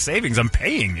roll in. I'm like, savings? I'm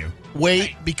paying you.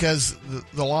 Wait, because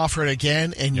they'll offer it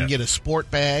again, and you get a sport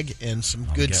bag and some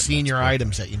good senior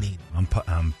items that you need.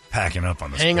 I'm packing up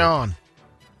on this. Hang on.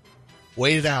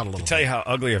 Wait it out a little. To tell you how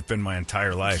ugly I've been my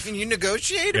entire life. Can you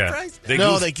negotiate a price?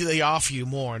 They offer you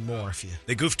more and more if you.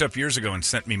 They goofed up years ago and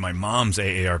sent me my mom's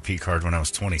AARP card when I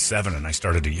was 27, and I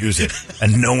started to use it,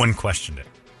 and no one questioned it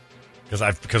because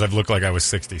I've looked like I was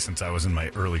 60 since I was in my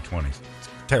early 20s. It's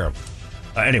terrible.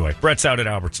 Anyway, Brett's out at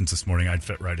Albertsons this morning. I'd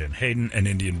fit right in. Hayden and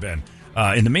Indian Bend.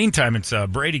 In the meantime, it's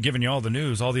Brady giving you all the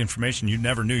news, all the information you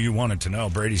never knew you wanted to know.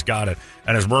 Brady's got it,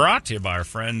 and is brought to you by our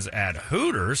friends at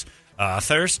Hooters.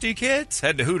 Thirsty kids?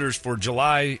 Head to Hooters for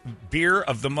July Beer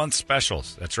of the Month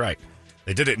specials. That's right.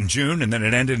 They did it in June, and then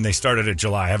it ended, and they started at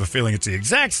July. I have a feeling it's the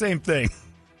exact same thing.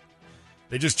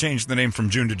 They just changed the name from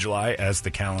June to July as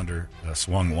the calendar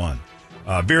swung one.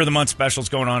 Beer of the Month specials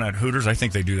going on at Hooters. I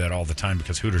think they do that all the time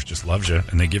because Hooters just loves you,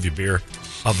 and they give you Beer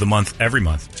of the Month every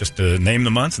month. Just to name the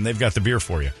months, and they've got the beer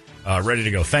for you. Ready to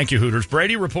go. Thank you, Hooters.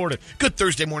 Brady, report it. Good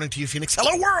Thursday morning to you, Phoenix.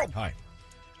 Hello, world. Hi.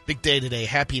 Big day today.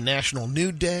 Happy National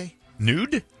Nude Day.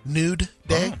 Nude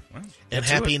Day. Oh, well, and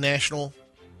happy National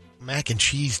Mac and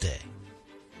Cheese Day.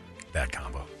 Bad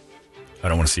combo. I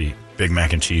don't want to see big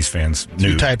mac and cheese fans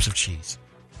nude. 2 types of cheese.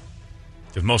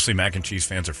 Because mostly mac and cheese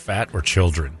fans are fat or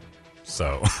children.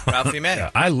 So Ralphie May. Yeah,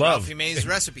 I love Ralphie May's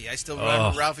recipe. I still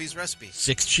remember Ralphie's recipe.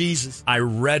 6 cheeses. I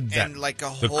read that. And like a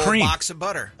whole box of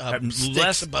butter.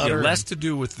 Less to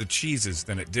do with the cheeses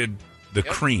than it did the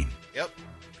cream. Yep.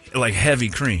 Like heavy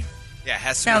cream. Yeah, it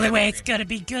has to the be only way cream. it's going to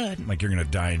be good. Like you're going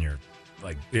to die in your...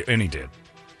 And he did.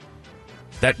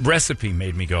 That recipe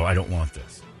made me go, I don't want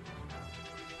this.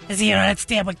 Because you don't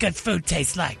understand what good food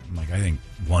tastes like. I'm like, I think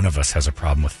one of us has a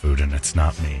problem with food, and it's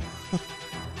not me.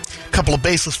 Couple of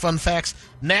baseless fun facts.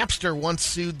 Napster once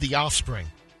sued The Offspring,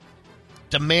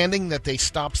 demanding that they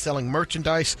stop selling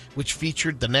merchandise which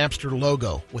featured the Napster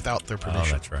logo without their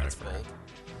permission. Oh, that's right. I forgot.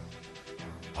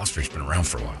 Offspring's been around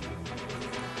for a while.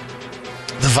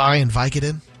 The Vi in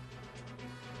Vicodin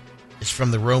is from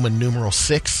the Roman numeral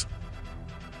 6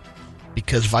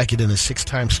 because Vicodin is 6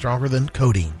 times stronger than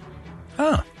codeine.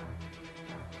 Huh.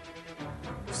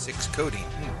 6 codeine.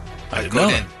 I didn't know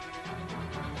that.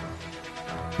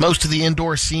 Most of the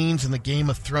indoor scenes in the Game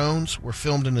of Thrones were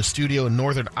filmed in a studio in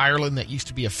Northern Ireland that used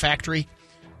to be a factory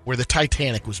where the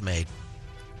Titanic was made.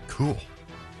 Cool.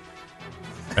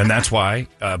 And that's why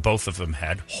both of them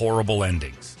had horrible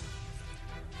endings.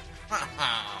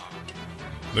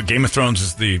 The Game of Thrones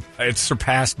is it's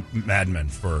surpassed Mad Men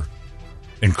for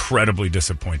incredibly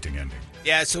disappointing ending.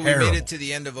 Yeah, so we made it to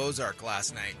the end of Ozark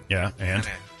last night. Yeah, and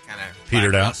kind of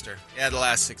petered out. Yeah, the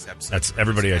last 6 episodes. That's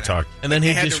everybody I talked. And then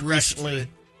he just recently,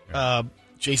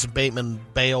 Jason Bateman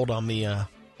bailed on the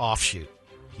offshoot.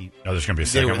 There's going to be a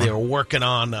second one. They were working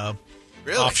on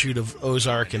offshoot of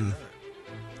Ozark, and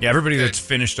everybody that's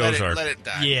finished Ozark, let it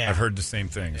die. Yeah, I've heard the same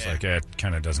thing. It's like it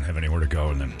kind of doesn't have anywhere to go,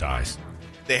 and then it dies.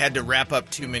 they had to wrap up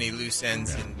too many loose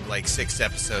ends in like 6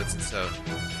 episodes, and so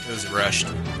it was rushed.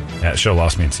 That show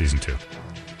lost me in season 2.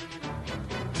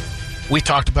 We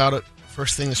talked about it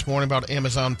first thing this morning about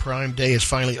Amazon Prime Day is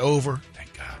finally over.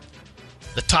 Thank God.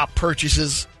 The top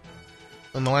purchases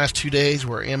in the last 2 days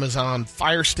were Amazon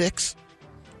Fire Sticks,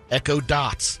 Echo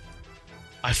Dots.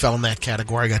 I fell in that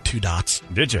category. I got 2 dots.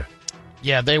 Did you?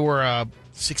 Yeah, they were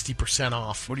 60%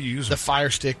 off. What do you use? The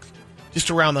Fire Stick, just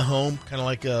around the home, kind of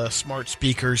like smart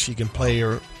speakers. You can play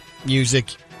your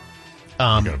music.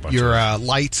 Your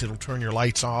lights, it'll turn your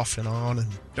lights off and on. And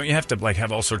don't you have to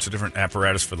have all sorts of different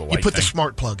apparatus for the light? You put the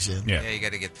smart plugs in. Yeah, you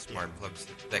got to get the smart plugs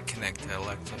that connect to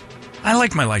Alexa. I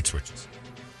like my light switches.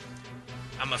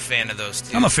 I'm a fan of those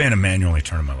too. I'm a fan of manually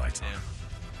turning my lights on. Yeah.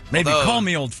 Maybe call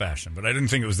me old-fashioned, but I didn't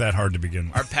think it was that hard to begin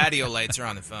with. Our patio lights are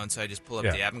on the phone, so I just pull up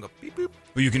the app and go beep boop.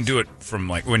 Well, you can do it from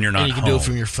when you're not home. You can do it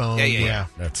from your phone. Yeah.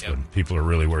 That's when people are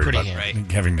really worried about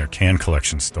having their can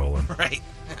collection stolen. Right.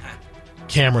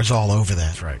 Cameras all over that.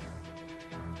 That's right.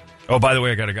 Oh, by the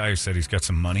way, I got a guy who said he's got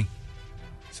some money.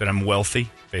 Said I'm wealthy.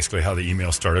 Basically how the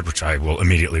email started, which I will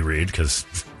immediately read because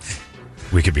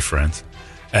we could be friends.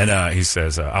 And he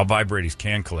says, I'll buy Brady's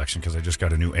can collection because I just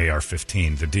got a new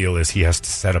AR-15. The deal is he has to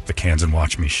set up the cans and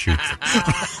watch me shoot them.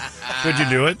 Could you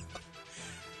do it?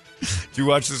 Do you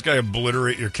watch this guy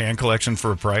obliterate your can collection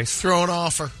for a price? Throw an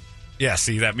offer. Yeah,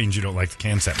 see, that means you don't like the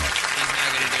cans that much. He's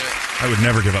not going to do it. I would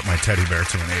never give up my teddy bear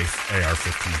to an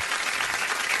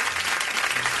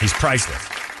AR-15. He's priceless.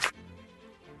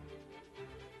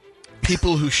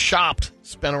 People who shopped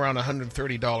spent around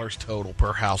 $130 total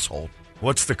per household.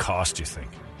 What's the cost, you think,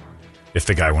 if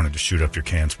the guy wanted to shoot up your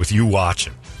cans with you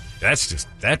watching? That's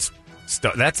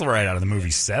right out of the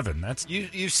movie Seven. That's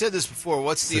You've said this before.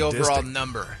 What's the sadistic overall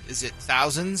number? Is it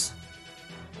thousands?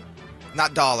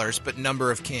 Not dollars, but number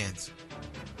of cans.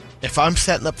 If I'm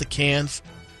setting up the cans,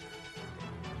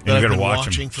 and you got to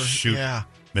watch him shoot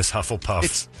Miss Hufflepuff.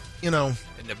 It's, and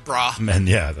the bra. And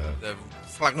the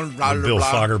Bill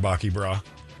Fagerbakke bra.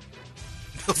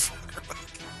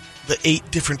 The 8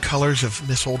 different colors of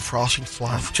Miss Old Frosting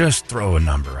fluff. Just throw a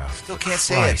number out. Still can't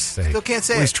say it. Still can't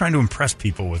say it. He's trying to impress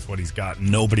people with what he's got.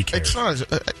 Nobody cares. It's not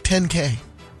 $10K.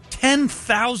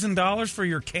 $10,000 for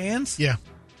your cans? Yeah.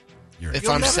 If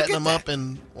I'm setting them up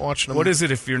and watching them. What is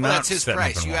it if you're not that's his setting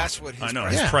price. up and You watching? asked what his I know.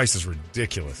 price His price is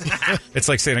ridiculous. It's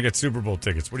like saying I got Super Bowl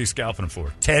tickets. What are you scalping them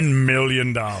for? $10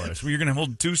 million. Well, you're going to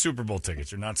hold 2 Super Bowl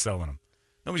tickets. You're not selling them.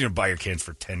 Nobody's going to buy your cans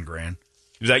for $10,000.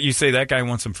 Is that you say that guy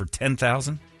wants them for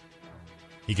 $10,000?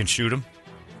 He can shoot them?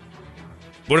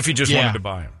 What if he just wanted to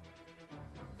buy them?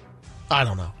 I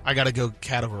don't know. I got to go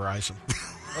categorize them.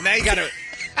 Well, now you got to...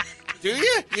 Do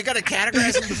you? You got to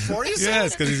categorize him before you sell?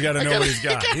 Yes, because he's got to know what he's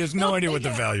got. He has no idea what the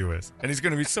value is, and he's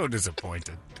going to be so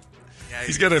disappointed. Yeah,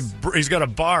 he's got a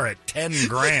bar at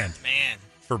 $10,000. Man,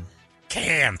 for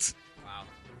cans. Wow.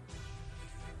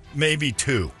 Maybe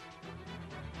 2.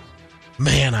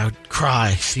 Man, I would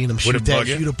cry seeing him shoot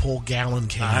a whole gallon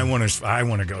can. I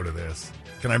want to go to this.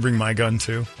 Can I bring my gun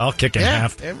too? I'll kick in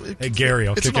half. Hey Gary,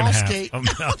 I'll kick in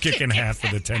half. I'll kick in half for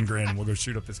the $10,000, and we'll go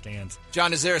shoot up his cans.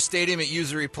 John, is there a stadium at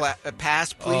Usury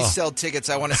Pass? Please sell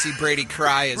tickets. I want to see Brady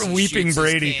cry as he weeping shoots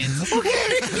Brady. His cans.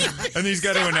 Okay. And he's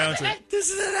got to announce it. This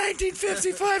is a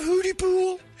 1955 Hootie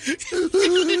Pool.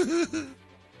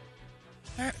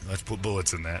 Let's put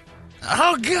bullets in that.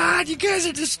 Oh God, you guys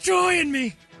are destroying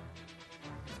me.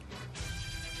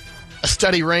 A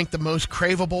study ranked the most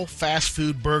craveable fast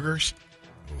food burgers.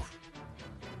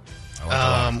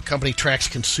 Company tracks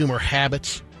consumer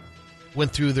habits.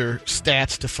 Went through their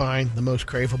stats to find the most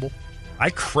craveable.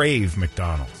 I crave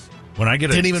McDonald's when I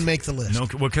get. Didn't even make the list. No,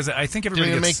 because I think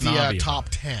everybody didn't gets even make snobby the top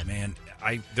about it. 10. Man,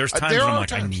 there's times when I'm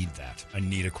like, I need that. I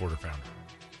need a quarter pounder.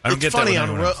 I don't It's get funny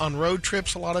that on road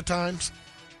trips a lot of times.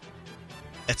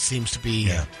 That seems to be.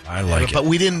 Yeah, I like it. But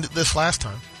we didn't this last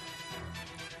time.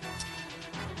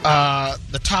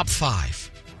 The top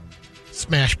 5.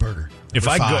 Smash Burger.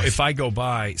 If I go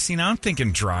by, see now I'm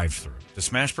thinking drive-through. Does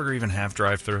Smash Burger even have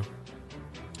drive-through?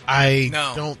 I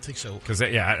don't think so. Because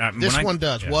this one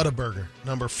does. Whataburger,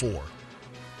 number 4.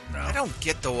 No, I don't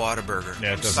get the Whataburger.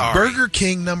 Yeah, I'm sorry. Burger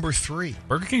King, number 3.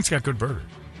 Burger King's got good burgers.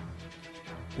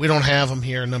 We don't have them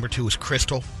here. Number 2 is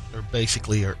Crystal. They're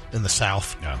basically in the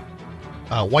South. Yeah.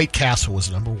 White Castle was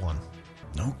number 1.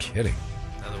 No kidding.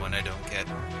 Another one I don't get.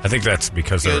 I think that's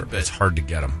because it's hard to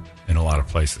get them in a lot of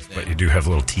places, but you do have a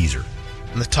little teaser.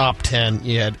 In the top 10,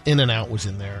 you had In-N-Out was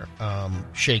in there.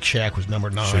 Shake Shack was number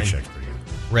 9. Shake Shack's pretty good.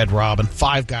 Red Robin.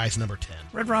 Five Guys, number 10.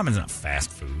 Red Robin's not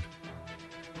fast food.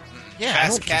 Yeah,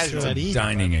 fast casual. It's a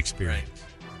dining experience.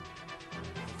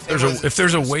 Right. If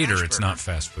there's a waiter, it's not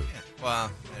fast food. Yeah.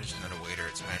 Well, there's not a waiter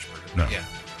at Smash Burger. No. Yeah.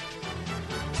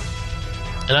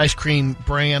 An ice cream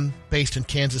brand based in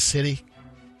Kansas City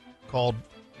called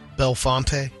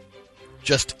Belfonte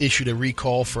just issued a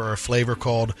recall for a flavor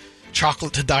called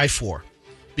Chocolate to Die For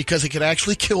because it could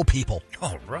actually kill people.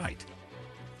 Oh, right.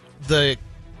 They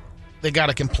got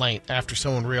a complaint after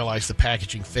someone realized the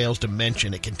packaging fails to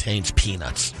mention it contains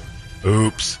peanuts.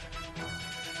 Oops.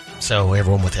 So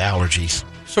everyone with allergies.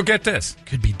 So get this.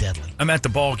 Could be deadly. I'm at the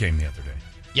ball game the other day.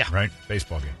 Yeah. Right?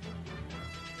 Baseball game.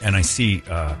 And I see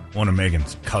one of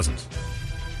Megan's cousins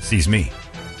sees me.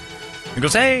 He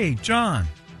goes, "Hey, John."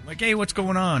 I'm like, "Hey, what's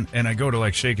going on?" And I go to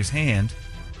like shake his hand,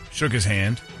 shook his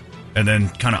hand, and then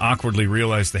kind of awkwardly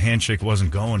realized the handshake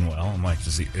wasn't going well. I'm like,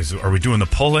 are we doing the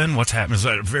pull-in? What's happening? Is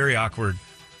that very awkward?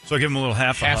 So I give him a little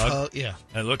half a hug. Yeah.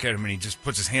 And I look at him, and he just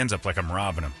puts his hands up like I'm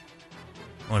robbing him.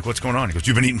 I'm like, "What's going on?" He goes,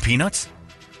 "You've been eating peanuts?"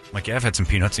 I'm like, "Yeah, I've had some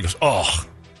peanuts." He goes, "Oh,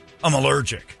 I'm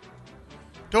allergic."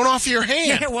 Don't offer your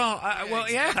hand. Yeah,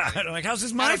 yeah. I'm like, how's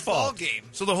this my fault? Ball game.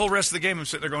 So the whole rest of the game, I'm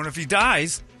sitting there going, if he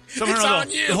dies, somehow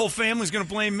on you. The whole family's going to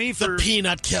blame me for the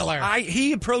peanut killer.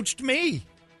 He approached me.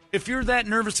 If you're that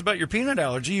nervous about your peanut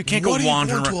allergy, you can't go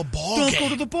wandering to around. a ball Don't game? go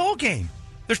to the ball game.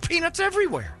 There's peanuts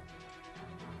everywhere.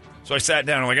 So I sat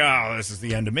down. I'm like, "Oh, this is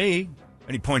the end of me."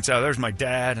 And he points out, there's my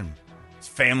dad and his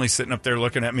family sitting up there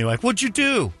looking at me like, "What'd you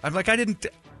do?" I'm like, "I didn't."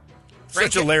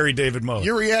 Such a Larry David mode.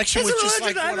 Your reaction was just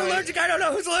like, I'm allergic. I don't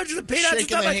know who's allergic to peanuts. shaking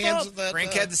It's not the my hands fault. of that.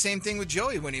 Frank had the same thing with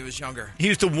Joey when he was younger. He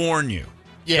used to warn you.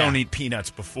 Yeah. Don't eat peanuts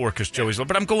before because Joey's low.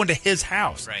 But I'm going to his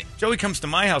house. Right. Joey comes to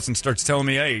my house and starts telling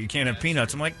me, "Hey, you can't have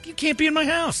peanuts." I'm like, "You can't be in my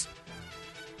house."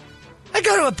 I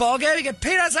go to a ball game, you get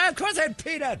peanuts. Of course I had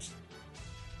peanuts.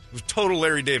 It was total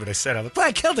Larry David. I said,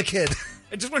 I killed a kid.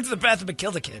 I just went to the bathroom and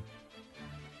killed a kid.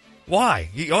 Why?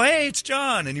 Hey, it's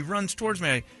John. And he runs towards me.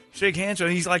 I shake hands with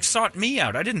him. He's like sought me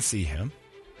out. I didn't see him.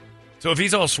 So if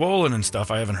he's all swollen and stuff,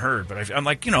 I haven't heard. But I'm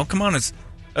like, come on.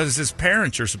 As his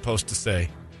parents, you're supposed to say,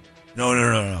 No.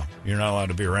 You're not allowed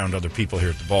to be around other people here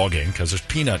at the ball game because there's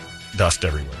peanut dust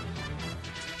everywhere.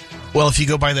 Well, if you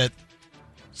go by that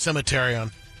cemetery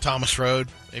on Thomas Road,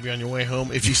 maybe on your way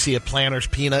home, if you see a Planter's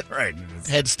peanut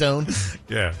headstone.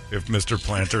 Yeah, if Mr.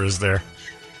 Planter is there.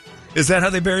 Is that how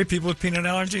they bury people with peanut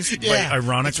allergies? Yeah, Like,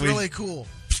 ironically, it's really cool.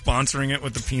 Sponsoring it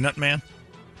with the Peanut Man?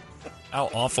 How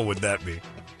awful would that be?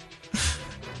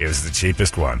 It was the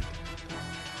cheapest one.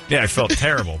 Yeah, I felt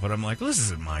terrible, but I'm like, well, this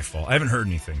isn't my fault. I haven't heard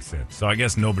anything since. So I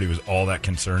guess nobody was all that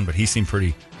concerned, but he seemed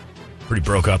pretty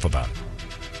broke up about it.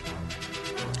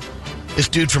 This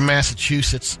dude from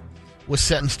Massachusetts was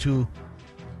sentenced to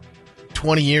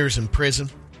 20 years in prison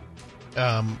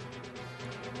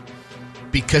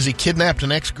because he kidnapped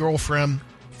an ex-girlfriend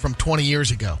from 20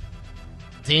 years ago.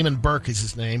 Damon Burke is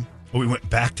his name. Oh, we went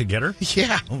back to get her?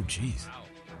 Yeah. Oh, jeez.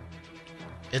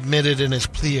 Admitted in his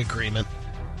plea agreement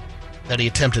that he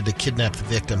attempted to kidnap the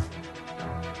victim.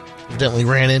 Evidently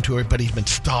ran into her, but he's been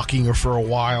stalking her for a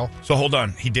while. So hold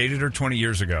on. He dated her 20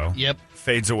 years ago. Yep.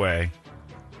 Fades away.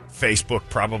 Facebook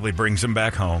probably brings him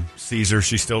back home. Sees her.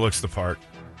 She still looks the part.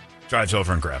 Drives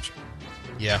over and grabs her.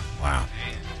 Yeah. Wow.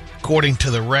 According to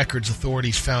the records,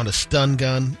 authorities found a stun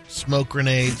gun, smoke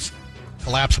grenades,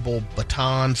 collapsible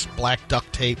batons, black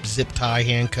duct tape, zip tie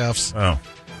handcuffs, a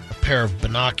pair of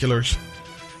binoculars,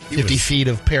 50 feet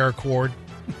of paracord.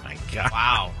 Oh, my God.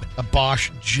 Wow. A Bosch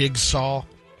jigsaw.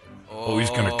 Oh, he's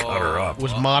going to cut her up.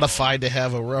 Was modified to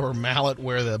have a rubber mallet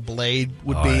where the blade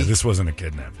would be. This wasn't a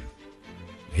kidnapping.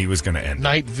 He was going to end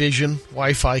Night vision,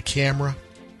 Wi-Fi camera.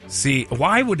 See,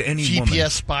 why would any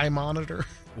GPS spy monitor.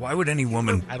 Why would any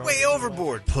woman way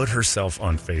overboard put herself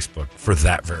on Facebook for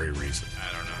that very reason?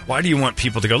 I don't know. Why do you want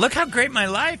people to go, look how great my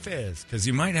life is? Because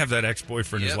you might have that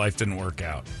ex-boyfriend whose life didn't work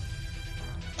out.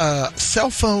 Cell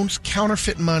phones,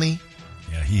 counterfeit money.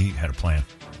 Yeah, he had a plan.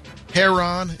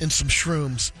 Heroin and some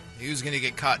shrooms. He was going to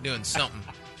get caught doing something.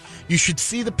 You should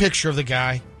see the picture of the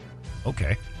guy.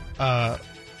 Okay.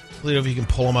 Toledo, if you can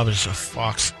pull him up, it's a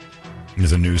Fox.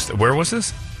 There's a news. Where was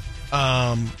this?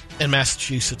 In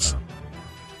Massachusetts.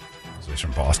 So he's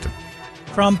from Boston.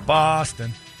 From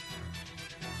Boston.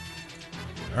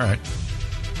 All right.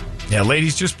 Yeah,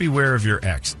 ladies, just beware of your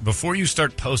ex. Before you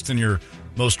start posting your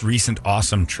most recent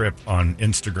awesome trip on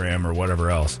Instagram or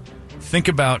whatever else, think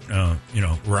about,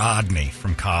 Rodney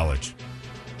from college.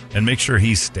 And make sure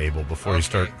he's stable before you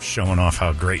start showing off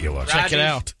how great you look. Check it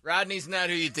out. Rodney's not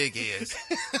who you think he is.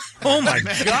 Oh, my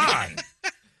God.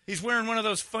 He's wearing one of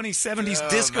those funny 70s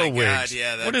disco wigs. God,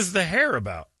 yeah, what is the hair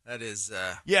about? That is...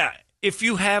 Yeah, if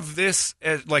you have this,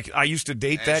 like I used to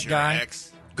date that guy,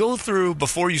 ex. go through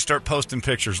before you start posting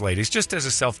pictures, ladies, just as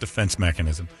a self-defense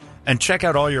mechanism, and check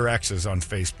out all your exes on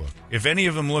Facebook. If any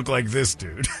of them look like this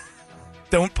dude,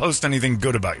 don't post anything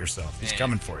good about yourself. He's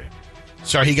coming for you.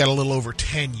 Sorry, he got a little over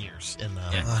 10 years in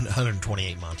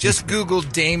 128 months. Just Google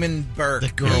Damon Burke. The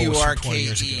girl was from 20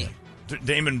 years B-U-R-K-E. ago.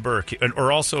 Damon Burke.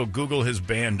 Or also Google his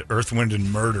band, Earth, Wind,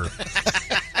 and Murder.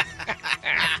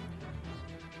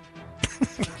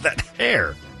 That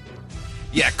hair.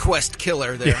 Yeah, Quest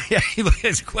Killer there. Yeah, he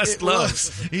is Quest It Love.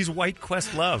 was. He's white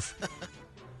Quest Love.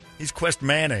 He's Quest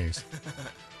Mayonnaise.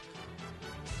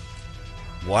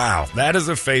 Wow, that is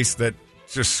a face that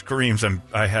just screams,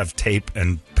 I have tape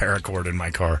and paracord in my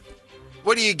car.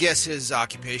 What do you guess his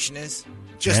occupation is?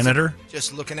 Janitor?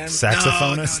 Just looking at him?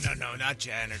 Saxophonist? No, not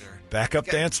janitor. Backup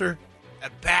dancer? A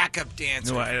backup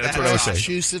dancer. No, that's what I was saying.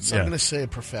 Massachusetts, Yeah. I'm going to say a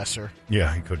professor.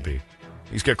 Yeah, he could be.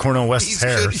 He's got Cornel West's He's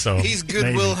hair, good- so he's Good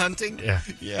maybe. Will Hunting? Yeah,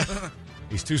 Yeah.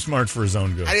 he's too smart for his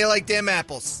own good. How do you like them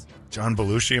apples? John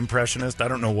Belushi impressionist? I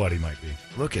don't know what he might be.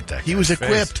 Look at that. He guy's was face.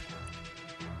 equipped.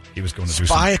 He was going to do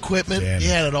Spy some equipment. damage. He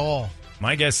had it all.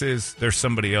 My guess is there's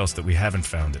somebody else that we haven't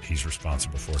found that he's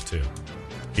responsible for too.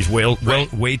 He's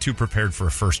way too prepared for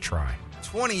a first try.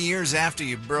 20 years after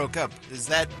you broke up. Is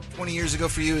that 20 years ago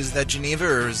for you? Is that Geneva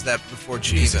or is that before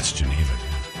Geneva? Jeez, that's Geneva.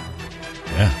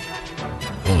 Yeah.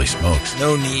 Holy smokes.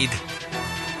 No need.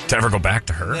 To ever go back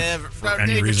to her? Never. For Not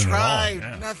any even reason try. at all.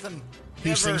 Yeah. Nothing. He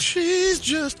Never. said, she's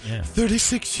just Yeah.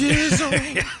 36 years old.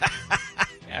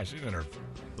 Yeah, she's in her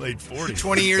late 40s.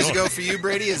 20 years ago for you,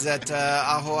 Brady? Is that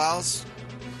Aho Al's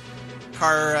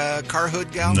car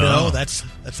hood gal? No. No, that's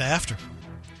after.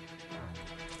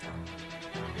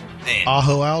 Man.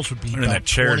 Aho Owls would be What, about that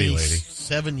charity lady?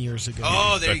 27 years ago.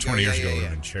 Oh, there About you go. 20 years Yeah, ago yeah, would yeah.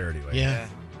 have been charity lady. Yeah.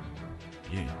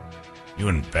 You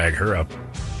wouldn't bag her up,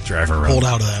 drive her around. Pulled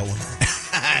out of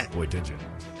that one. Boy, did you.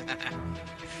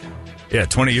 Yeah,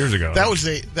 20 years ago. That was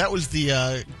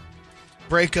the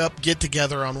breakup get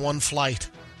together on one flight.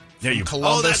 Yeah, From you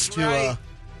Columbus that's to right.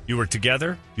 You were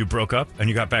together, you broke up, and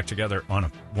you got back together on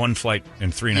one flight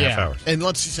in 3.5 hours. And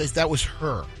let's just say that was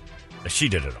her. She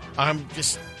did it all. I'm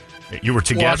just You were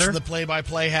together? watching the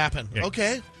play-by-play happen. Yeah.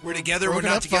 Okay, We're together, we're Broken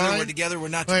not up, together, fine. we're together, we're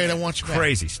not wait, together. I want you back.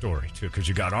 Crazy story, too, because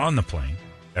you got on the plane.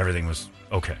 Everything was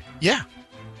okay. Yeah,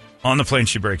 On the plane,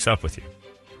 she breaks up with you.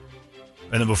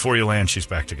 And then before you land, she's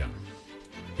back together.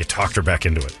 You talked her back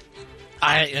into it.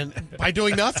 and by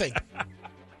doing nothing.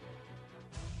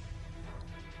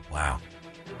 Wow.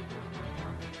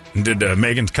 And did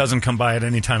Megan's cousin come by at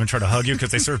any time and try to hug you?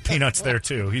 Because they serve peanuts there,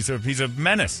 too. He's a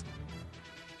menace.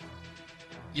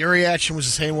 Your reaction was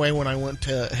the same way when I went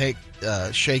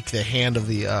to shake the hand of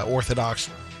the Orthodox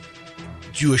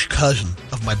Jewish cousin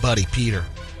of my buddy Peter.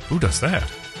 Who does that?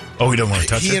 Oh, he doesn't want to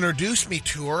touch He it? introduced me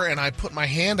to her, and I put my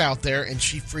hand out there, and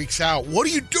she freaks out. What are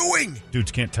you doing?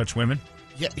 Dudes can't touch women?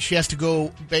 Yeah, she has to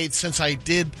go bathe. Since I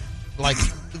did like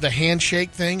the handshake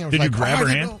thing, I was Did you like, grab "Oh, I her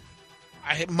didn't hand?" know."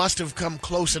 I must have come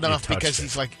close enough touched because it.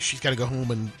 he's like, she's got to go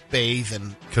home and bathe,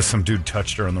 and Because some dude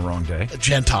touched her on the wrong day? a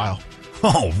Gentile.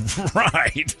 Oh,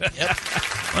 right. Yep.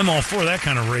 I'm all for that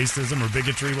kind of racism or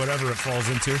bigotry, whatever it falls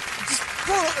into.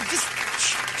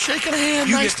 Just shaking a hand.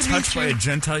 You nice get to touched meet by you. a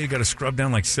Gentile, you got to scrub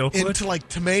down like Silkwood? Into like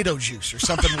tomato juice or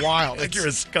something wild. Like you're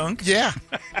a skunk? Yeah.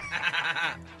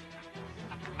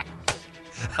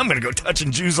 I'm going to go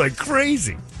touching Jews like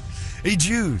crazy. Hey,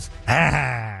 Jews.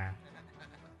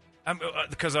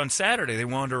 Because on Saturday, they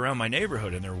wander around my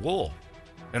neighborhood in their wool.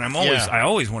 And I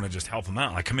always want to just help them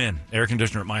out. Like, come in. Air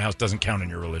conditioner at my house doesn't count in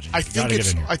your religion. I You gotta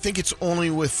get in here. think it's only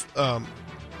with, and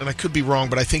I could be wrong,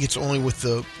 but I think it's only with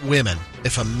the women.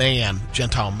 If a man,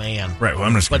 Gentile man, Right, well,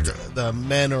 I'm just going but to the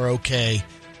men are okay.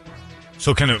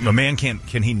 So can a man can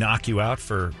he knock you out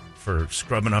for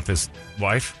scrubbing up his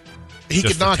wife? He Just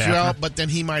could for knock you tapping her? out, but then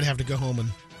he might have to go home and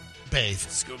bathe.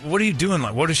 What are you doing?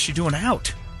 Like, what is she doing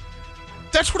out?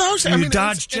 That's what I was saying. You I mean,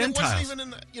 dodge and it Gentiles. wasn't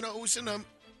even in, it was in a.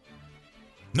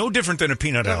 No different than a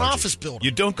peanut An allergy. office building,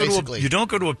 You don't go basically. you don't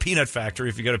go to a peanut factory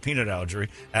if you got a peanut allergy,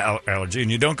 and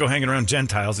you don't go hanging around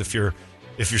Gentiles if your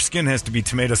skin has to be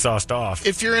tomato sauced off.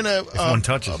 If you're in one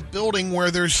touches a it. building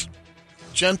where there's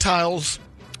Gentiles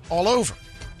all over,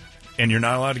 and you're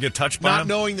not allowed to get touched by not them?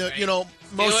 knowing that,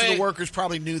 most of it. the workers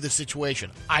probably knew the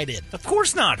situation. I did. Of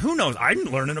course not. Who knows? I'm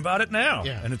learning about it now,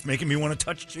 Yeah. and it's making me want to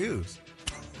touch Jews.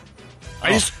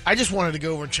 I just wanted to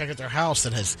go over and check at their house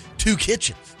that has 2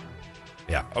 kitchens.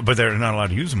 Yeah, but they're not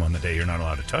allowed to use them on the day you're not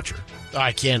allowed to touch her.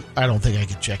 I don't think I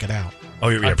could check it out. Oh,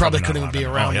 you're I probably not couldn't allowed even be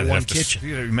to. around they'd one have to- kitchen.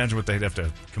 you imagine what they'd have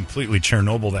to completely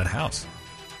Chernobyl that house.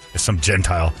 If some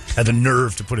Gentile had the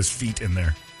nerve to put his feet in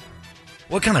there.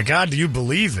 What kind of God do you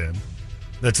believe in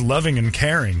that's loving and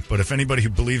caring, but if anybody who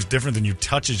believes different than you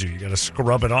touches you got to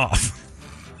scrub it off?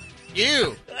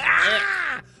 You.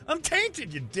 I'm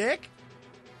tainted, you dick.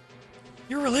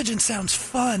 Your religion sounds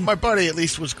fun. My buddy at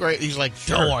least was great. He's like,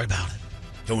 don't worry about it.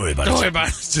 Don't worry about Don't it. worry about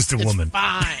it. It's just a woman.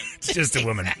 Fine. Just a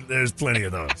woman. There's plenty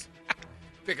of those.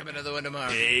 Pick them another one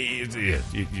tomorrow.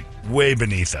 Way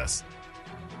beneath us.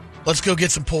 Let's go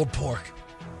get some pulled pork.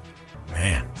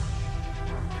 Man.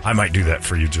 I might do that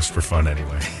for you just for fun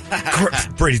anyway.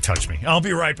 Brady, touch me. I'll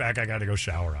be right back. I got to go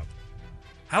shower up.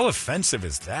 How offensive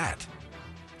is that?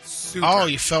 Super. Oh,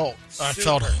 I felt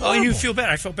horrible. Oh, you feel bad.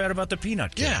 I felt bad about the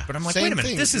peanut kid. Yeah, But I'm like, same wait a minute.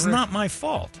 thing. This is not my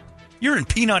fault. You're in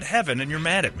peanut heaven and you're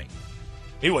mad at me.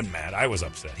 He wasn't mad. I was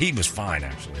upset. He was fine,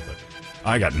 actually. But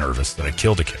I got nervous that I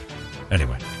killed a kid.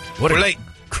 Anyway. We're late.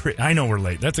 I know we're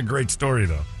late. That's a great story,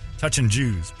 though. Touching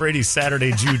Jews. Brady's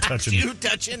Saturday Jew touching. Jew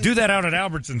touching. Do that out at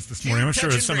Albertsons this morning. I'm sure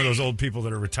touching it's some of those old people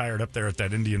that are retired up there at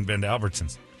that Indian Bend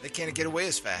Albertsons. They can't get away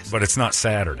as fast. But it's not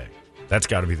Saturday. That's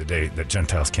got to be the day that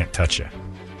Gentiles can't touch you.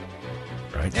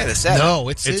 Right? Yeah, the Saturday. No,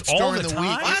 it's all during the the time?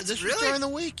 week. What? This Really? was during the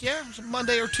week, yeah. It was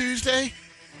Monday or Tuesday.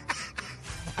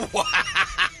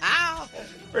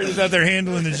 Brady's out there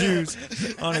handling the Jews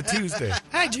on a Tuesday.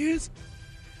 Hi, Jews.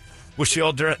 Was she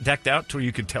all decked out to where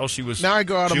you could tell she was Now I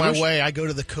go out of Jewish? my way. I go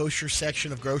to the kosher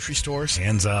section of grocery stores.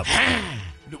 Hands up.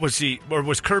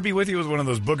 Was Kirby with you? Was one of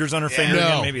those boogers on her finger again?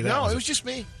 No, Maybe that no, was it was just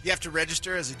me. You have to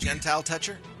register as a Gentile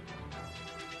toucher?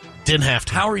 Didn't have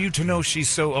to. How are you to know she's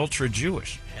so ultra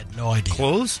Jewish? Had no idea.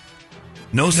 Clothes?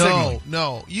 No signaling.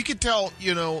 No. You could tell,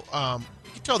 you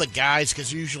could tell the guys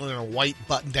because usually in a white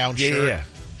button-down shirt. Yeah.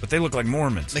 But they look like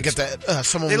Mormons. They get that.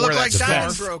 Some of They them look wear like that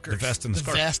diamond scarf. brokers. The vest and the The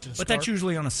scarf. vest and But that's scarf.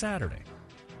 usually on a Saturday.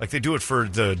 Like they do it for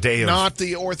the day of. Not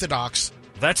the Orthodox.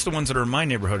 That's the ones that are in my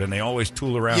neighborhood, and they always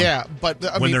tool around. Yeah, but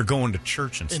I when mean, they're going to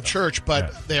church and in stuff. church, but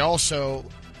Yeah. they also,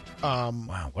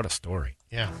 Wow, what a story!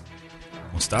 yeah.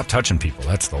 Well, stop touching people.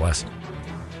 That's the lesson.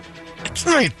 It's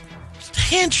not a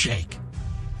handshake.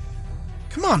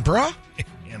 Come on, brah.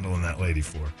 Handling that lady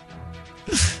for.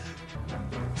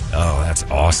 Oh, that's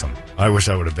awesome! I wish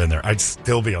I would have been there. I'd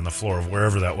still be on the floor of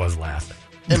wherever that was laughing.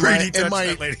 And Brady my- touched and my-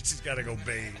 that lady. She's got to go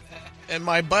bathe. And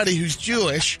my buddy who's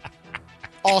Jewish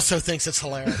also thinks it's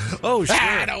hilarious. Oh,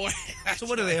 sure. No way. So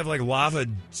what do they have, like lava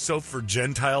soap for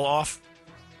Gentile off?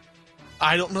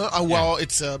 I don't know. Well,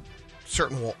 it's a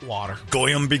certain water.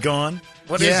 Goyim be gone?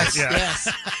 What is Yes, it? Yeah.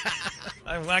 yes.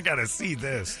 I got to see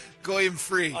this. Goyim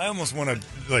free. I almost want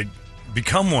to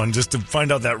become one just to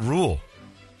find out that rule.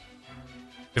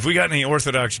 If we got any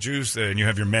Orthodox Jews and you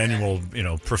have your manual,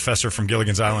 professor from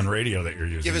Gilligan's Island Radio that you're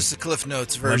using, Give us the Cliff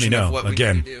Notes let me version know. of what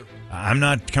Again, we need to do. I'm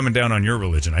not coming down on your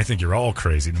religion. I think you're all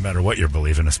crazy, no matter what you're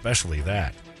believing, especially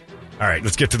that. All right,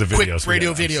 let's get to the Quick videos.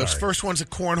 radio I'm videos. sorry. First one's a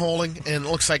cornholing, and it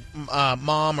looks like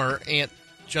Mom or Aunt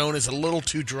Joan is a little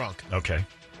too drunk. Okay.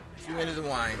 Too into the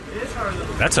wine.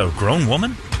 That's a grown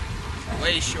woman?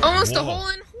 Way short. Almost a Whoa. hole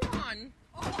in one.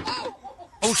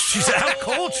 Oh, she's out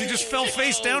cold. She just fell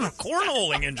face down. A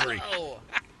cornholing injury. Oh,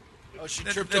 she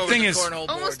The tripped thing over the is- cornhole board.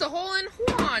 Almost a hole in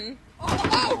one.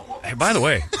 Hey, by the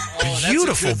way, that's a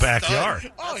beautiful good backyard.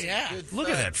 start. Oh, yeah. Look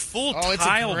at that full Oh, it's a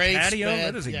tile great patio.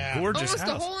 spread. That is a Yeah. gorgeous Almost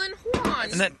a house. hole in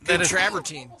one. And that Good is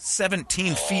travertine.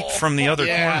 17 feet from the other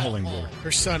Yeah. cornholing board.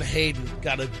 Her son Hayden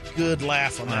got a good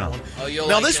laugh on Wow. that one. Oh, you'll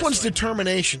Now, like this this one's one.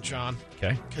 determination, John,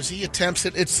 Okay. because he attempts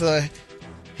it. It's a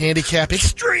handicap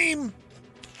extreme.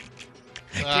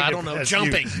 I don't know,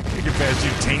 jumping. You get past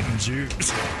you tainting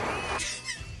Jews.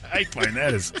 I find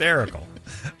that hysterical.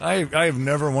 I have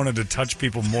never wanted to touch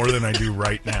people more than I do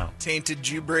right now. Tainted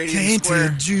Jew Brady in the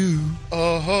square. Jew.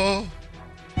 Uh-huh.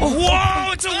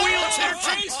 Whoa, it's a wheelchair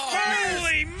chase.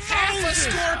 Holy Half a Moses.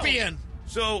 scorpion.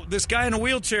 So this guy in a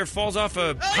wheelchair falls off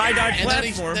a high-dive And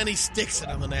platform. then he sticks it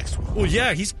on the next one. Well,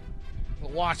 yeah, he's.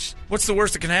 But watch. What's the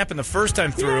worst that can happen the first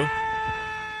time through?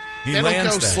 He They don't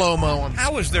lands go that. slow-mo.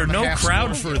 How is there on the no half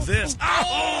crowd score. for this?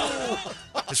 Oh!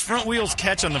 His front wheels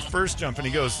catch on the first jump, and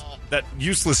he goes, that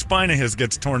useless spine of his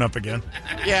gets torn up again.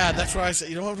 Yeah, that's what I said.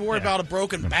 You don't have to worry about a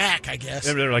broken back, I guess.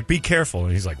 They're like, be careful.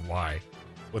 And he's like, why?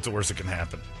 What's the worst that can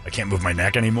happen? I can't move my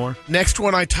neck anymore? Next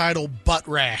one I title Butt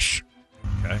Rash.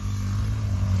 Okay.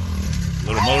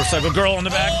 Little motorcycle girl on the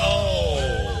back.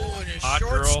 Oh! Hot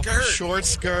Short girl. skirt. Short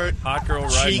skirt. Hot girl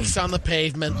riding. Cheeks on the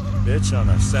pavement. Bitch on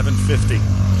a 750.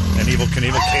 And Evel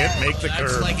Knievel can't make the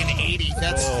That's curve. like an 80.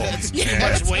 That's too man.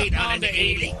 much weight on an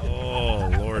 80. Oh,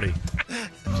 Lordy.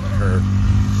 Her.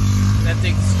 That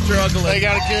thing's struggling. They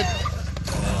got a good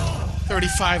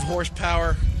 35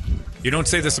 horsepower. You don't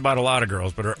say this about a lot of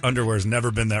girls, but her underwear's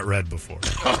never been that red before.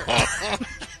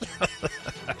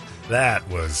 That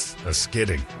was a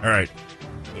skidding. All right.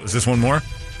 Is this one more?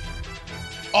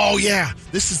 Oh, yeah.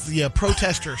 This is the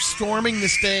protester storming the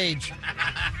stage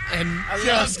and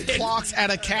just clocks at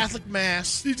a Catholic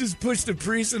mass. He just pushed a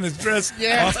priest in his dress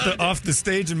Yeah. off the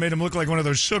stage and made him look like one of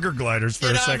those sugar gliders for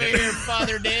Get a over second. here,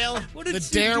 Father Dale. What did The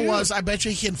she dare do? was, I bet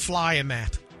you he can fly in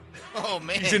that. Oh,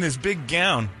 man. He's in his big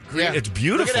gown. Yeah. It's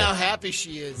beautiful. Look at how happy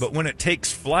she is. But when it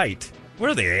takes flight, what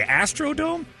are they,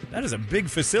 Astrodome? That is a big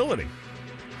facility.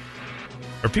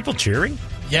 Are people cheering?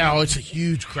 Yeah, it's a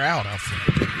huge crowd out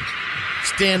there.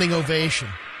 Standing ovation.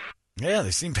 Yeah,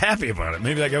 they seemed happy about it.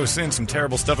 Maybe that guy was saying some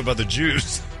terrible stuff about the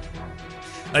Jews.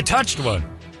 I touched one.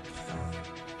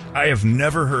 I have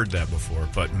never heard that before,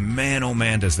 but man, oh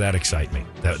man, does that excite me.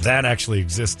 That actually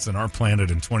exists in our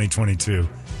planet in 2022.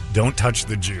 Don't touch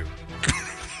the Jew.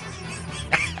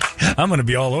 I'm going to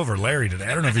be all over Larry today.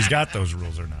 I don't know if he's got those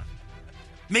rules or not.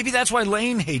 Maybe that's why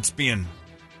Lane hates being...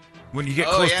 When you get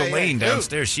close to Lane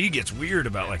downstairs, she gets weird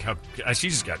about like how...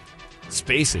 She's just got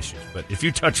space issues. But if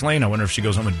you touch Lane, I wonder if she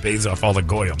goes home and bathes off all the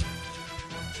goyim.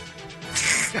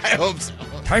 I hope so.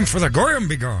 Time for the goyim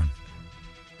be gone.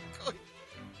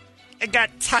 I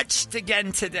got touched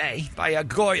again today by a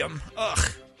goyim.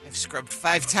 Ugh. I've scrubbed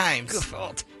 5 times. Good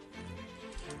fault.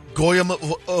 Goyim of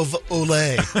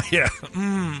Olay. Yeah.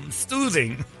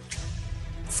 Soothing.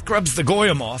 Scrubs the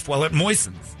goyim off while it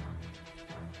moistens.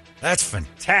 That's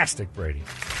fantastic, Brady.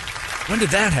 When did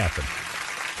that happen?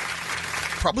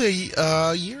 Probably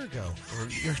a year ago. Or a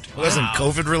year. It wasn't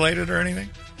COVID related or anything?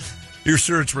 You're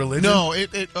sure it's religion? No,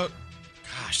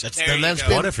 gosh, that's been,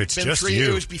 what if it's been just 3 you?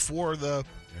 years before the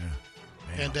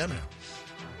pandemic.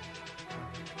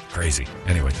 Crazy.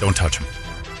 Anyway, don't touch them.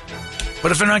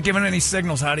 But if they're not giving any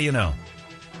signals, how do you know?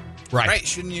 Right.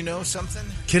 Shouldn't you know something?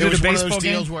 Kid it at was a one of baseball those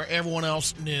game? deals where everyone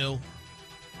else knew,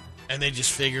 and they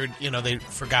just figured, they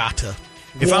forgot to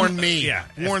If warn I'm- me, yeah,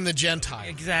 warn the Gentile.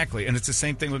 Exactly. And it's the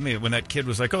same thing with me. When that kid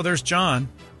was like, oh, there's John.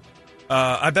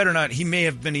 I better not. He may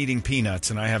have been eating peanuts,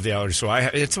 and I have the allergy. So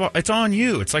it's on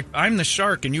you. It's like I'm the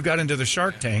shark, and you got into the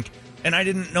shark tank, and I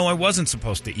didn't know I wasn't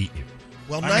supposed to eat you.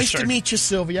 Well, I'm a nice shark. to meet you,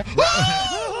 Sylvia. Go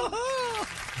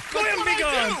ahead and be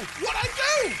gone. What I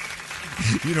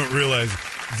do? You don't realize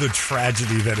the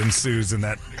tragedy that ensues in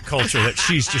that culture that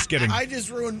she's just getting. I just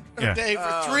ruined her Yeah. day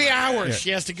for 3 hours. Yeah. She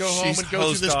has to go home She's and go through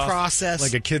hosed this off process.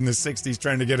 like a kid in the 60s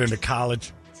trying to get into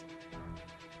college.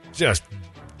 Just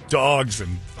dogs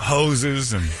and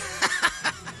hoses and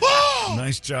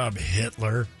nice job,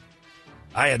 Hitler.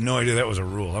 I had no idea that was a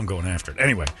rule. I'm going after it.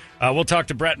 Anyway, we'll talk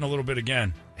to Brett in a little bit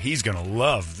again. He's going to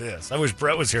love this. I wish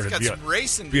Brett was here He's to got some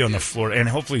racing be to on do. the floor. And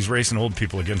hopefully he's racing old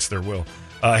people against their will.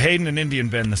 Hayden and Indian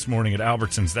Bend this morning at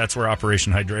Albertsons. That's where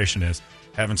Operation Hydration is.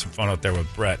 Having some fun out there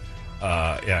with Brett.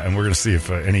 And we're going to see if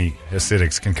any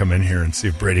Hasidics can come in here and see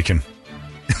if Brady can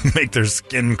make their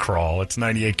skin crawl. It's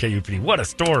 98 KUPD. What a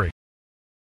story.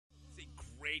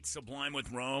 Great Sublime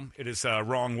with Rome. It is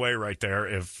wrong way right there.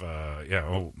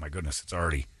 Oh my goodness, it's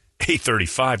already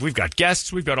 8:35. We've got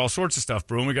guests. We've got all sorts of stuff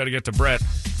brewing. We got to get to Brett.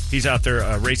 He's out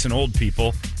there racing old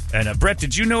people. And Brett,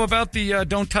 did you know about the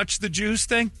 "Don't Touch the Jews"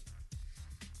 thing?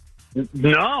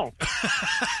 No.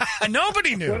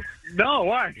 Nobody knew. No,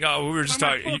 why? No, we were just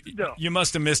What am I talking. supposed to do? You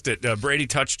must have missed it. Brady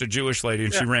touched a Jewish lady,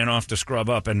 and she Yeah. ran off to scrub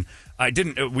up. And I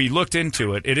didn't. We looked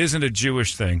into it. It isn't a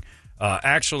Jewish thing.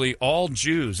 Actually, all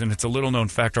Jews, and it's a little-known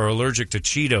fact, are allergic to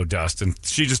Cheeto dust. And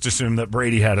she just assumed that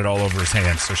Brady had it all over his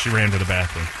hands, so she ran to the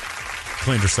bathroom,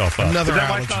 cleaned herself up. Another Is that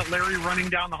why I allergy. saw Larry running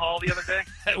down the hall the other day?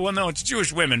 Well, no, it's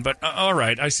Jewish women, but all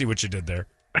right, I see what you did there.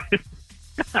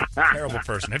 Terrible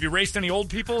person. Have you raced any old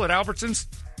people at Albertsons?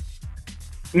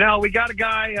 No, we got a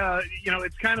guy,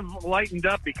 it's kind of lightened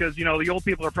up because, the old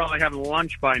people are probably having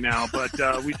lunch by now, but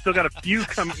we still got a few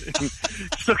coming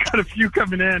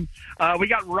in. We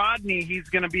got Rodney. He's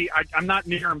going to be, I'm not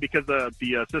near him because the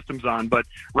system's on, but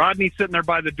Rodney's sitting there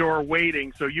by the door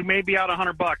waiting. So you may be out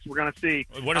 $100. We're going to see.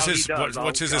 What is how his? he does.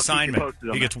 What's his I'll keep you assignment? posted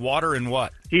on He that. gets water and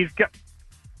what? He's got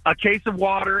a case of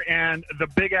water and the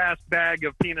big ass bag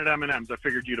of peanut M&Ms. I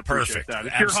figured you'd appreciate Perfect. that.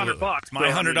 It's your Absolutely. $100. It's my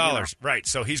 $100. Right.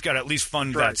 So he's got to at least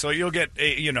fund that. So you'll get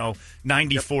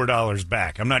 $94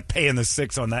 back. I'm not paying the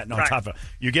 $6 on that and on Right. top of it.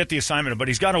 You get the assignment, but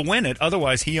he's got to win it.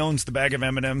 Otherwise, he owns the bag of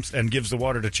M&Ms and gives the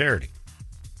water to charity.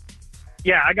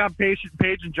 Yeah, I got Paige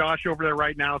and Josh over there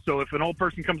right now. So if an old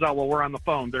person comes out while we're on the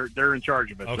phone, they're in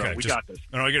charge of it. Okay. So we just- got this.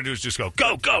 And all you got to do is just go,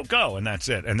 go, and that's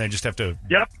it. And they just have to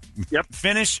Yep.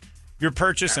 finish your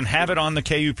purchase and have it on the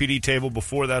KUPD table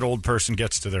before that old person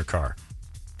gets to their car.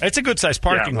 It's a good-sized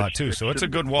parking lot, too, so it's a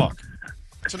good walk.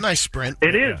 It's a nice sprint.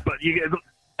 It is, but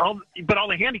all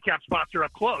the handicap spots are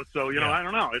up close. So I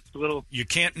don't know. It's a little. You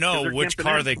can't know they're which camping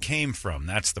car in. they came from.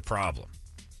 That's the problem.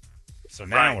 So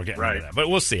now Right, we're getting right. into that. But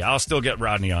we'll see. I'll still get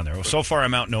Rodney on there. Well, so far,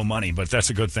 I'm out no money, but that's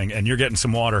a good thing. And you're getting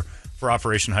some water for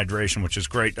Operation Hydration, which is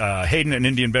great. Hayden and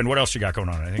Indian Bend, what else you got going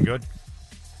on? Anything good?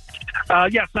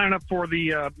 Sign up for the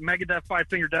Megadeth 5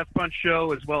 Finger Death Punch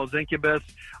show as well as Incubus.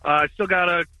 I still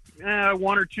got 1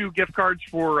 or 2 gift cards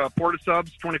for Porta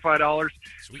Subs, $25.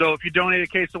 Sweet. So if you donate a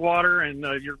case of water and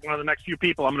you're one of the next few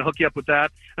people, I'm going to hook you up with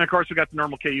that. And, of course, we got the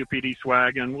normal KUPD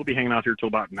swag, and we'll be hanging out here till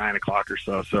about 9 o'clock or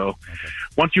so. So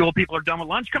once you old people are done with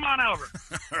lunch, come on over.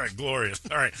 All right, glorious.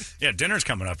 All right. Yeah, dinner's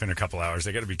coming up in a couple hours.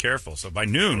 They got to be careful. So by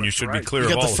noon, you should be clear You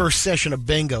of got all the of first session of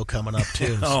bingo coming up,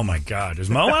 too. Oh, my God. Is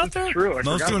Mo out there? True. I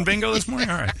Mo's forgot doing about bingo this morning?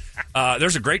 All right.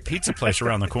 There's a great pizza place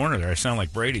around the corner there. I sound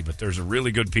like Brady, but there's a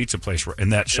really good pizza place in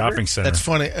that shopping center. That's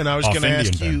funny. And I was off going to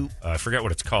ask Indian you. Bend. I forget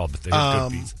what it's called, but they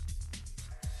have good pizza.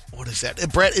 What is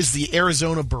that? Brett, is the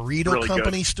Arizona Burrito Really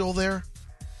Company good. still there?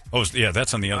 Oh, yeah,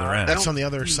 that's on the other end. That's on the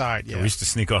other side, yeah. We used to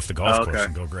sneak off the golf course okay.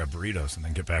 and go grab burritos and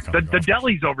then get back on The the golf course.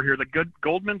 deli's over here, the good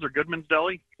Goldman's or Goodman's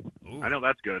Deli. Ooh. I know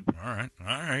that's good. All right.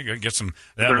 Gotta get some.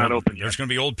 They're not open There's yet. going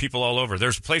to be old people all over.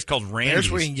 There's a place called Randy's.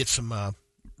 There's where you can get some.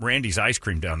 Randy's ice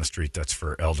cream down the street that's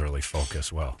for elderly folk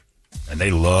as well. And they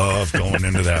love going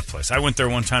into that place. I went there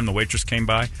one time. The waitress came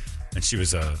by, and she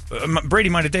was Brady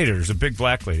might have dated her. There's a big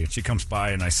black lady, and she comes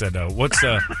by, and I said, "What's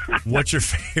your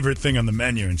favorite thing on the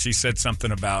menu?" And she said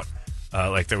something about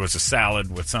like there was a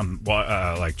salad with some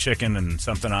like chicken and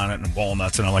something on it and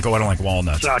walnuts, and I'm like, "Oh, I don't like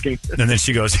walnuts." Shocking. And then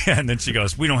she goes, "Yeah," and then she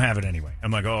goes, "We don't have it anyway."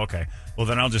 I'm like, "Oh, okay. Well,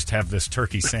 then I'll just have this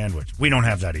turkey sandwich." We don't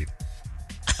have that either.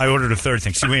 I ordered a third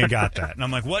thing. We ain't got that. And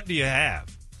I'm like, "What do you have?"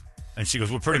 And she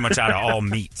goes, "We're pretty much out of all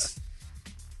meats."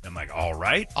 I'm like, "All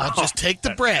right. I'll just take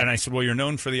the bread." And I said, "Well, you're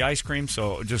known for the ice cream,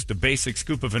 so just a basic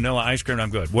scoop of vanilla ice cream, I'm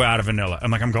good. We're out of vanilla."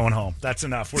 I'm like, "I'm going home. That's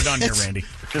enough. We're done here, Randy.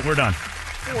 We're done."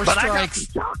 4 But I got strikes.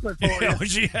 some chocolate for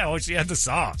you. She had the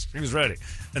sauce. She was ready.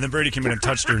 And then Brady came in and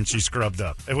touched her, and she scrubbed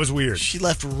up. It was weird. She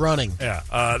left running. Yeah,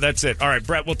 that's it. All right,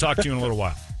 Brett, we'll talk to you in a little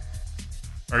while.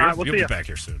 Or All right, we'll you'll see be ya. back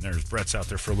here soon. There's Brett's out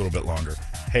there for a little bit longer.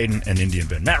 Hayden and Indian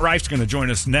Bend. Matt Rife's going to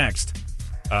join us next.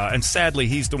 And sadly,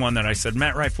 he's the one that I said,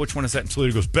 "Matt Rife, which one is that?" And Toledo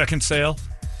He goes, "Beckinsale."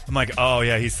 I'm like, "Oh,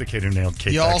 yeah, he's the kid who nailed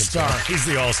Kate The Beckinsale. all-star. He's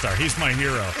the all-star. He's my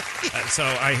hero." So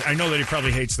I know that he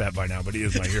probably hates that by now, but he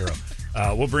is my hero.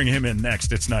 We'll bring him in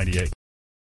next. It's 98.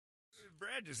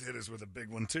 Brad just hit us with a big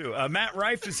one, too. Matt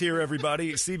Rife is here,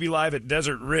 everybody. CB Live at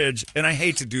Desert Ridge. And I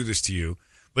hate to do this to you,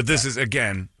 but this is,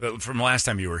 again, from last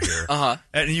time you were here. Uh-huh.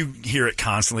 And you hear it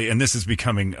constantly, and this is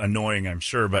becoming annoying, I'm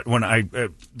sure. But when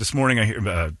this morning, I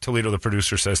hear Toledo, the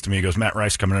producer, says to me, he goes, "Matt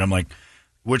Rife's coming in." I'm like,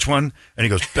 "Which one?" And he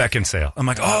goes, "Beckinsale." I'm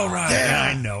like, "Oh, right." Yeah.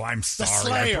 And I know. I'm sorry.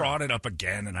 I Slayer. brought it up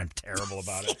again, and I'm terrible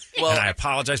about it. Well- and I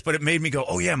apologize, but it made me go,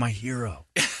 "Oh, yeah, my hero."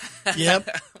 Yep.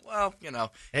 Well,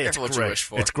 Hey, careful what you wish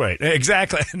for. It's great.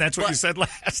 Exactly. And that's what you said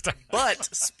last time. But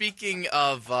speaking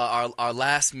of our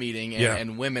last meeting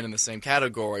and women in the same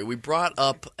category, we brought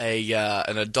up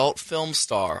an adult film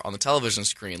star on the television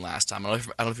screen last time. I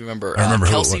don't know if you remember. I remember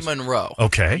who it Kelsey was. Monroe.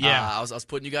 Okay. Yeah. I was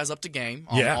putting you guys up to game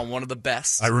Yeah. on one of the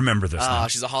best. I remember this now.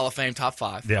 She's a Hall of Fame top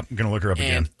 5. Yeah, I'm going to look her up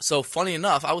again. And so, funny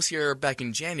enough, I was here back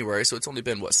in January, so it's only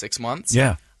been, 6 months?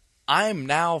 Yeah. I'm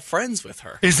now friends with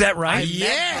her. Is that right?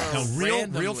 Yeah. No,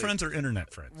 real friends or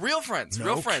internet friends? Real friends, No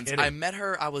real friends. kidding. I met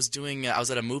her. I was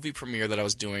at a movie premiere that I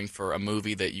was doing for a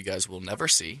movie that you guys will never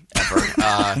see ever.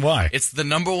 Why? It's the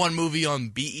 #1 movie on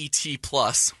BET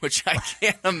Plus, which I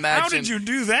can't imagine. How did you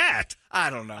do that? I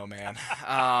don't know, man.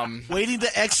 Waiting to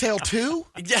exhale too?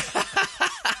 Yeah.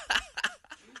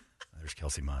 There's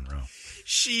Kelsey Monroe.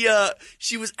 She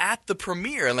was at the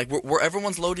premiere, and where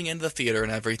everyone's loading into the theater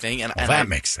and everything. And, Well, that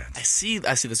makes sense. I see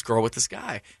this girl with this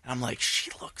guy, and I'm like,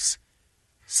 she looks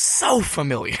so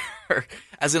familiar.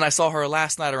 As in, I saw her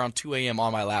last night around 2 a.m.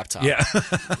 on my laptop. Yeah.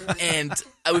 And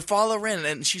I would follow her in,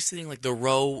 and she's sitting the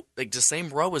row, the same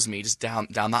row as me, just down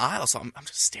the aisle. So I'm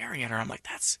just staring at her. I'm like,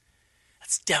 that's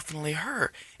definitely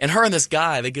her. And her and this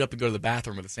guy, they get up and go to the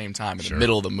bathroom at the same time in the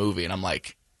middle of the movie, and I'm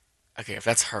like, okay, if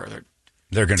that's her,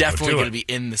 They're going to definitely going going to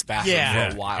be in this bathroom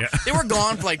for a while. Yeah. They were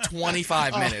gone for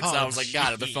 25 minutes. And I was like,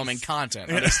 got it. They're filming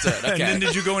content. Understood. Okay. And then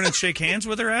did you go in and shake hands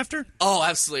with her after? Oh,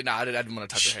 absolutely not. I didn't want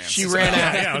to touch her hands. She ran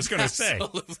out. Yeah, I was going to say.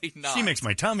 Absolutely not. She makes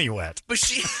my tummy wet. But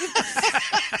she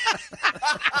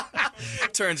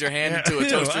turns your hand into a Ew,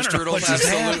 toaster I don't know strudel. what just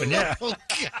Absolutely. happened,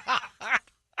 yeah.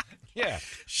 Yeah.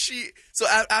 So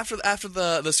after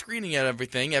the screening and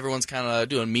everything, everyone's kind of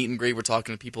doing meet and greet. We're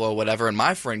talking to people or whatever, and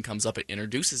my friend comes up and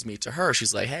introduces me to her.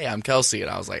 She's like, "Hey, I'm Kelsey," and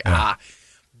I was like,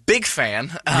 big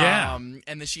fan. Yeah. And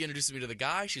then she introduces me to the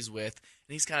guy she's with,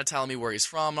 and he's kind of telling me where he's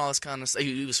from and all this kind of stuff.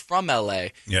 He was from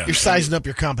L.A. Yeah. You're sizing up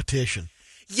your competition.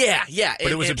 Yeah.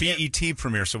 But it was a BET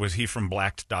premiere, so was he from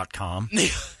Blacked.com?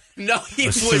 No, he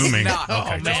Assuming. was not.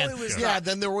 Okay, Oh, man. No, it was Yeah, not.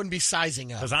 then there wouldn't be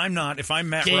sizing up. Because I'm not. If I'm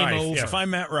Matt Game Rife, over. if I'm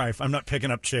Matt Rife, I'm not picking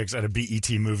up chicks at a BET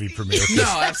movie premiere. No,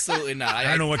 absolutely not. I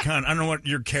don't know what kind. I don't know what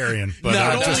you're carrying, but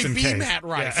No, just only in be case. Matt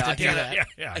Rife Yeah, to do that.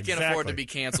 Yeah, I can't afford to be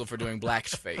canceled for doing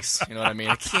blackface. You know what I mean?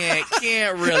 I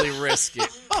can't really risk it.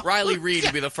 Riley Reid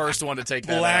would be the first one to take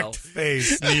that out.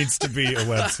 Blackface needs to be a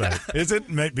website. Is it?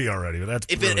 Might be already, but that's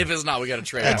If it's not, we got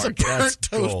to That's a trademark.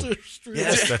 burnt gold. toaster strudel.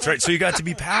 Yes, that's right. So you got to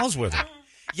be pals with her.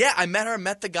 Yeah, I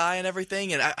met the guy and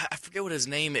everything, and I forget what his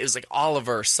name is. It was like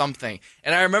Oliver or something.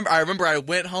 And I remember I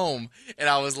went home and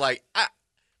I was like,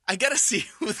 I gotta see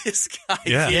who this guy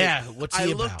is. Yeah, what's he I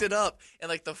about? looked it up, and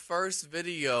like the first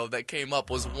video that came up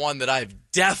was one that I've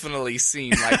definitely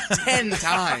seen like 10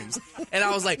 times, and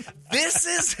I was like, "This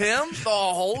is him the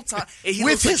whole time." And he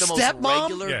With looks like his the most stepmom?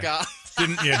 regular Yeah. guy.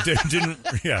 Didn't.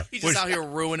 He's just out here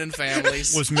ruining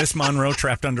families. Was Miss Monroe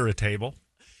trapped under a table?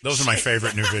 Those are my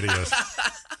favorite new videos.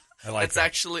 I like It's that.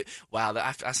 actually wow.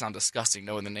 I sound disgusting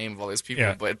knowing the name of all these people,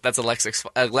 Yeah. but that's Alexis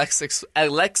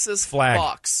Flag.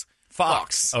 Fox.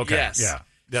 Fox. Okay. Yes. Yeah,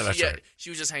 that's right. She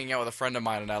was just hanging out with a friend of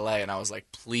mine in L.A., and I was like,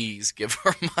 "Please give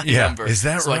her my Yeah, number, is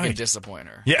that so I right? can disappoint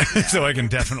her." Yeah, so I can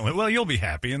definitely. Well, you'll be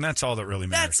happy, and that's all that really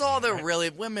matters. That's all that really.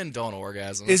 Women don't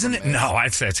orgasm, Isn't it? No,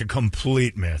 I'd say it's a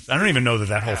complete myth. I don't even know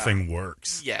that whole thing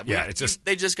works. Yeah, it's just.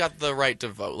 they just got the right to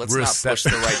vote. Let's Recep- not push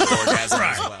the right to orgasm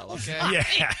Right. as well. Okay.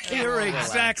 Yeah, you're Relax.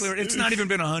 exactly right. It's not even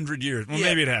been 100 years. Well, Yeah,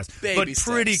 maybe it has, baby but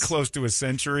pretty steps. close to a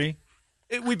century.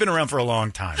 We've been around for a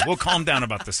long time. We'll calm down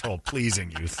about this whole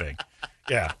pleasing you thing.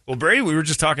 Yeah. Well, Brady, we were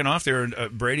just talking off there, and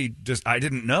Brady I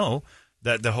didn't know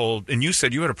that the whole, and you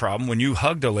said you had a problem when you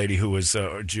hugged a lady who was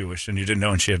Jewish, and you didn't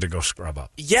know, and she had to go scrub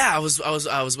up. Yeah, I was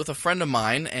with a friend of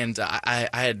mine, and I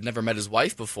had never met his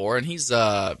wife before, and he's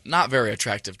not very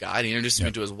attractive guy. And he introduced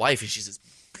me to his wife, and she's this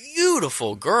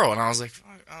beautiful girl, and I was like,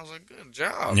 good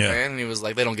job, Yeah. man. And he was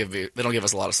like, they don't give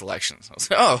us a lot of selections. I was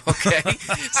like, oh, okay.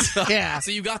 So, Yeah.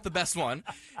 So you got the best one.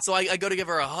 So I go to give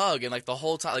her a hug, and like the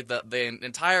whole time, like the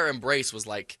entire embrace was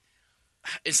like,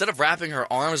 instead of wrapping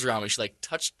her arms around me, she like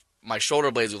touched my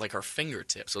shoulder blades with like her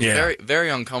fingertips. It was very, very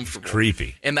uncomfortable.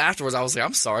 Creepy. And afterwards, I was like,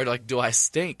 I'm sorry. Like, do I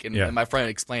stink? And, Yeah. and my friend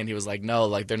explained, he was like, no,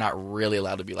 like they're not really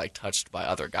allowed to be like touched by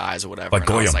other guys or whatever. Like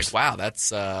and I was goyams. like, wow,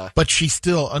 that's. But she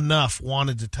still enough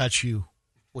wanted to touch you.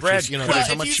 Which Brad, is, you know, Well, that's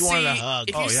how if much you she wanted to see- hug.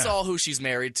 If you saw who she's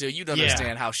married to, you'd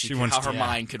understand how She wants how her to-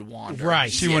 mind could wander. Right.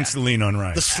 She Yeah. wants to lean on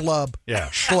right. The slub. Yeah.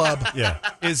 Schlub. Yeah.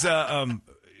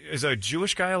 Is a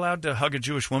Jewish guy allowed to hug a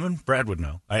Jewish woman? Brad would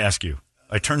know. I ask you.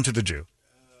 I turn to the Jew.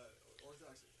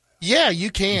 Yeah, you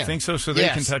can. You think so? So they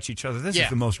can touch each other. This Yeah. is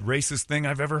the most racist thing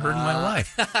I've ever heard in my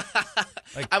life.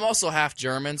 I'm also half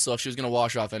German, so if she was going to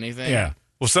wash off anything. Yeah.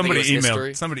 Well, I think it was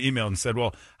history. somebody emailed and said,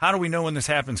 well, how do we know when this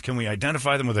happens? Can we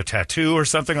identify them with a tattoo or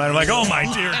something? I'm like, oh, my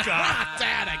dear God.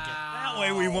 That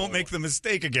way we won't make the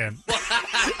mistake again.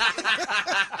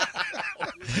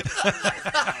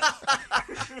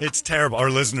 It's terrible.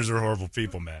 Our listeners are horrible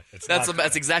people, Matt.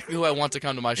 That's exactly who I want to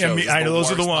come to my show. Yeah, is I know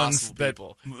those are the worst ones possible that.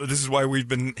 people. This is why we've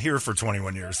been here for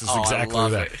 21 years. This is Oh, I exactly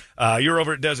love that. it. You're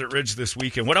over at Desert Ridge this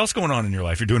weekend. What else going on in your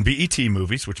life? You're doing BET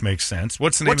movies, which makes sense.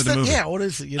 What's the name of the movie? Yeah, what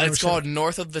is it? You never It's said. called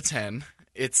North of the 10.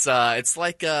 It's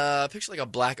like picture like a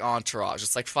black entourage.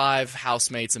 It's like 5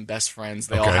 housemates and best friends.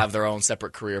 They all Okay. have their own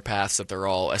separate career paths that they're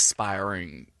all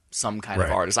aspiring some kind of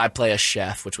Right. artist. I play a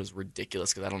chef, which was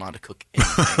ridiculous because I don't know how to cook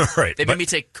anything. Right. They but- made me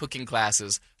take cooking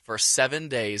classes for 7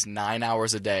 days, 9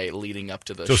 hours a day leading up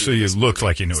to the So shoot of you this looked movie.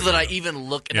 like you knew So what that you I were doing. even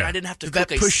look, and Yeah. I didn't have to Did cook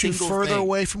that a push you single further thing.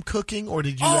 away from cooking, or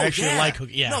did you Oh, actually yeah. like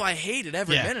cooking? Yeah. No, I hated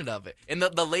every Yeah. minute of it. And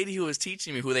the lady who was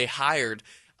teaching me, who they hired,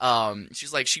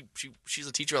 she's like she's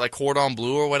a teacher at like Cordon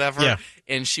Bleu or whatever. Yeah.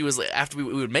 And she was like, after we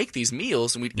would make these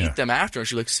meals and we'd Yeah. eat them after, and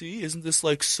she's like, "See, isn't this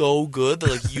like so good that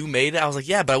like you made it?" I was like,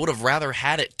 "Yeah, but I would have rather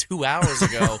had it 2 hours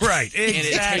ago." Right, And it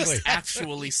exactly. tastes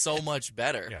actually so much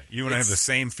better. Yeah, you and I have the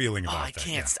same feeling Oh, about I that.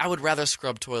 can't. yeah. I would rather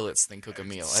scrub toilets than cook a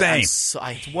meal. Same.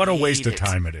 What a waste of hate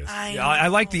time it is. I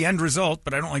like the end result,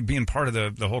 but I don't like being part of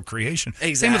the whole creation.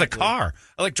 Same with a Exactly. car.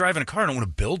 I like driving a car. I don't want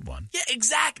to build one. Yeah,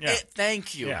 exactly. Yeah.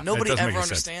 Thank you. Yeah, that Nobody doesn't ever make any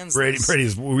sense. understands Brady,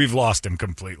 this. we've lost him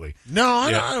completely. No,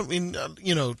 Yeah. I don't mean,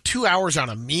 2 hours on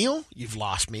a meal, you've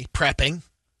lost me. Prepping.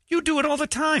 You do it all the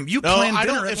time. You No, plan I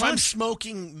dinner don't. at If I'm lunch.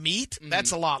 smoking meat,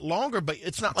 that's a lot longer. But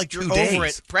it's not like you're 2 over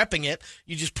days. it prepping it.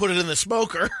 You just put it in the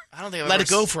smoker. I don't think I've let ever it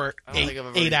go s- for I don't think I've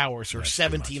ever- 8 hours or That's too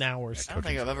 17 much. hours. I don't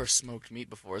think I've ever smoked meat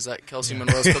before. Is that Kelsey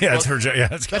Monroe's cookbook? Yeah, it's her. Yeah,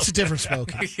 it's That's a different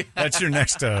smoking. That's your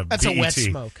next That's a BET, wet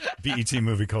smoke. BET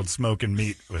movie called Smoke and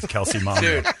Meat with Kelsey Monroe.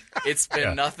 Dude, it's been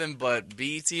Yeah. nothing but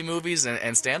BET movies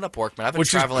and stand-up work, man. I've been Which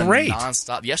is traveling great.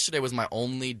 nonstop. Yesterday was my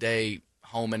only day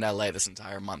home in LA this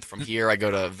entire month. From here, I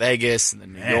go to Vegas and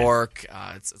then New York.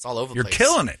 It's all over the place. You're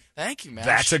killing it. Thank you, man.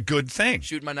 That's a good thing.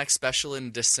 Shooting my next special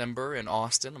in December in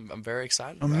Austin. I'm very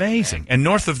excited about Amazing. And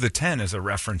North of the 10 is a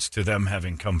reference to them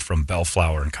having come from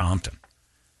Bellflower and Compton.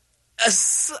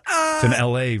 It's an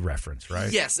L.A. reference,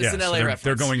 right? Yes, it's an L.A. reference.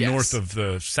 They're going north of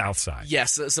the south side.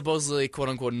 Yes, supposedly,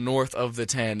 quote-unquote, north of the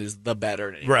 10 is the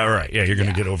better. Right. Yeah, you're going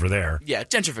to get over there. Yeah,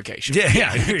 gentrification.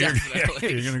 Yeah. You're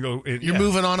Definitely. going to go. You're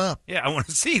moving on up. Yeah, I want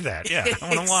to see that. Yeah,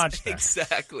 I want to watch that.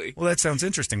 Exactly. Well, that sounds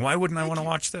interesting. Why wouldn't I want to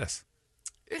watch this?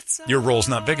 It's Your role's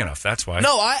not big enough, that's why.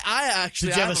 No, I actually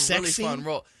Did you have have a a sex really scene? fun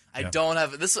role. I don't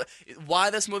have this. Why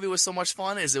this movie was so much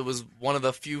fun is it was one of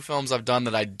the few films I've done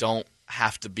that I don't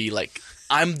have to be like.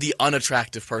 I'm the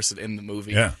unattractive person in the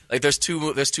movie. Yeah. Like there's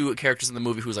two characters in the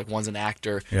movie who's like one's an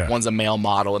actor, Yeah. one's a male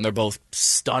model, and they're both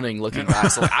stunning looking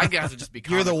guys. So like, I have to just be.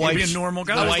 You're the white, Be a normal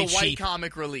guy. I was white the white sheep.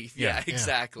 comic relief. Yeah,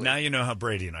 exactly. Now you know how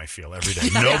Brady and I feel every day.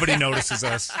 Nobody notices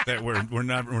us. That we're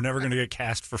never going to get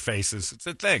cast for faces. It's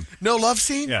a thing. No love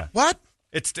scene? Yeah. What?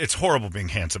 It's horrible being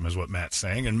handsome, is what Matt's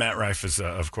saying, and Matt Rife is,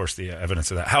 of course, the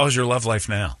evidence of that. How is your love life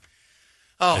now?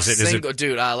 Oh, Is it- single,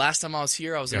 dude. Last time I was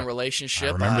here, I was in a relationship.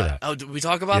 I remember that. Oh, did we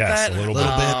talk about Yes, that? a little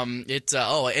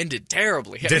bit. It ended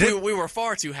terribly. Did it? We were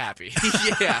far too happy.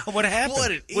 Yeah. What happened?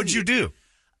 What an What'd you idiot. do?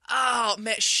 Oh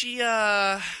man, she.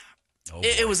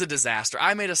 It was a disaster.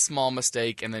 I made a small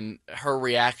mistake, and then her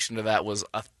reaction to that was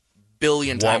a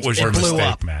billion What times. was your blew mistake,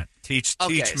 up. Matt? Teach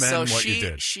Okay, men so what she you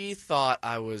did. she thought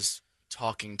I was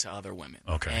talking to other women.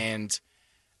 Okay. And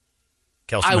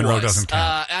Kelsey I Monroe was. doesn't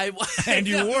count. And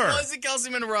you No, were. It wasn't Kelsey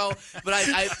Monroe, but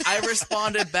I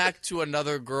responded back to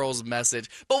another girl's message.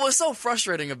 But what's so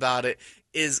frustrating about it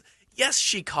is, yes,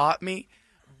 she caught me,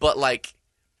 but like,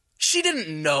 she didn't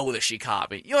know that she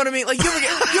caught me. You know what I mean? Like, you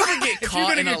ever get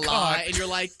caught in a lie, and you're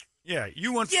like, Yeah,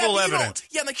 you want yeah, full but you don't- evidence.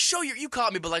 Yeah, like you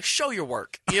caught me, but like show your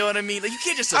work. You know what I mean? Like you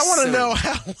can't just. I want to assume. know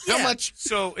how much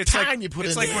So it's time like you put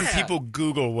it's in like there. when Yeah. people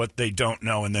Google what they don't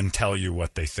know and then tell you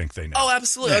what they think they know. Oh,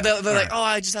 absolutely. Yeah, They're like, right. oh,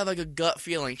 I just have like a gut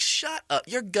feeling. Shut up.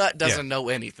 Your gut doesn't know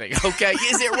anything. Okay,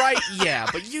 is it right? Yeah,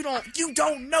 but you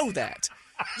don't know that.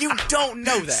 You don't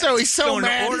know that. So he's so So in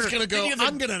mad order- he's going to go, Then you have to-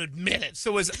 I'm going to admit it.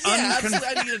 So is yeah, absolutely.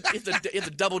 I mean, you have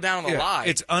to double down on the lie.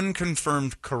 It's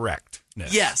unconfirmed correctness.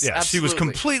 Yes, yeah, she was absolutely.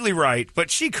 completely right, but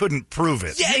she couldn't prove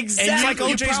it. Yeah, exactly. And like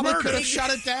You OJ's probably murder. could have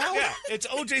shut it down. Yeah, it's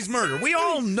OJ's murder. We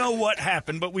all know what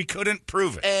happened, but we couldn't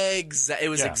prove it. It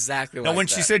was Yeah. exactly Now, like when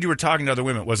that. she said you were talking to other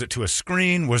women, was it to a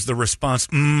screen? Was the response,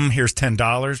 here's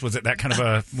 $10? Was it that kind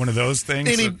of one of those things?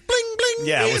 And he Or- bling, bling.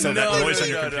 yeah, was that no, that noise no, on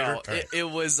your no, computer? no. All right. It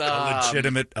was A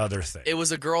legitimate other thing. It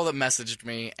was a girl that messaged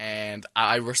me, and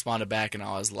I responded back, and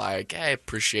I was like, "Hey, I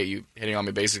appreciate you hitting on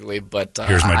me, basically, but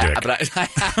Here's my dick."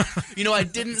 I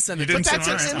didn't send it. didn't to send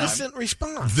her That's it? an this time. innocent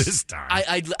response. This time.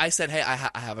 I said, "Hey, I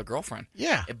have a girlfriend."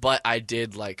 Yeah. but I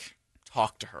did like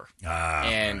talk to her,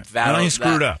 and right. that Well, you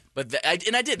screwed up. But I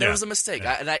did. There Yeah. was a mistake,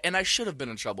 Yeah. and I should have been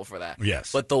in trouble for that.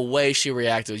 Yes. But the way she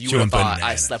reacted, you She would have went thought I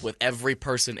bananas. slept with every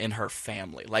person in her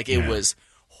family. Like it Yeah. was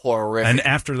horrific. And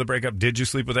after the breakup, did you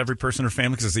sleep with every person in her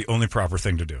family? Because it's the only proper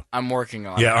thing to do. I'm working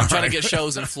on Yeah, it. I'm all trying right. to get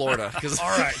shows in Florida. All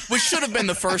right. Which should have been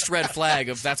the first red flag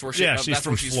of that's where she, Yeah, of she's that's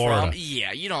from where she's Florida. from.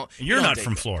 Yeah, you don't. You're you don't not date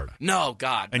from them. Florida. No,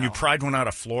 God. And no. you pried one out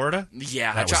of Florida?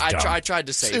 Yeah, That was dumb. I tried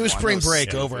to say It was one. spring That was break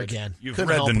stupid. over again. You've Couldn't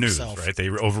read help the news, himself. right? They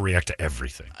overreact to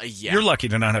everything. Yeah. You're lucky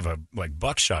to not have a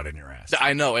buckshot in your ass.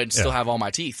 I know, and still Yeah. have all my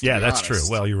teeth. to Yeah, be that's honest.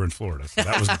 true. Well, you were in Florida, so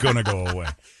that was going to go away.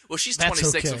 Well, she's That's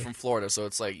 26 and okay. from Florida, so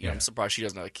it's like, Yeah. I'm surprised she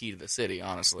doesn't have a key to the city,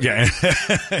 honestly. Yeah,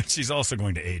 she's also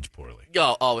going to age poorly.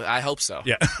 Oh, I hope so.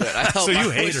 Yeah. Good. I hope, So you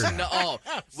I hate wish- her now. No,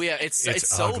 it's It's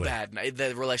so ugly. bad.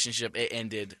 The relationship, it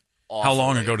ended awfully. How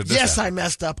long ago did this Yes, happen? I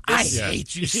messed up. I Yeah.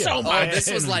 hate you Yeah. so Oh, much. This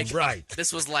was like Right.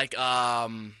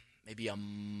 maybe a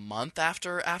month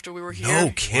after we were here.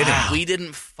 No kidding. Wow. We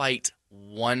didn't fight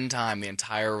one time the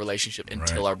entire relationship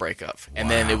until our breakup, and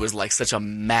then it was like such a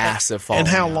massive fall. And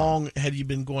how long had you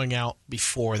been going out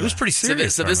before that? It was pretty So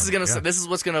serious. this I remember. is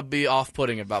what's gonna be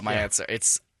off-putting about my answer.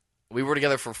 We were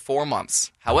together for 4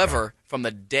 months. However, from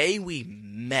the day we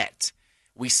met,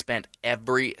 we spent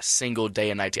every single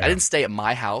day and night. I didn't stay at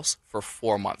my house for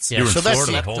 4 months. You were in so that's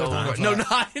Florida the left whole over. time. No,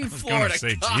 not in I was Florida. going to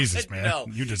say, God, Jesus, man, no.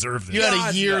 you deserve this. You had a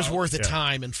God, year's no. worth of Yeah.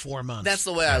 time in 4 months. That's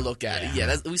the way I look at it.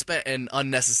 Yeah, we spent an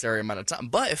unnecessary amount of time,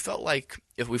 but it felt like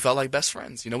we felt like best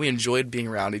friends. You know, we enjoyed being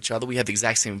around each other. We had the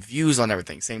exact same views on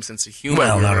everything, same sense of humor.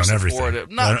 Well, We not were on everything. supportive.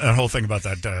 That whole thing about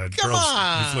that girl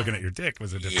on. who's looking at your dick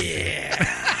was a different thing.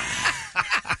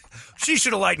 She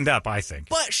should have lightened up, I think.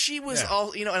 But she was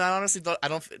all, and I honestly thought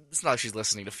it's not like she's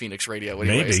listening to Phoenix Radio. Maybe.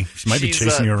 Anyways. She might be She's,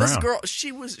 chasing you This around. girl,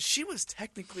 she was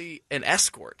technically an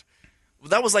escort.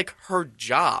 That was like her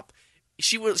job.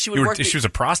 she would She work. was a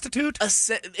prostitute?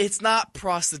 It's not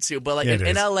prostitute, but like Yeah,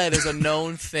 in LA, there's a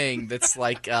known thing that's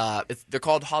like they're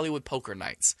called Hollywood poker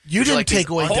nights. You didn't take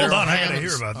away. Hold on, I got to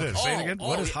hear about this. Say it again. Oh,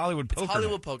 What is Hollywood poker? It's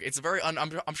Hollywood poker. It's a very.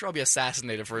 I'm sure I'll be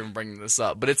assassinated for even bringing this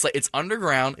up, but it's like it's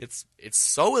underground. It's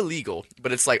so illegal,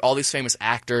 but it's like all these famous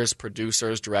actors,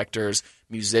 producers, directors,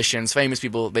 musicians, famous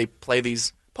people. They play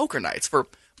these poker nights for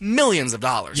millions of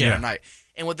dollars a night.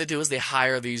 And what they do is they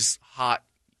hire these hot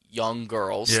young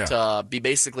girls to be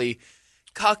basically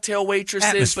cocktail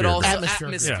waitresses, but also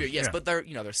atmosphere. Yes, but they're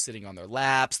they're sitting on their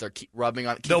laps, they're rubbing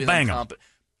on. They'll bang them.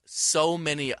 So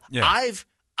many. Yeah.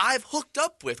 I've hooked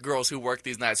up with girls who work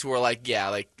these nights who are like,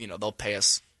 they'll pay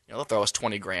us. They'll throw us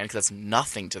 $20,000 because that's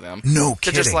nothing to them. No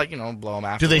kidding. They're just like blow them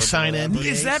after. Do they sign in?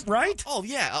 Is that right? Oh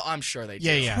yeah, I'm sure they do.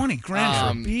 Yeah. $20,000 for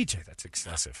a BJ. That's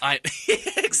excessive.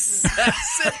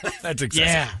 Excessive. That's excessive.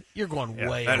 Yeah, you're going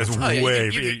way. That is over. way.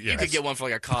 You could get one for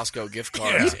like a Costco gift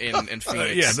card in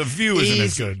Phoenix. The view isn't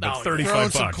as good, but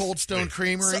 $35. Some Cold Stone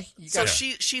Creamery. So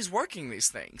she's working these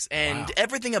things, and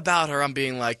everything about her, I'm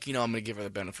being like, I'm going to give her the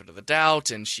benefit of the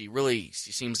doubt, and she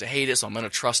seems to hate it, so I'm going to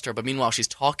trust her. But meanwhile, she's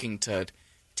talking to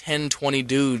 10, 20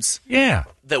 dudes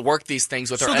that work these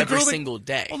things with her every single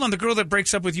day. Hold on, the girl that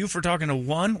breaks up with you for talking to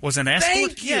one was an escort?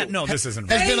 Thank you. Yeah, no, this isn't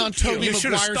Has right. been on Tony You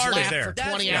should have McGuire's started lap there. for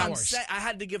 20 hours. I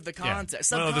had to give the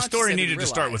context. Well, the story needed to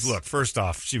start with, look, first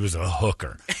off, she was a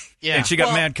hooker. And she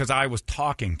got mad because I was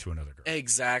talking to another girl.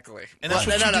 Exactly. And that's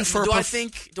what you do for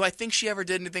do I think she ever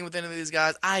did anything with any of these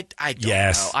guys? I don't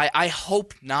know. I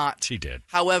hope not. She did.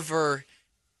 However,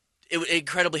 it was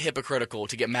incredibly hypocritical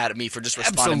to get mad at me for just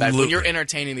responding back when you're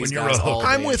entertaining these guys all day.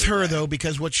 I'm with her, though,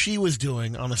 because what she was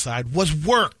doing on the side was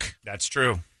work. That's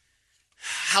true.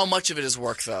 How much of it is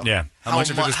work, though? Yeah. How much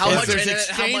of it is if there's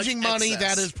exchanging money,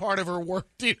 that is part of her work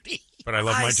duty. But I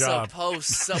love my job. I suppose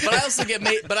so. But I also get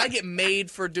made. But I get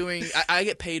made for doing. I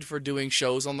get paid for doing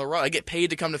shows on the road. I get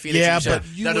paid to come to Phoenix. Yeah, but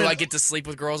now do I get to sleep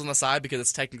with girls on the side because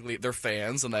it's technically they're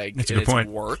fans and That's a good point.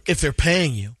 Work. If they're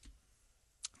paying you.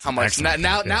 How much? Now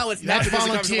it's that's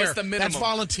volunteer. What's the minimum? That's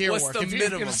volunteer What's work. the If you're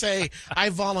minimum? going to say I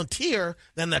volunteer,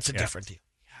 then that's a different deal.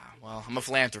 Well, I'm a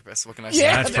philanthropist. What can I say?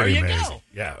 Yeah, That's there pretty you amazing. go.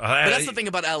 Yeah, but that's the thing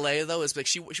about LA, though, is like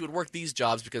she would work these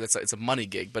jobs because it's a money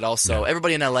gig, but also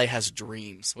everybody in LA has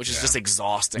dreams, which is just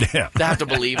exhausting. Yeah. To have to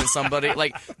believe in somebody.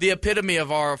 Like the epitome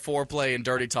of our foreplay and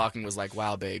dirty talking was like,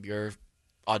 "Wow, babe, your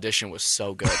audition was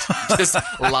so good," just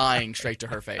lying straight to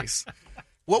her face.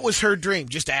 What was her dream?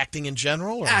 Just acting in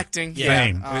general? Or? Acting,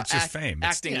 fame. It's just fame.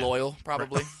 Acting loyal,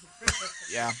 probably.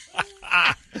 Yeah.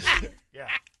 Yeah.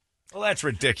 Well, that's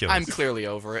ridiculous. I'm clearly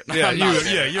over it. Yeah, you're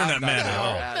I'm not mad at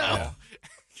all. at all.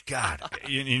 God,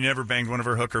 you never banged one of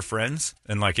her hooker friends,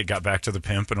 and like it got back to the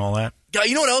pimp and all that. Yeah,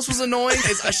 you know what else was annoying?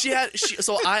 Is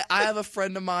so I have a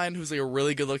friend of mine who's like a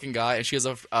really good looking guy, and she has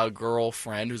a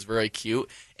girlfriend who's very cute,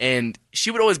 and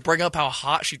she would always bring up how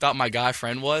hot she thought my guy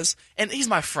friend was, and he's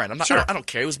my friend. I'm not. Sure. I don't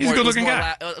care. It was He's more. a good-looking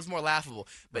guy. It was more laughable.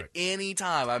 But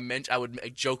anytime I would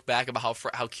joke back about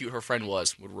how cute her friend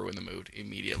was, would ruin the mood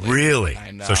immediately. Really?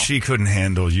 I know. So she couldn't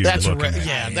handle you. That's looking at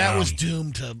her. that was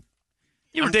doomed to.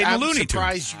 You were dating a Looney I'm Tunes.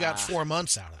 surprised you got 4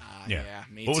 months out of it. Yeah.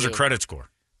 Me What was her too. credit score?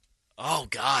 Oh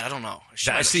God, I don't know.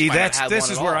 This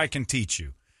is where I can teach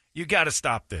you. You got to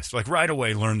stop this. Like right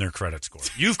away, learn their credit score.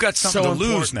 You've got something to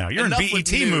lose now. You're Enough in with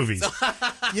BET nudes. movies.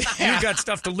 You've got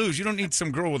stuff to lose. You don't need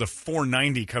some girl with a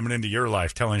 490 coming into your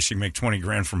life telling she make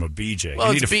 $20,000 from a BJ. Well,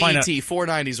 you need it's to BET. find out.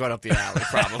 490's right up the alley,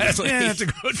 probably. Yeah, that's a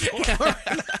good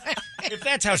point. If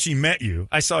that's how she met you,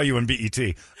 I saw you in BET.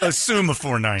 Assume a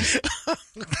 490.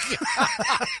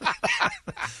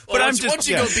 But once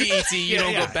you go BET, you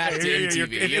don't go back to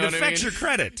MTV. It affects your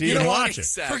credit. You You don't know watch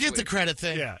what? it. Forget the credit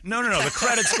thing. Yeah. No. The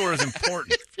credit score is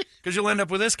important because you'll end up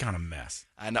with this kind of mess.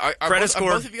 And are Credit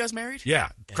score. both of you guys married? Yeah.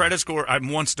 Credit score. I'm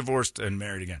once divorced and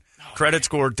married again. Credit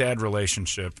score, dad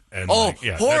relationship. And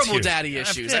that's horrible huge. daddy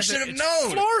issues. I should have It's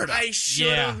known. Florida. I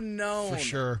should have known. For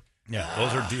sure. Yeah,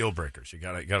 those are deal breakers. You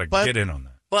gotta But- get in on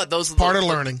that. But those are Part of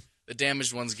learning. The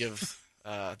damaged ones give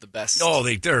the best. Oh,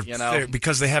 they're you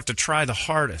because they have to try the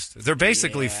hardest. They're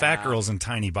basically fat girls in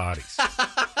tiny bodies.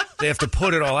 They have to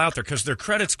put it all out there because their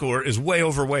credit score is way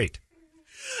overweight.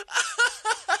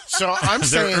 So I'm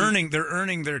saying they're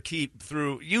earning their keep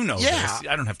through. This.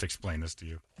 I don't have to explain this to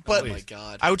you. But Oh my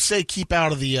God. I would say keep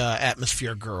out of the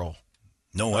atmosphere girl.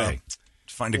 No way.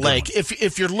 Find a good Like one.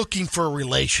 if you're looking for a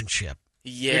relationship,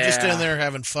 Yeah. You're just in there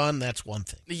having fun. That's one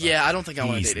thing. Yeah, I don't think I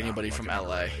want to He's date anybody not from looking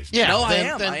LA. at LA. Yeah,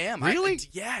 no, then- I am. really?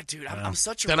 Yeah, dude. I'm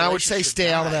such a Then I would say relationship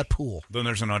stay out of guy. that pool. Then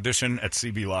there's an audition at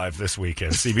CB Live this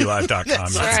weekend, cblive.com.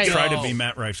 That's Let's right. try to be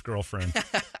Matt Rife's girlfriend.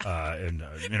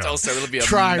 Don't say it'll be a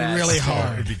Try mess. really Oh,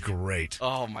 hard. it'd be great.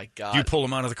 Oh my god. Do you pull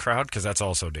him out of the crowd? Because that's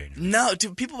also dangerous. No,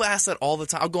 dude. People ask that all the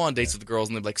time. I'll go on dates with girls,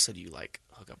 and they're like, "So do you like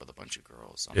hook up with a bunch of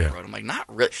girls on Yeah. the road?" I'm like, "Not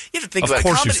really." You have to think Of about it.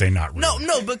 course you Comedy- say not really.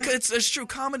 No, because it's true.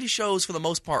 Comedy shows, for the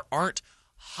most part, aren't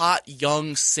hot,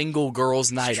 young, single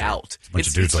girls' night out. A bunch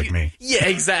of dudes like me. Yeah,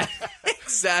 exactly.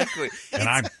 Exactly. And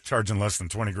I'm charging less than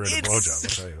 20 grand a It's- blowjob, I'll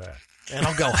tell you that. And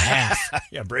I'll go half.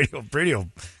 Yeah, Brady will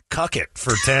cuck it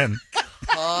for 10.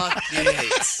 Fuck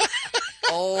it.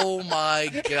 Oh my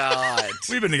god.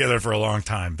 We've been together for a long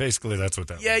time. Basically, that's what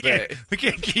that Yeah, was. yeah. We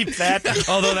can't keep that,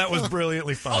 although that was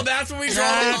brilliantly fun. Oh, that's when we draw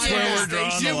That's the line. where we're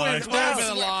drawing the line. Over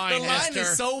the line, The line mister.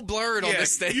 is so blurred on Yeah,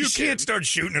 this station. you can't start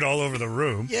shooting it all over the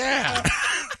room. Yeah.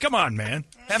 Come on, man.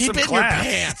 Have Keep some it in your class.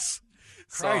 pants.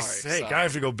 Christ's Sorry, sake, sorry. I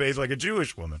have to go bathe like a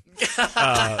Jewish woman.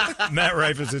 Matt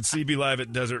Rife is at CB Live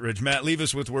at Desert Ridge. Matt, leave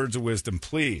us with words of wisdom,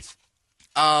 please.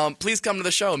 Please come to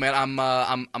the show, man.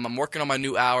 I'm working on my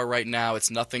new hour right now.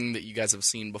 It's nothing that you guys have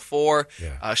seen before.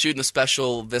 Yeah. Shooting a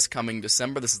special this coming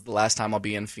December. This is the last time I'll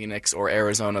be in Phoenix or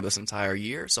Arizona this entire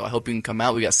year. So I hope you can come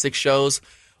out. We got 6 shows.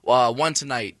 1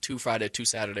 tonight, 2 Friday, 2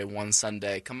 Saturday, 1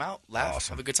 Sunday. Come out, laugh,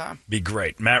 Awesome. have a good time. Be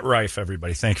great. Matt Rife,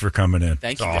 everybody. Thank you for coming in.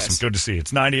 Thank It's you, awesome. guys. Good to see you.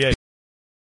 It's 98.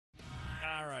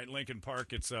 All right, Lincoln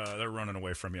Park. It's they're running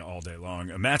away from you all day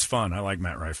long. Matt's fun. I like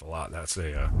Matt Rife a lot. That's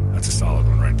a solid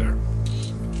one right there.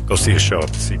 Go see a show up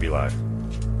at CB Live.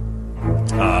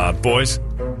 Boys,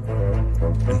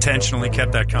 intentionally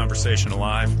kept that conversation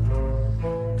alive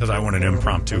because I want an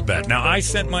impromptu bet. Now, I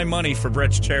sent my money for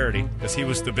Brett's charity because he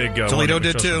was the big Toledo one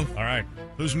that did chose- too. All right.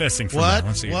 Who's missing from What? that?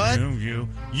 Let's see. What? You.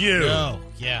 No.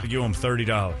 Yeah. You owe him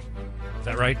 $30. Is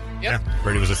that right? Yeah.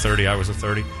 Brady was a 30, I was a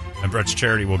 30. And Brett's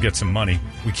charity will get some money.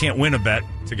 We can't win a bet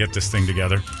to get this thing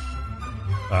together.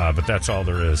 But that's all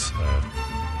there is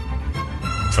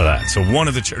for that. So one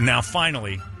of the... now,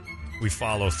 finally, we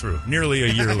follow through. Nearly a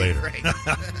year later.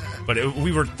 But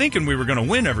we were thinking we were going to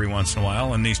win every once in a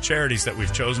while, and these charities that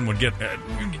we've chosen would get...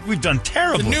 we've done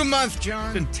terrible. It's a new month,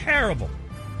 John. Been terrible.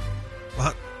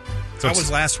 Well, So that it's-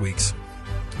 was last week's.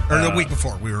 Or the week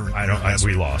before. We were.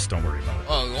 we lost. Don't worry about it.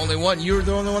 Oh, only one. You were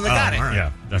the only one that got it. all right.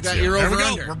 Yeah, that's got it. your There we over go.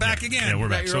 under. We're back again. Yeah, we're Got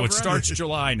back. your So it over-under. starts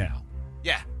July now,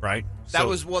 Yeah. right? That So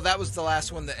was the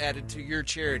last one that added to your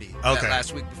charity. Okay. That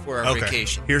last week before our Okay.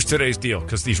 vacation. here's today's deal,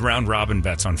 because these round robin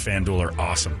bets on FanDuel are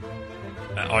awesome.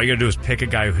 All you got to do is pick a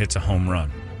guy who hits a home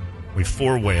run. We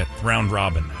 4-way it, round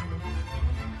robin now.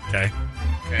 Okay?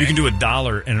 You can do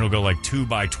 $1 and it'll go like 2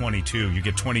 by 22. You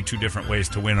get 22 different ways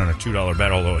to win on a $2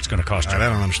 bet, although it's going to cost you I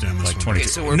don't understand this like one. 22. Okay,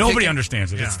 so we're Nobody picking-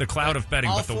 understands it. Yeah. It's the cloud of betting,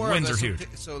 All but the four of wins are us will huge.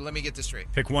 so let me get this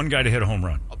straight. Pick one guy to hit a home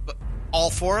run. But all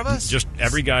 4 of us? Just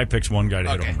every guy picks one guy to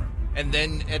hit a Okay. home run. And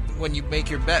then when you make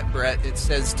your bet, Brett, it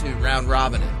says to round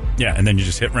robin it. Yeah, and then you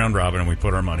just hit round robin and we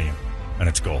put our money in, and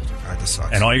it's gold. All right, this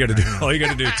sucks. And all you got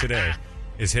to do today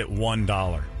is hit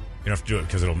 $1. You don't have to do it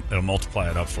because it'll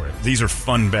multiply it up for you. These are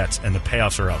fun bets, and the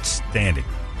payoffs are outstanding.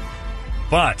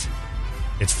 But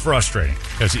it's frustrating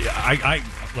because I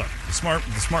look, the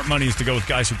smart money is to go with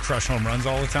guys who crush home runs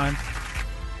all the time.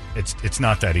 It's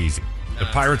not that easy. The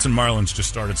Pirates and Marlins just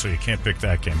started, so you can't pick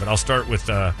that game. But I'll start with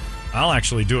I'll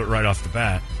actually do it right off the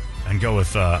bat and go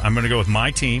with I'm going to go with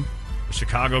my team, the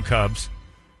Chicago Cubs,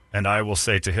 and I will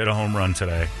say to hit a home run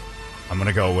today, I'm going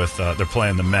to go with they're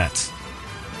playing the Mets.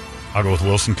 I'll go with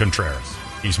Wilson Contreras.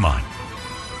 He's mine.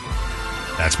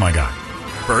 That's my guy.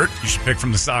 Bert, you should pick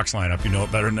from the Sox lineup. You know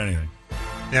it better than anything.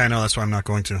 Yeah, I know. That's why I'm not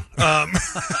going to.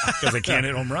 Because they can't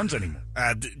hit home runs anymore.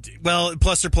 Well,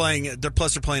 plus they're playing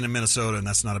in Minnesota, and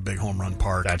that's not a big home run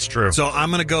park. That's true. So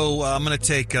I'm gonna go. I'm gonna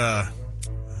take. I'm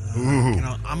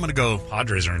gonna go.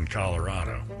 Padres are in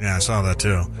Colorado. Yeah, I saw that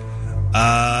too.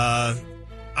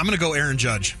 I'm gonna go Aaron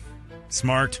Judge.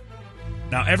 Smart.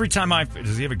 Now every time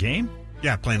does he have a game?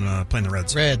 Yeah, playing the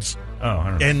Reds. Reds. Oh, I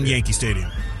don't know. And Yankee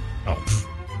Stadium. Oh,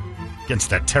 against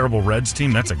that terrible Reds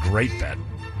team, that's a great bet.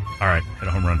 All right, hit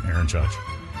a home run, Aaron Judge.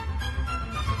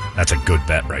 That's a good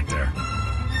bet right there.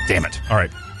 Damn it. All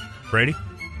right, Brady?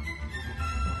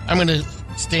 I'm going to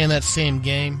stay in that same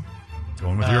game,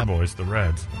 Going with your boys, the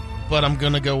Reds. but I'm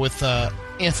going to go with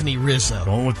Anthony Rizzo.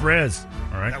 Going with Reds.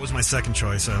 All right. That was my second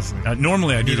choice.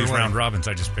 Normally I do Either these way. round robins.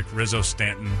 I just pick Rizzo,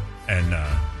 Stanton, and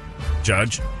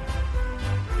Judge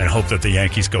and hope that the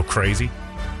Yankees go crazy.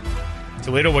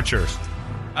 Toledo, what's yours?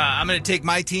 I'm going to take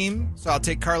my team, so I'll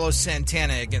take Carlos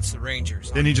Santana against the Rangers.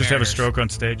 Didn't he just have a stroke on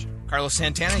stage? Carlos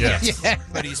Santana, Yes. yes.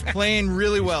 But he's playing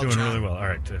really well, Doing John. really well. All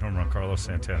right, hit home run, Carlos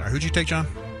Santana. Who'd you take, John?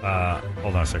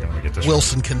 Hold on a second. Let me get this.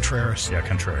 Wilson Contreras. Yeah,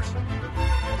 Contreras.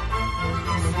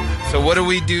 So what do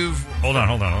we do? Hold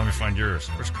on. Let me find yours.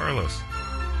 Where's Carlos?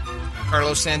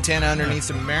 Carlos Santana underneath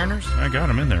the Mariners? I got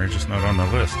him in there. He's just not on the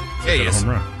list. Yeah, he Hit a is.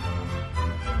 home run.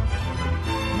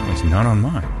 No, he's not on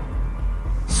mine.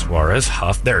 Suarez,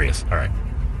 Huff. There he is. All right.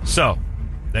 So,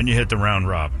 then you hit the round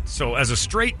robin. So, as a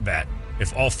straight bet,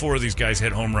 if all four of these guys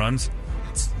hit home runs,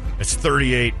 it's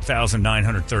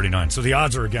 38,939. So the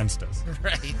odds are against us.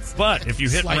 Right. But if you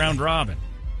hit Slightly. round robin,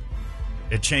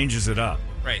 it changes it up.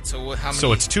 Right. So how many?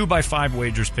 So it's 2x5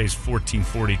 wagers pays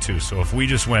 $14.42. So if we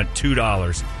just went $2 $2?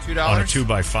 on a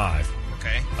 2x5,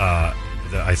 Okay.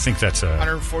 I think that's a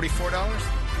 $144?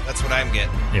 That's what I'm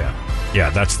getting. yeah,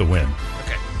 that's the win.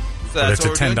 Okay. So But that's it's a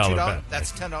what we're doing, $10 $2? bet.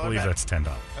 That's $10 I believe bet. that's $10. Okay.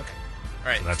 All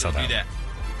right. So that's so how we'll do that.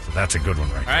 that. So that's a good one,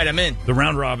 right? All right, I'm in. The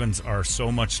round robins are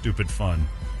so much stupid fun.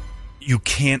 You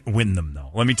can't win them, though.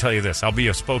 Let me tell you this. I'll be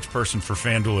a spokesperson for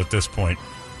FanDuel at this point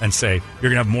and say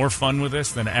you're going to have more fun with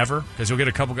this than ever because you'll get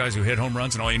a couple guys who hit home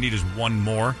runs and all you need is one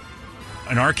more.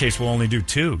 In our case, we'll only do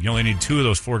two. You only need two of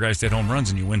those four guys to hit home runs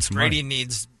and you win some Brady money.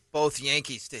 needs both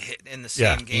Yankees to hit in the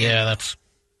same game. Yeah, that's...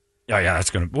 Yeah, that's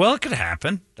going to... Well, it could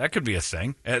happen. That could be a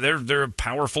thing. They're a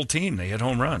powerful team. They hit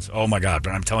home runs. Oh, my God.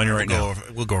 But I'm telling you right now.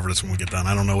 We'll go over this when we get done.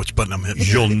 I don't know which button I'm hitting.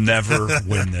 You'll never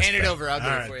win this. Hand it bet. over. I'll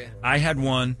get it for you. I had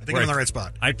one. I think I'm in the right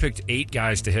spot. I picked 8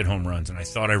 guys to hit home runs, and I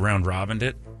thought I round robined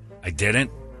it. I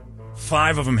didn't.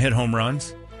 5 of them hit home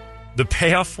runs. The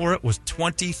payoff for it was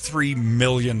 $23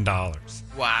 million.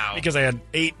 Wow. Because I had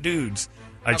 8 dudes.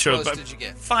 I How chose close did you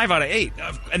get? 5 out of 8,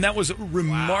 and that was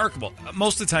remarkable.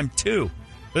 Most of the time, 2.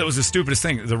 That was the stupidest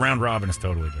thing. The round robin is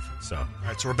totally different. So, All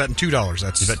right, so we're betting $2.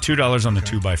 That's you bet $2 on the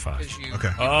 2x5. Okay.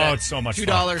 Oh, it's so much $2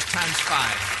 fun. times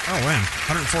 5. Oh, win.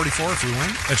 144 if we win.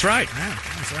 That's right. Yeah,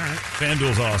 that's all right.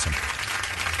 FanDuel's awesome.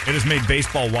 It has made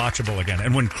baseball watchable again.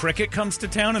 And when cricket comes to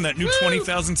town in that new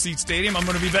 20,000-seat stadium, I'm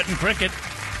going to be betting cricket.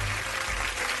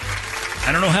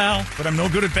 I don't know how, but I'm no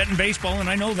good at betting baseball, and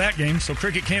I know that game, so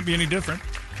cricket can't be any different.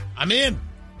 I'm in.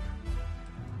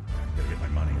 Gotta get my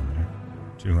money in there.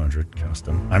 200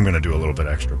 custom. I'm going to do a little bit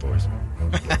extra, boys.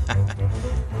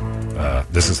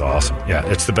 This is awesome. Yeah,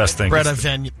 it's the best thing. Brett, I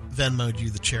Venmo'd you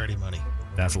the charity money.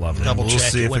 That's lovely. Double We'll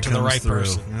check see it if went it to the comes right through.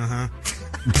 person.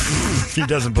 He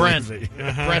doesn't Brent. believe me.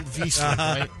 Brent Wiesler,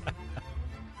 right?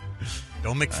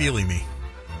 Don't McFeely me.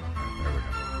 There we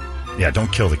go. Yeah,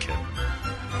 don't kill the kid.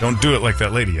 Don't do it like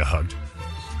that lady you hugged.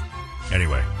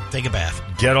 Anyway, Take a bath.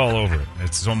 get all over it.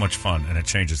 It's so much fun, and it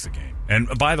changes the game. And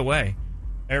by the way,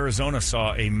 Arizona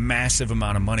saw a massive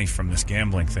amount of money from this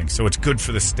gambling thing, so it's good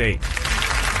for the state.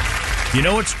 You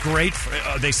know what's great?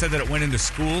 They said that it went into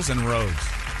schools and roads,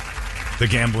 the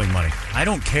gambling money. I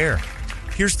don't care.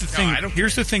 Here's the thing.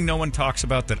 Here's the thing no one talks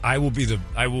about that I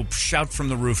will shout from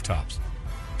the rooftops.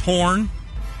 Porn,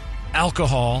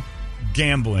 alcohol,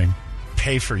 gambling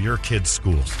pay for your kids'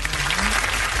 schools.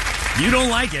 You don't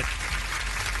like it,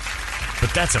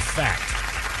 but that's a fact.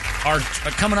 Our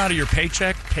coming out of your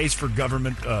paycheck pays for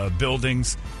government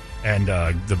buildings and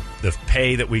the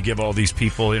pay that we give all these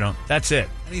people. You know, that's it.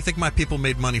 How do you think my people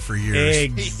made money for years?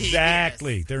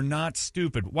 Exactly. Yes. They're not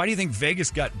stupid. Why do you think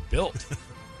Vegas got built?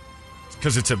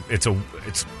 Because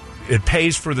it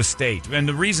pays for the state. And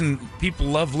the reason people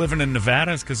love living in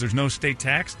Nevada is because there's no state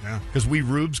tax. Because we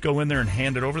rubes go in there and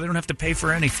hand it over. They don't have to pay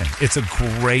for anything. It's a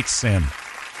great sin.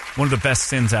 One of the best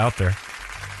sins out there.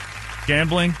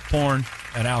 Gambling, porn,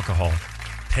 and alcohol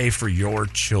pay for your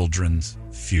children's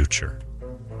future.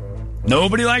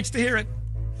 Nobody likes to hear it.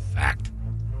 Fact.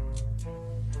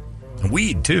 And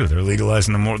weed, too. They're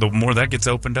legalizing the more that gets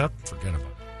opened up, forget about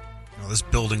it. This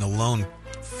building alone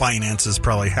finances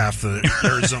probably half the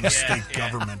Arizona state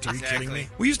government. Are you kidding me?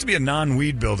 We used to be a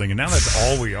non-weed building, and now that's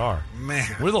all we are. Man.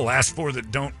 We're the last 4 that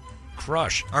don't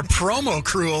crush. Our promo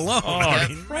crew alone. Oh, I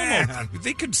mean,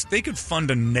 promo. They could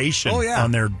fund a nation yeah.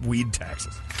 on their weed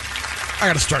taxes. I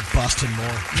got to start busting more.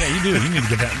 Yeah, you do. You need to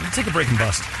get that. Take a break and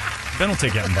bust. Ben will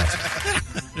take you out and bust.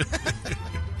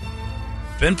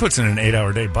 Ben puts in an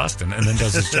 8-hour day busting and then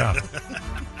does his job.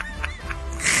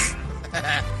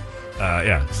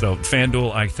 So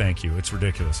FanDuel, I thank you. It's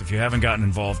ridiculous. If you haven't gotten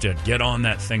involved yet, get on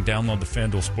that thing. Download the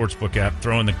FanDuel Sportsbook app.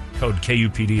 Throw in the code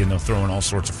KUPD, and they'll throw in all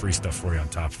sorts of free stuff for you on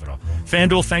top of it all.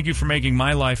 FanDuel, thank you for making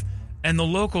my life and the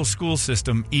local school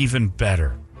system even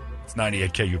better. It's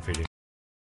 98 KUPD.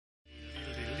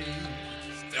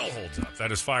 Still holds up.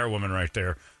 That is Firewoman right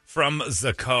there from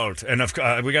the cult. And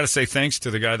we got to say thanks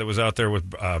to the guy that was out there with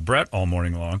Brett all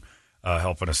morning long,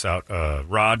 helping us out.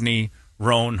 Rodney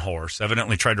Roan horse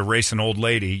evidently tried to race an old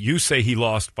lady. You say he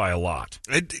lost by a lot.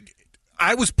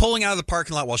 I was pulling out of the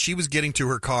parking lot while she was getting to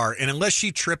her car, and unless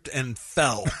she tripped and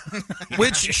fell,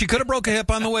 which she could have broke a hip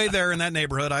on the way there in that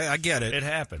neighborhood, I get it. It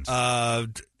happens.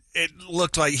 It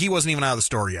looked like he wasn't even out of the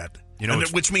store yet,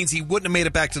 which means he wouldn't have made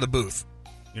it back to the booth.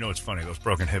 You know what's funny? Those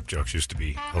broken hip jokes used to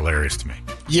be hilarious to me.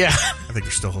 Yeah. I think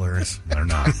you're still hilarious. They're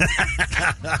not.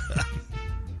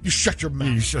 You shut your mouth.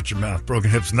 You shut your mouth. Broken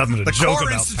hips, nothing to the joke Core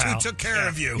about, Institute pal. took care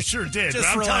of you. You sure did. Just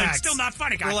but I'm relax. telling you, it's still not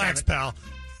funny. Relax, pal.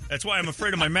 That's why I'm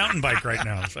afraid of my mountain bike right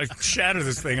now. So I shatter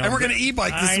this thing. And we're going to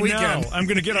e-bike this weekend. Know. I'm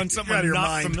going to get on something I'm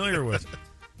not familiar with.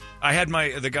 I had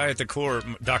the guy at the Core,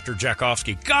 Dr.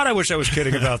 Jakovsky. God, I wish I was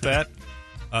kidding about that.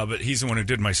 But he's the one who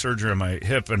did my surgery on my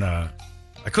hip, and I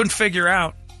couldn't figure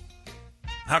out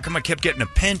how come I kept getting a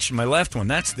pinch in my left one.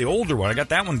 That's the older one. I got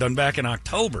that one done back in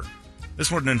October.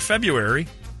 This one in February.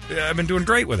 I've been doing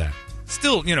great with that.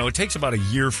 Still, it takes about a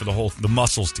year for the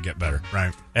muscles to get better.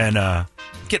 Right. And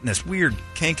getting this weird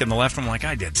kink in the left one, I'm like,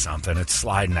 I did something. It's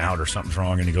sliding out or something's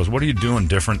wrong. And he goes, what are you doing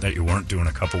different that you weren't doing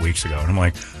a couple weeks ago? And I'm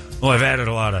like, well, I've added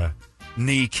a lot of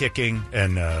knee kicking,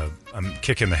 and I'm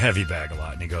kicking the heavy bag a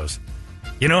lot. And he goes,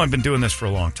 I've been doing this for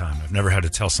a long time. I've never had to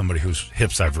tell somebody whose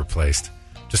hips I've replaced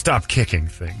to stop kicking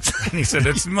things. And he said,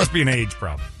 it must be an age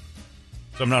problem.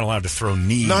 So I'm not allowed to throw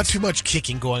knees. Not too much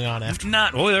kicking going on after.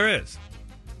 There is.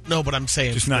 No, but I'm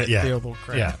saying just not yet. The little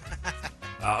crap.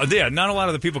 Yeah. Not a lot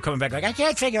of the people coming back like, I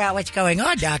can't figure out what's going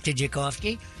on, Dr.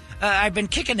 Jakovsky. I've been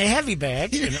kicking the heavy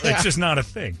bag. It's just not a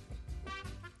thing.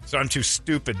 So I'm too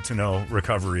stupid to know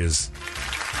recovery is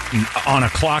on a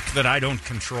clock that I don't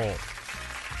control.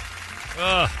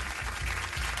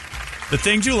 The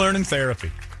things you learn in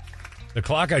therapy. The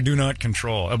clock I do not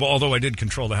control, although I did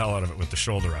control the hell out of it with the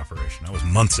shoulder operation. I was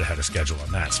months ahead of schedule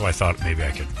on that, so I thought maybe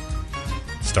I could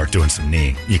start doing some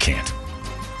knee. You can't.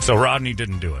 So Rodney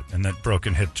didn't do it, and that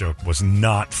broken hip joke was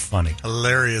not funny.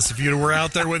 Hilarious. If you were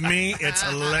out there with me, it's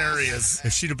hilarious.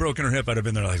 If she'd have broken her hip, I'd have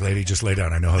been there like, lady, just lay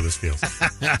down. I know how this feels.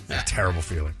 A terrible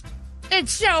feeling.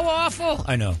 It's so awful.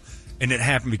 I know. And it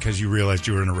happened because you realized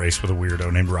you were in a race with a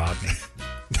weirdo named Rodney.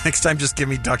 Next time, just give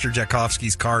me Dr.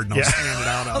 Jakovsky's card and I'll stand it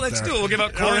out there. Let's do it. We'll give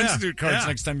out Core Institute cards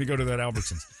next time you go to that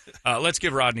Albertsons. Let's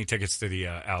give Rodney tickets to the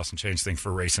Alice in Chains thing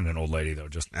for racing an old lady, though,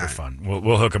 just for fun.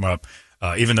 We'll hook him up,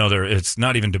 even though it's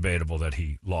not even debatable that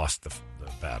he lost the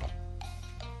battle.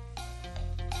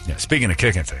 Yeah, speaking of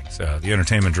kicking things, the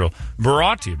entertainment drill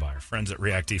brought to you by our friends at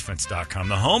ReactDefense.com,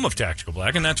 the home of Tactical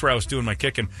Black, and that's where I was doing my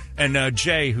kicking. And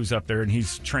Jay, who's up there, and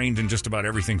he's trained in just about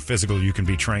everything physical you can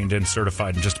be trained in,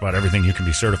 certified in just about everything you can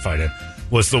be certified in,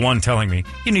 was the one telling me,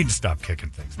 you need to stop kicking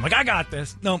things. I'm like, I got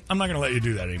this. No, I'm not going to let you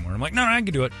do that anymore. I'm like, no, I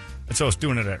can do it. And so I was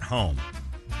doing it at home.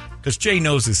 Because Jay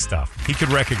knows his stuff. He could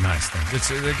recognize things.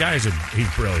 The guy's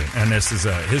he's brilliant. And this is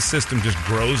his system just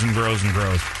grows and grows and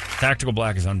grows. Tactical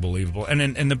Black is unbelievable.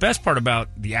 And the best part about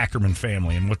the Ackerman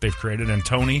family and what they've created, and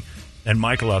Tony and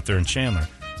Michael out there in Chandler,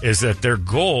 is that their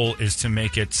goal is to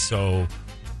make it so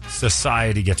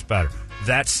society gets better.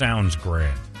 That sounds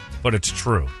grand, but it's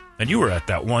true. And you were at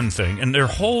that one thing, and their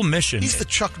whole mission... He's the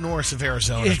Chuck Norris of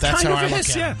Arizona. That's how I look at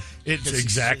him. It's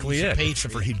exactly it.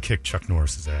 Except for he'd kick Chuck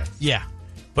Norris's ass. Yeah.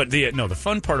 But the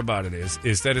fun part about it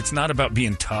is that it's not about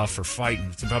being tough or fighting.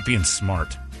 It's about being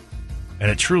smart. And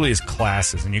it truly is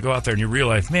classes. And you go out there and you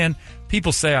realize, man,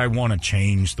 people say I want to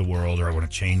change the world or I want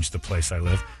to change the place I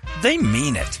live. They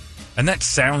mean it. And that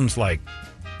sounds like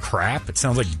crap. It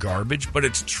sounds like garbage, but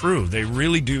it's true. They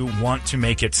really do want to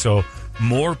make it so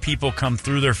more people come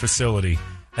through their facility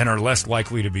and are less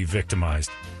likely to be victimized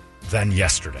than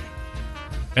yesterday.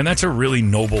 And that's a really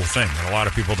noble thing that a lot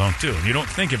of people don't do. And you don't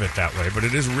think of it that way, but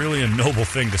it is really a noble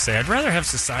thing to say, I'd rather have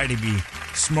society be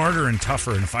smarter and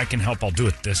tougher, and if I can help, I'll do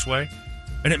it this way.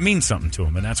 And it means something to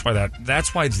them, and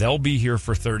that's why they'll be here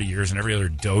for 30 years, and every other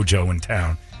dojo in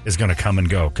town is going to come and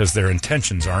go, because their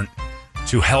intentions aren't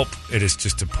to help. It is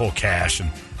just to pull cash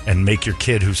and make your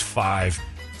kid who's 5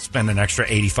 spend an extra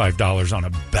 $85 on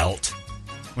a belt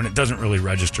when it doesn't really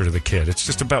register to the kid. It's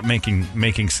just about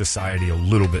making society a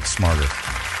little bit smarter.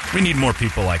 We need more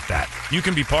people like that. You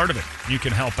can be part of it. You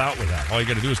can help out with that. All you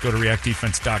got to do is go to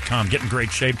reactdefense.com, get in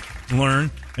great shape, learn,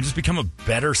 and just become a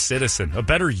better citizen, a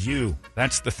better you.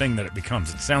 That's the thing that it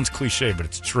becomes. It sounds cliche, but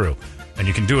it's true. And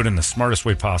you can do it in the smartest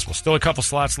way possible. Still a couple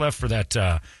slots left for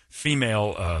that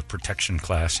female protection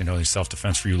class, the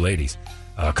self-defense for you ladies.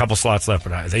 A couple slots left,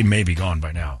 but they may be gone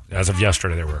by now. As of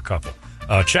yesterday, there were a couple.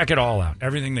 Check it all out.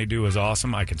 Everything they do is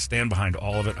awesome. I can stand behind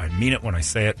all of it. I mean it when I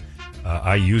say it.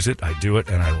 I use it, I do it,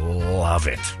 and I love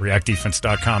it.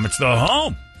 ReactDefense.com. It's the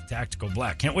home. Tactical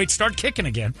Black. Can't wait to start kicking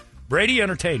again. Brady,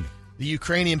 entertain me. The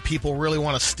Ukrainian people really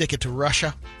want to stick it to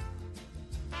Russia.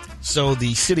 So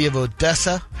the city of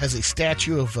Odessa has a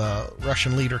statue of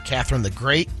Russian leader Catherine the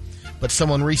Great. but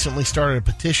someone recently started a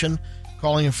petition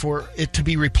calling for it to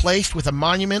be replaced with a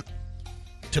monument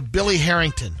to Billy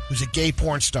Harrington, who's a gay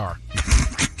porn star.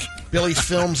 Billy's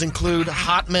films include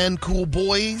Hot Men, Cool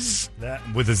Boys, That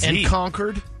with a Z. and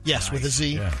Conquered. Yes, Nice. with a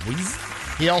Z. Yeah.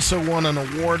 He also won an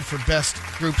award for Best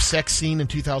Group Sex Scene in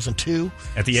 2002.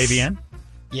 At the AVN?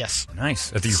 Yes.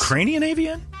 Nice. At the Ukrainian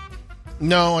AVN?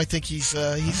 No, I think he's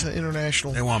an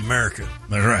international. They want America.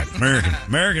 That's right.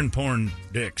 American porn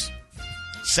dicks.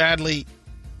 Sadly,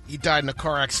 he died in a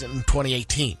car accident in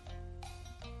 2018.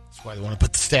 That's why they want to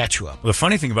put the statue up. Well, the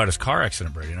funny thing about his car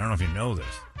accident, Brady, and I don't know if you know this,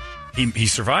 he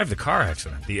survived the car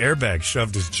accident. The airbag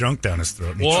shoved his junk down his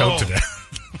throat and he choked to death.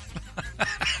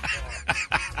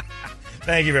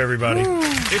 Thank you, everybody. Woo.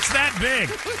 It's that big.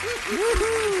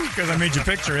 Because I made you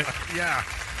picture it. Yeah.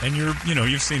 And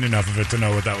you've seen enough of it to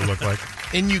know what that would look like.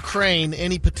 In Ukraine,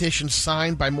 any petition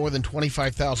signed by more than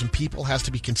 25,000 people has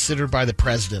to be considered by the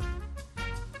president.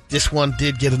 This one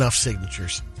did get enough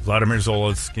signatures. Vladimir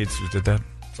Zelensky did that?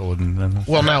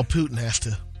 Well, now Putin has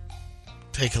to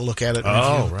take a look at it.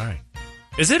 Oh, right.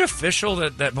 Is it official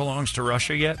that belongs to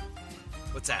Russia yet?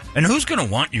 What's that? And who's going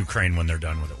to want Ukraine when they're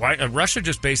done with it? Why Russia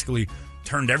just basically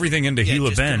turned everything into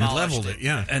Gila Bend, leveled it,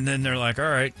 yeah. And then they're like, all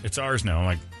right, it's ours now. I'm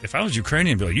like, if I was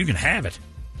Ukrainian, I'd be like, you can have it.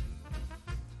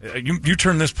 You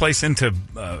turn this place into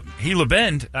Gila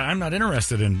Bend, I'm not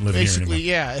interested in living Basically,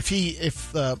 here anymore. yeah.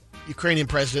 If the Ukrainian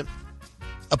president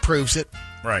approves it,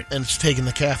 right, and it's taking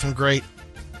the Catherine Great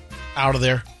out of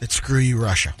there, it's screw you,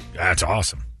 Russia. That's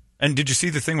awesome. And did you see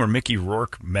the thing where Mickey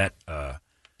Rourke met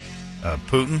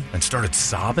Putin and started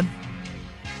sobbing?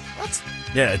 What?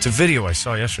 Yeah, it's a video I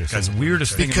saw yesterday. It's the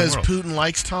weirdest thing in the Because world. Putin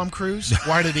likes Tom Cruise?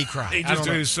 Why did he cry?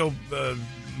 He was so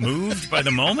moved by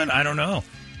the moment. I don't know.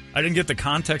 I didn't get the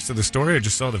context of the story. I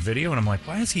just saw the video, and I'm like,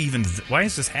 why is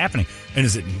this happening? And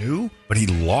is it new? But he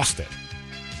lost it.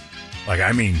 Like,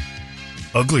 I mean,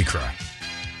 ugly cry.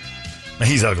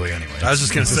 He's ugly anyway. I was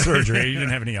just going to say. Surgery. He didn't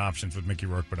have any options with Mickey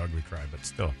Rourke but ugly cry, but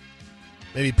still.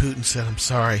 Maybe Putin said, I'm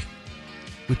sorry.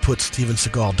 We put Steven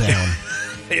Seagal down.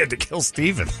 They had to kill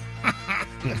Steven.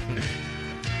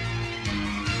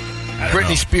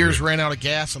 Britney Spears ran out of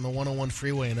gas on the 101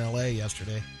 freeway in L.A.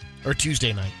 yesterday. Or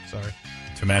Tuesday night, sorry.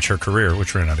 To match her career,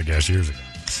 which ran out of gas years ago.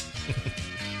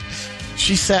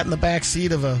 She sat in the back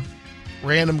seat of a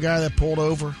random guy that pulled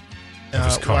over.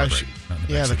 His car,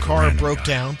 the car broke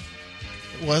down.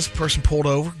 It was. Person pulled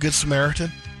over. Good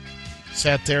Samaritan.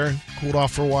 Sat there and cooled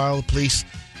off for a while. The police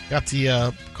got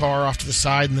the car off to the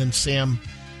side, and then Sam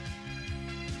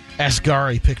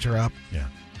Asghari picked her up. Yeah.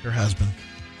 Her husband.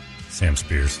 Sam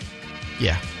Spears.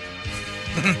 Yeah.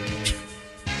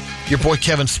 Your boy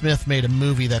Kevin Smith made a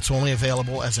movie that's only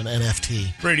available as an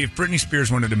NFT. Brady, if Britney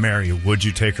Spears wanted to marry you, would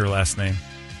you take her last name?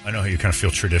 I know how you kind of feel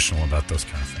traditional about those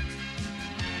kind of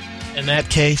things. In that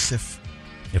case, if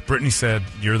Britney said,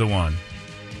 you're the one,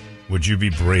 would you be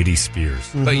Brady Spears?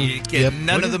 But you get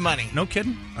none of the money. No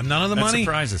kidding? None of the that money?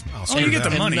 Surprises me. Oh, You get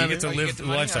the money. You none get to of- live the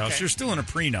money? lifestyle. Okay. If you're still in a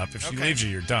prenup, if she leaves you,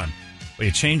 you're done. But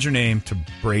you change your name to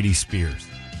Brady Spears.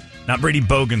 Not Brady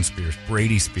Bogan Spears,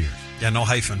 Brady Spears. Yeah, no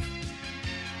hyphen.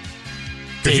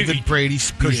 David Brady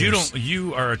Spears. Because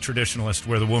you are a traditionalist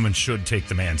where the woman should take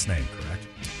the man's name, correct?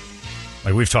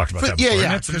 Like we've talked about that before.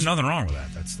 Yeah, and there's nothing wrong with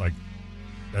that. That's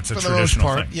a for the most traditional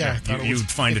part, thing. yeah. I thought You would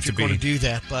find it if to you're be going to do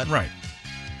that, but right.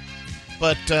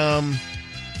 But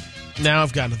now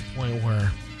I've gotten to the point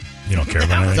where You don't care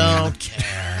about anything. don't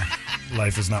care.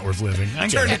 Life is not worth living. I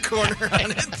Turn get the it. corner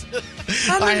on it.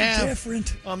 I have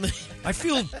Different. on the I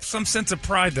feel some sense of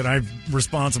pride that I'm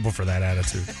responsible for that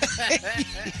attitude.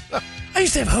 I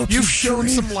used to have hopes. You've and shown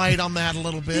dreams. some light on that a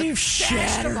little bit. You've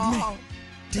shattered me,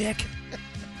 Dick.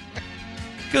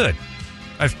 Good.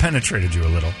 I've penetrated you a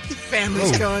little.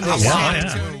 Family's going to lot, San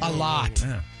yeah. Antonio. A lot.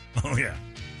 Yeah. Oh, yeah.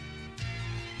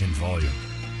 In volume.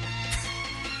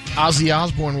 Ozzy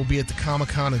Osbourne will be at the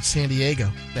Comic-Con in San Diego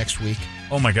next week.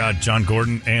 Oh, my God. John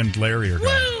Gordon and Larry are going.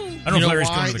 I don't know if Larry's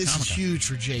why? going to the This is Comic-Con. huge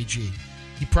for JG.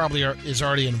 He probably is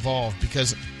already involved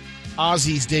because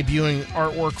Ozzy's debuting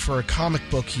artwork for a comic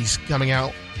book he's coming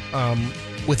out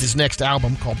with his next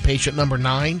album called Patient Number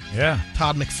 9. Yeah.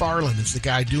 Todd McFarlane is the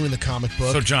guy doing the comic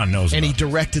book. So John knows and he about it.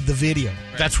 directed the video.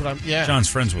 That's what yeah. John's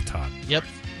friends with Todd. Yep.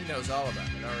 He knows all about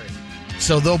it already.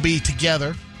 So they'll be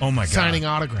together Oh, my God. signing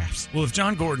autographs. Well, if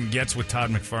John Gordon gets with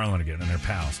Todd McFarlane again and they're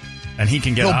pals, and he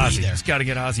can get He'll be Ozzy, there. he's got to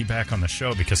get Ozzy back on the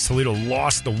show because Toledo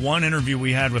lost the one interview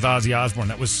we had with Ozzy Osbourne.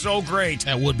 That was so great.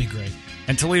 That would be great.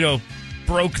 And Toledo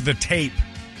broke the tape.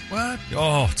 What?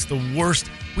 Oh, it's the worst.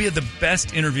 We had the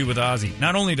best interview with Ozzy.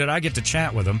 Not only did I get to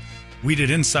chat with him, We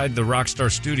did Inside the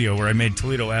Rockstar Studio where I made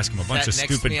Toledo ask him a bunch of Sat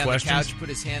next to stupid me on questions. the couch, put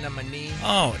his hand on my knee.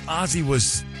 Oh, Ozzy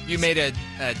was... You made a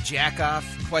jack-off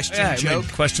question Yeah, I joke?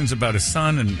 made questions about his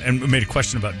son and made a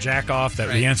question about jack-off that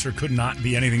the answer could not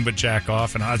be anything but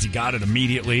jack-off, and Ozzy got it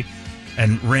immediately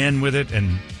and ran with it,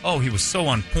 and he was so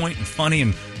on point and funny,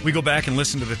 and we go back and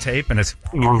listen to the tape, and it's...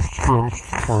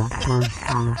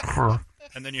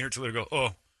 And then you hear Toledo go,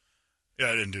 oh, yeah,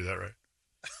 I didn't do that right.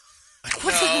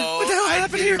 What the hell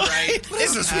happened here? Right.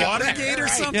 Is this Watergate or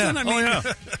something? Yeah. I mean,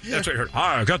 That's what I heard.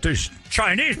 I got these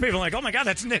Chinese people like, oh my God,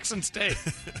 that's Nixon's tape.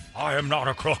 I am not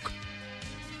a crook.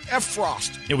 F.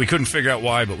 Frost. Yeah, we couldn't figure out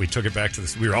why, but we took it back to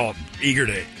this. We were all eager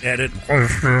to edit.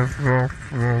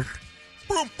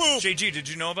 JG, did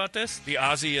you know about this? The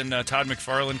Ozzy and Todd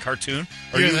McFarlane cartoon?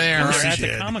 You're there. They're at the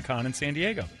Did. Comic-Con in San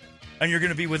Diego. And you're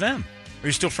going to be with them. Are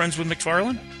you still friends with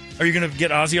McFarlane? Are you going to get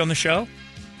Ozzy on the show?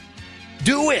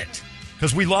 Do it!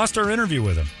 Because we lost our interview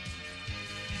with him.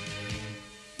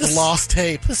 The lost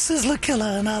tape. The Sizzler Killer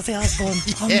and Ozzy Osbourne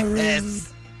on the road.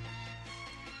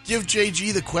 Give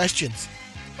JG the questions.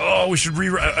 Oh, we should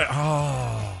rewrite.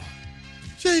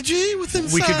 JG with him.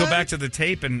 We could go back to the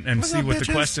tape and see up, what the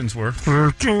bitches? questions were.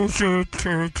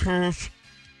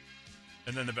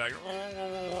 And then the back.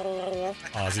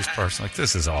 Ozzy's person. Like,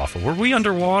 this is awful. Were we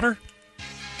underwater?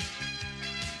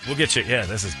 We'll get you. Yeah,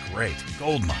 this is great.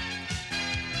 Goldmine.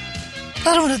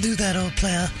 I don't want to do that, old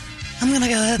player. I'm going to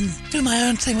go ahead and do my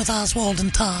own thing with Oswald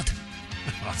and Todd.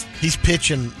 He's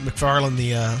pitching McFarlane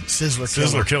the Sizzler Killer.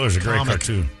 Sizzler Killer's a great comic.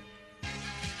 cartoon.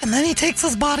 And then he takes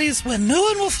his bodies when no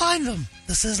one will find them.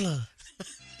 The Sizzler.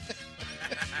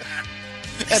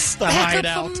 That's the Back up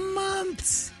hideout. for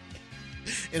months.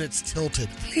 And it's tilted.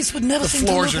 Police would never The think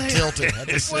floors to are look tilted. there. At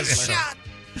the Sizzler.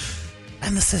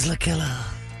 I'm the Sizzler Killer.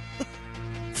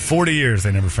 40 years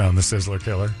they never found the Sizzler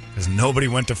Killer because nobody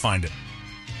went to find it.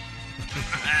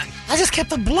 I just kept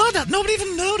the blood up. Nobody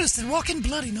even noticed it. Walking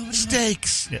bloody. Nobody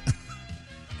Steaks. Yeah.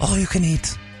 All you can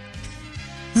eat.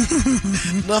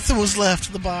 Nothing was left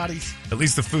of the bodies. At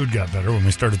least the food got better when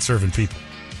we started serving people.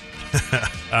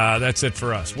 That's it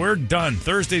for us. We're done.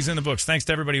 Thursday's in the books. Thanks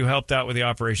to everybody who helped out with the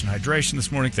Operation Hydration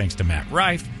this morning. Thanks to Matt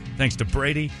Rife. Thanks to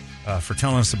Brady for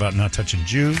telling us about not touching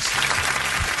Jews.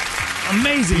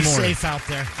 Amazing Be morning. safe out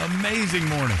there. Amazing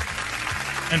morning.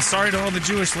 And sorry to all the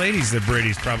Jewish ladies that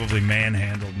Brady's probably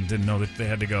manhandled and didn't know that they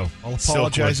had to go. I'll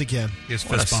apologize Silkwood. again. He's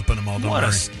fist bumping them all. Don't What worry.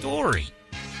 a story.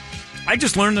 I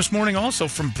just learned this morning also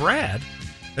from Brad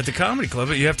at the Comedy Club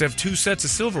that you have to have two sets of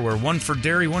silverware, one for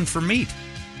dairy, one for meat.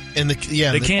 And they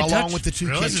can't along touch. with the two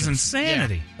Really? kitchens. This is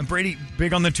insanity. Yeah. And Brady,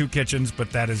 big on the two kitchens, but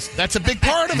that's a big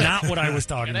part of it. Not what I was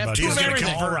talking about. two He's going to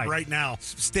everything. convert right now.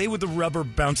 Stay with the rubber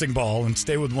bouncing ball and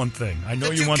stay with one thing. I know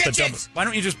The you two want the kitchens. double. Why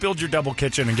don't you just build your double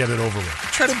kitchen and get it over with?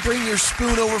 Try to bring your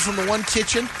spoon over from the one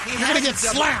kitchen. You're going to get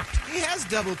slapped. He has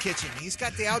double kitchen. He's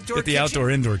got the outdoor Get the kitchen.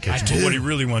 outdoor-indoor kitchen. do. But what he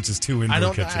really wants is two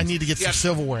indoor kitchens. I need to get some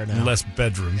silverware now. And less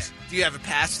bedrooms. Do you have a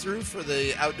pass-through for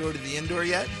the outdoor to the indoor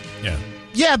yet? Yeah.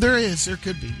 Yeah, there is. There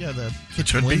could be. Yeah, the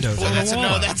kitchen Could be. windows. Well, That's a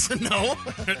wall. no. That's a no.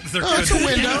 There Oh, it's could a be.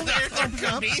 window. There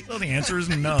could be. Well, the answer is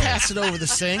no. Pass it over the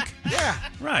sink. Yeah.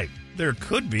 Right. There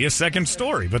could be a second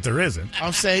story, but there isn't.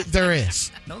 I'll say there is.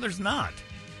 No, there's not.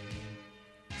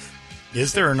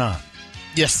 Is there or not?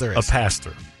 Yes, there A is.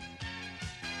 pass-through.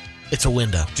 It's a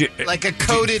window. Like a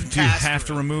coated Do you have to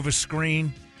pass-through. remove a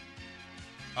screen?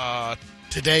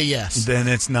 Today, yes. Then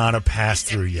it's not a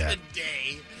pass-through yet.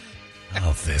 Day.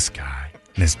 Oh, this guy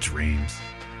and his dreams.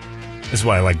 This is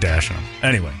why I like dashing them.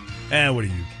 Anyway, what do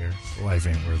you care? Life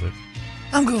ain't worth it.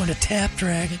 I'm going to Tap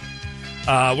Dragon.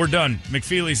 We're done.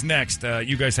 McFeely's next.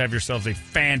 You guys have yourselves a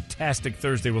fantastic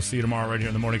Thursday. We'll see you tomorrow right here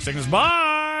in the Morning Sickness.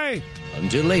 Bye!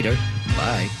 Until later.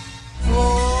 Bye.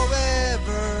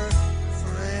 Forever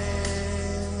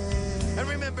friend. And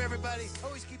remember, everybody,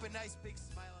 always keep a nice big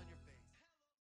smile on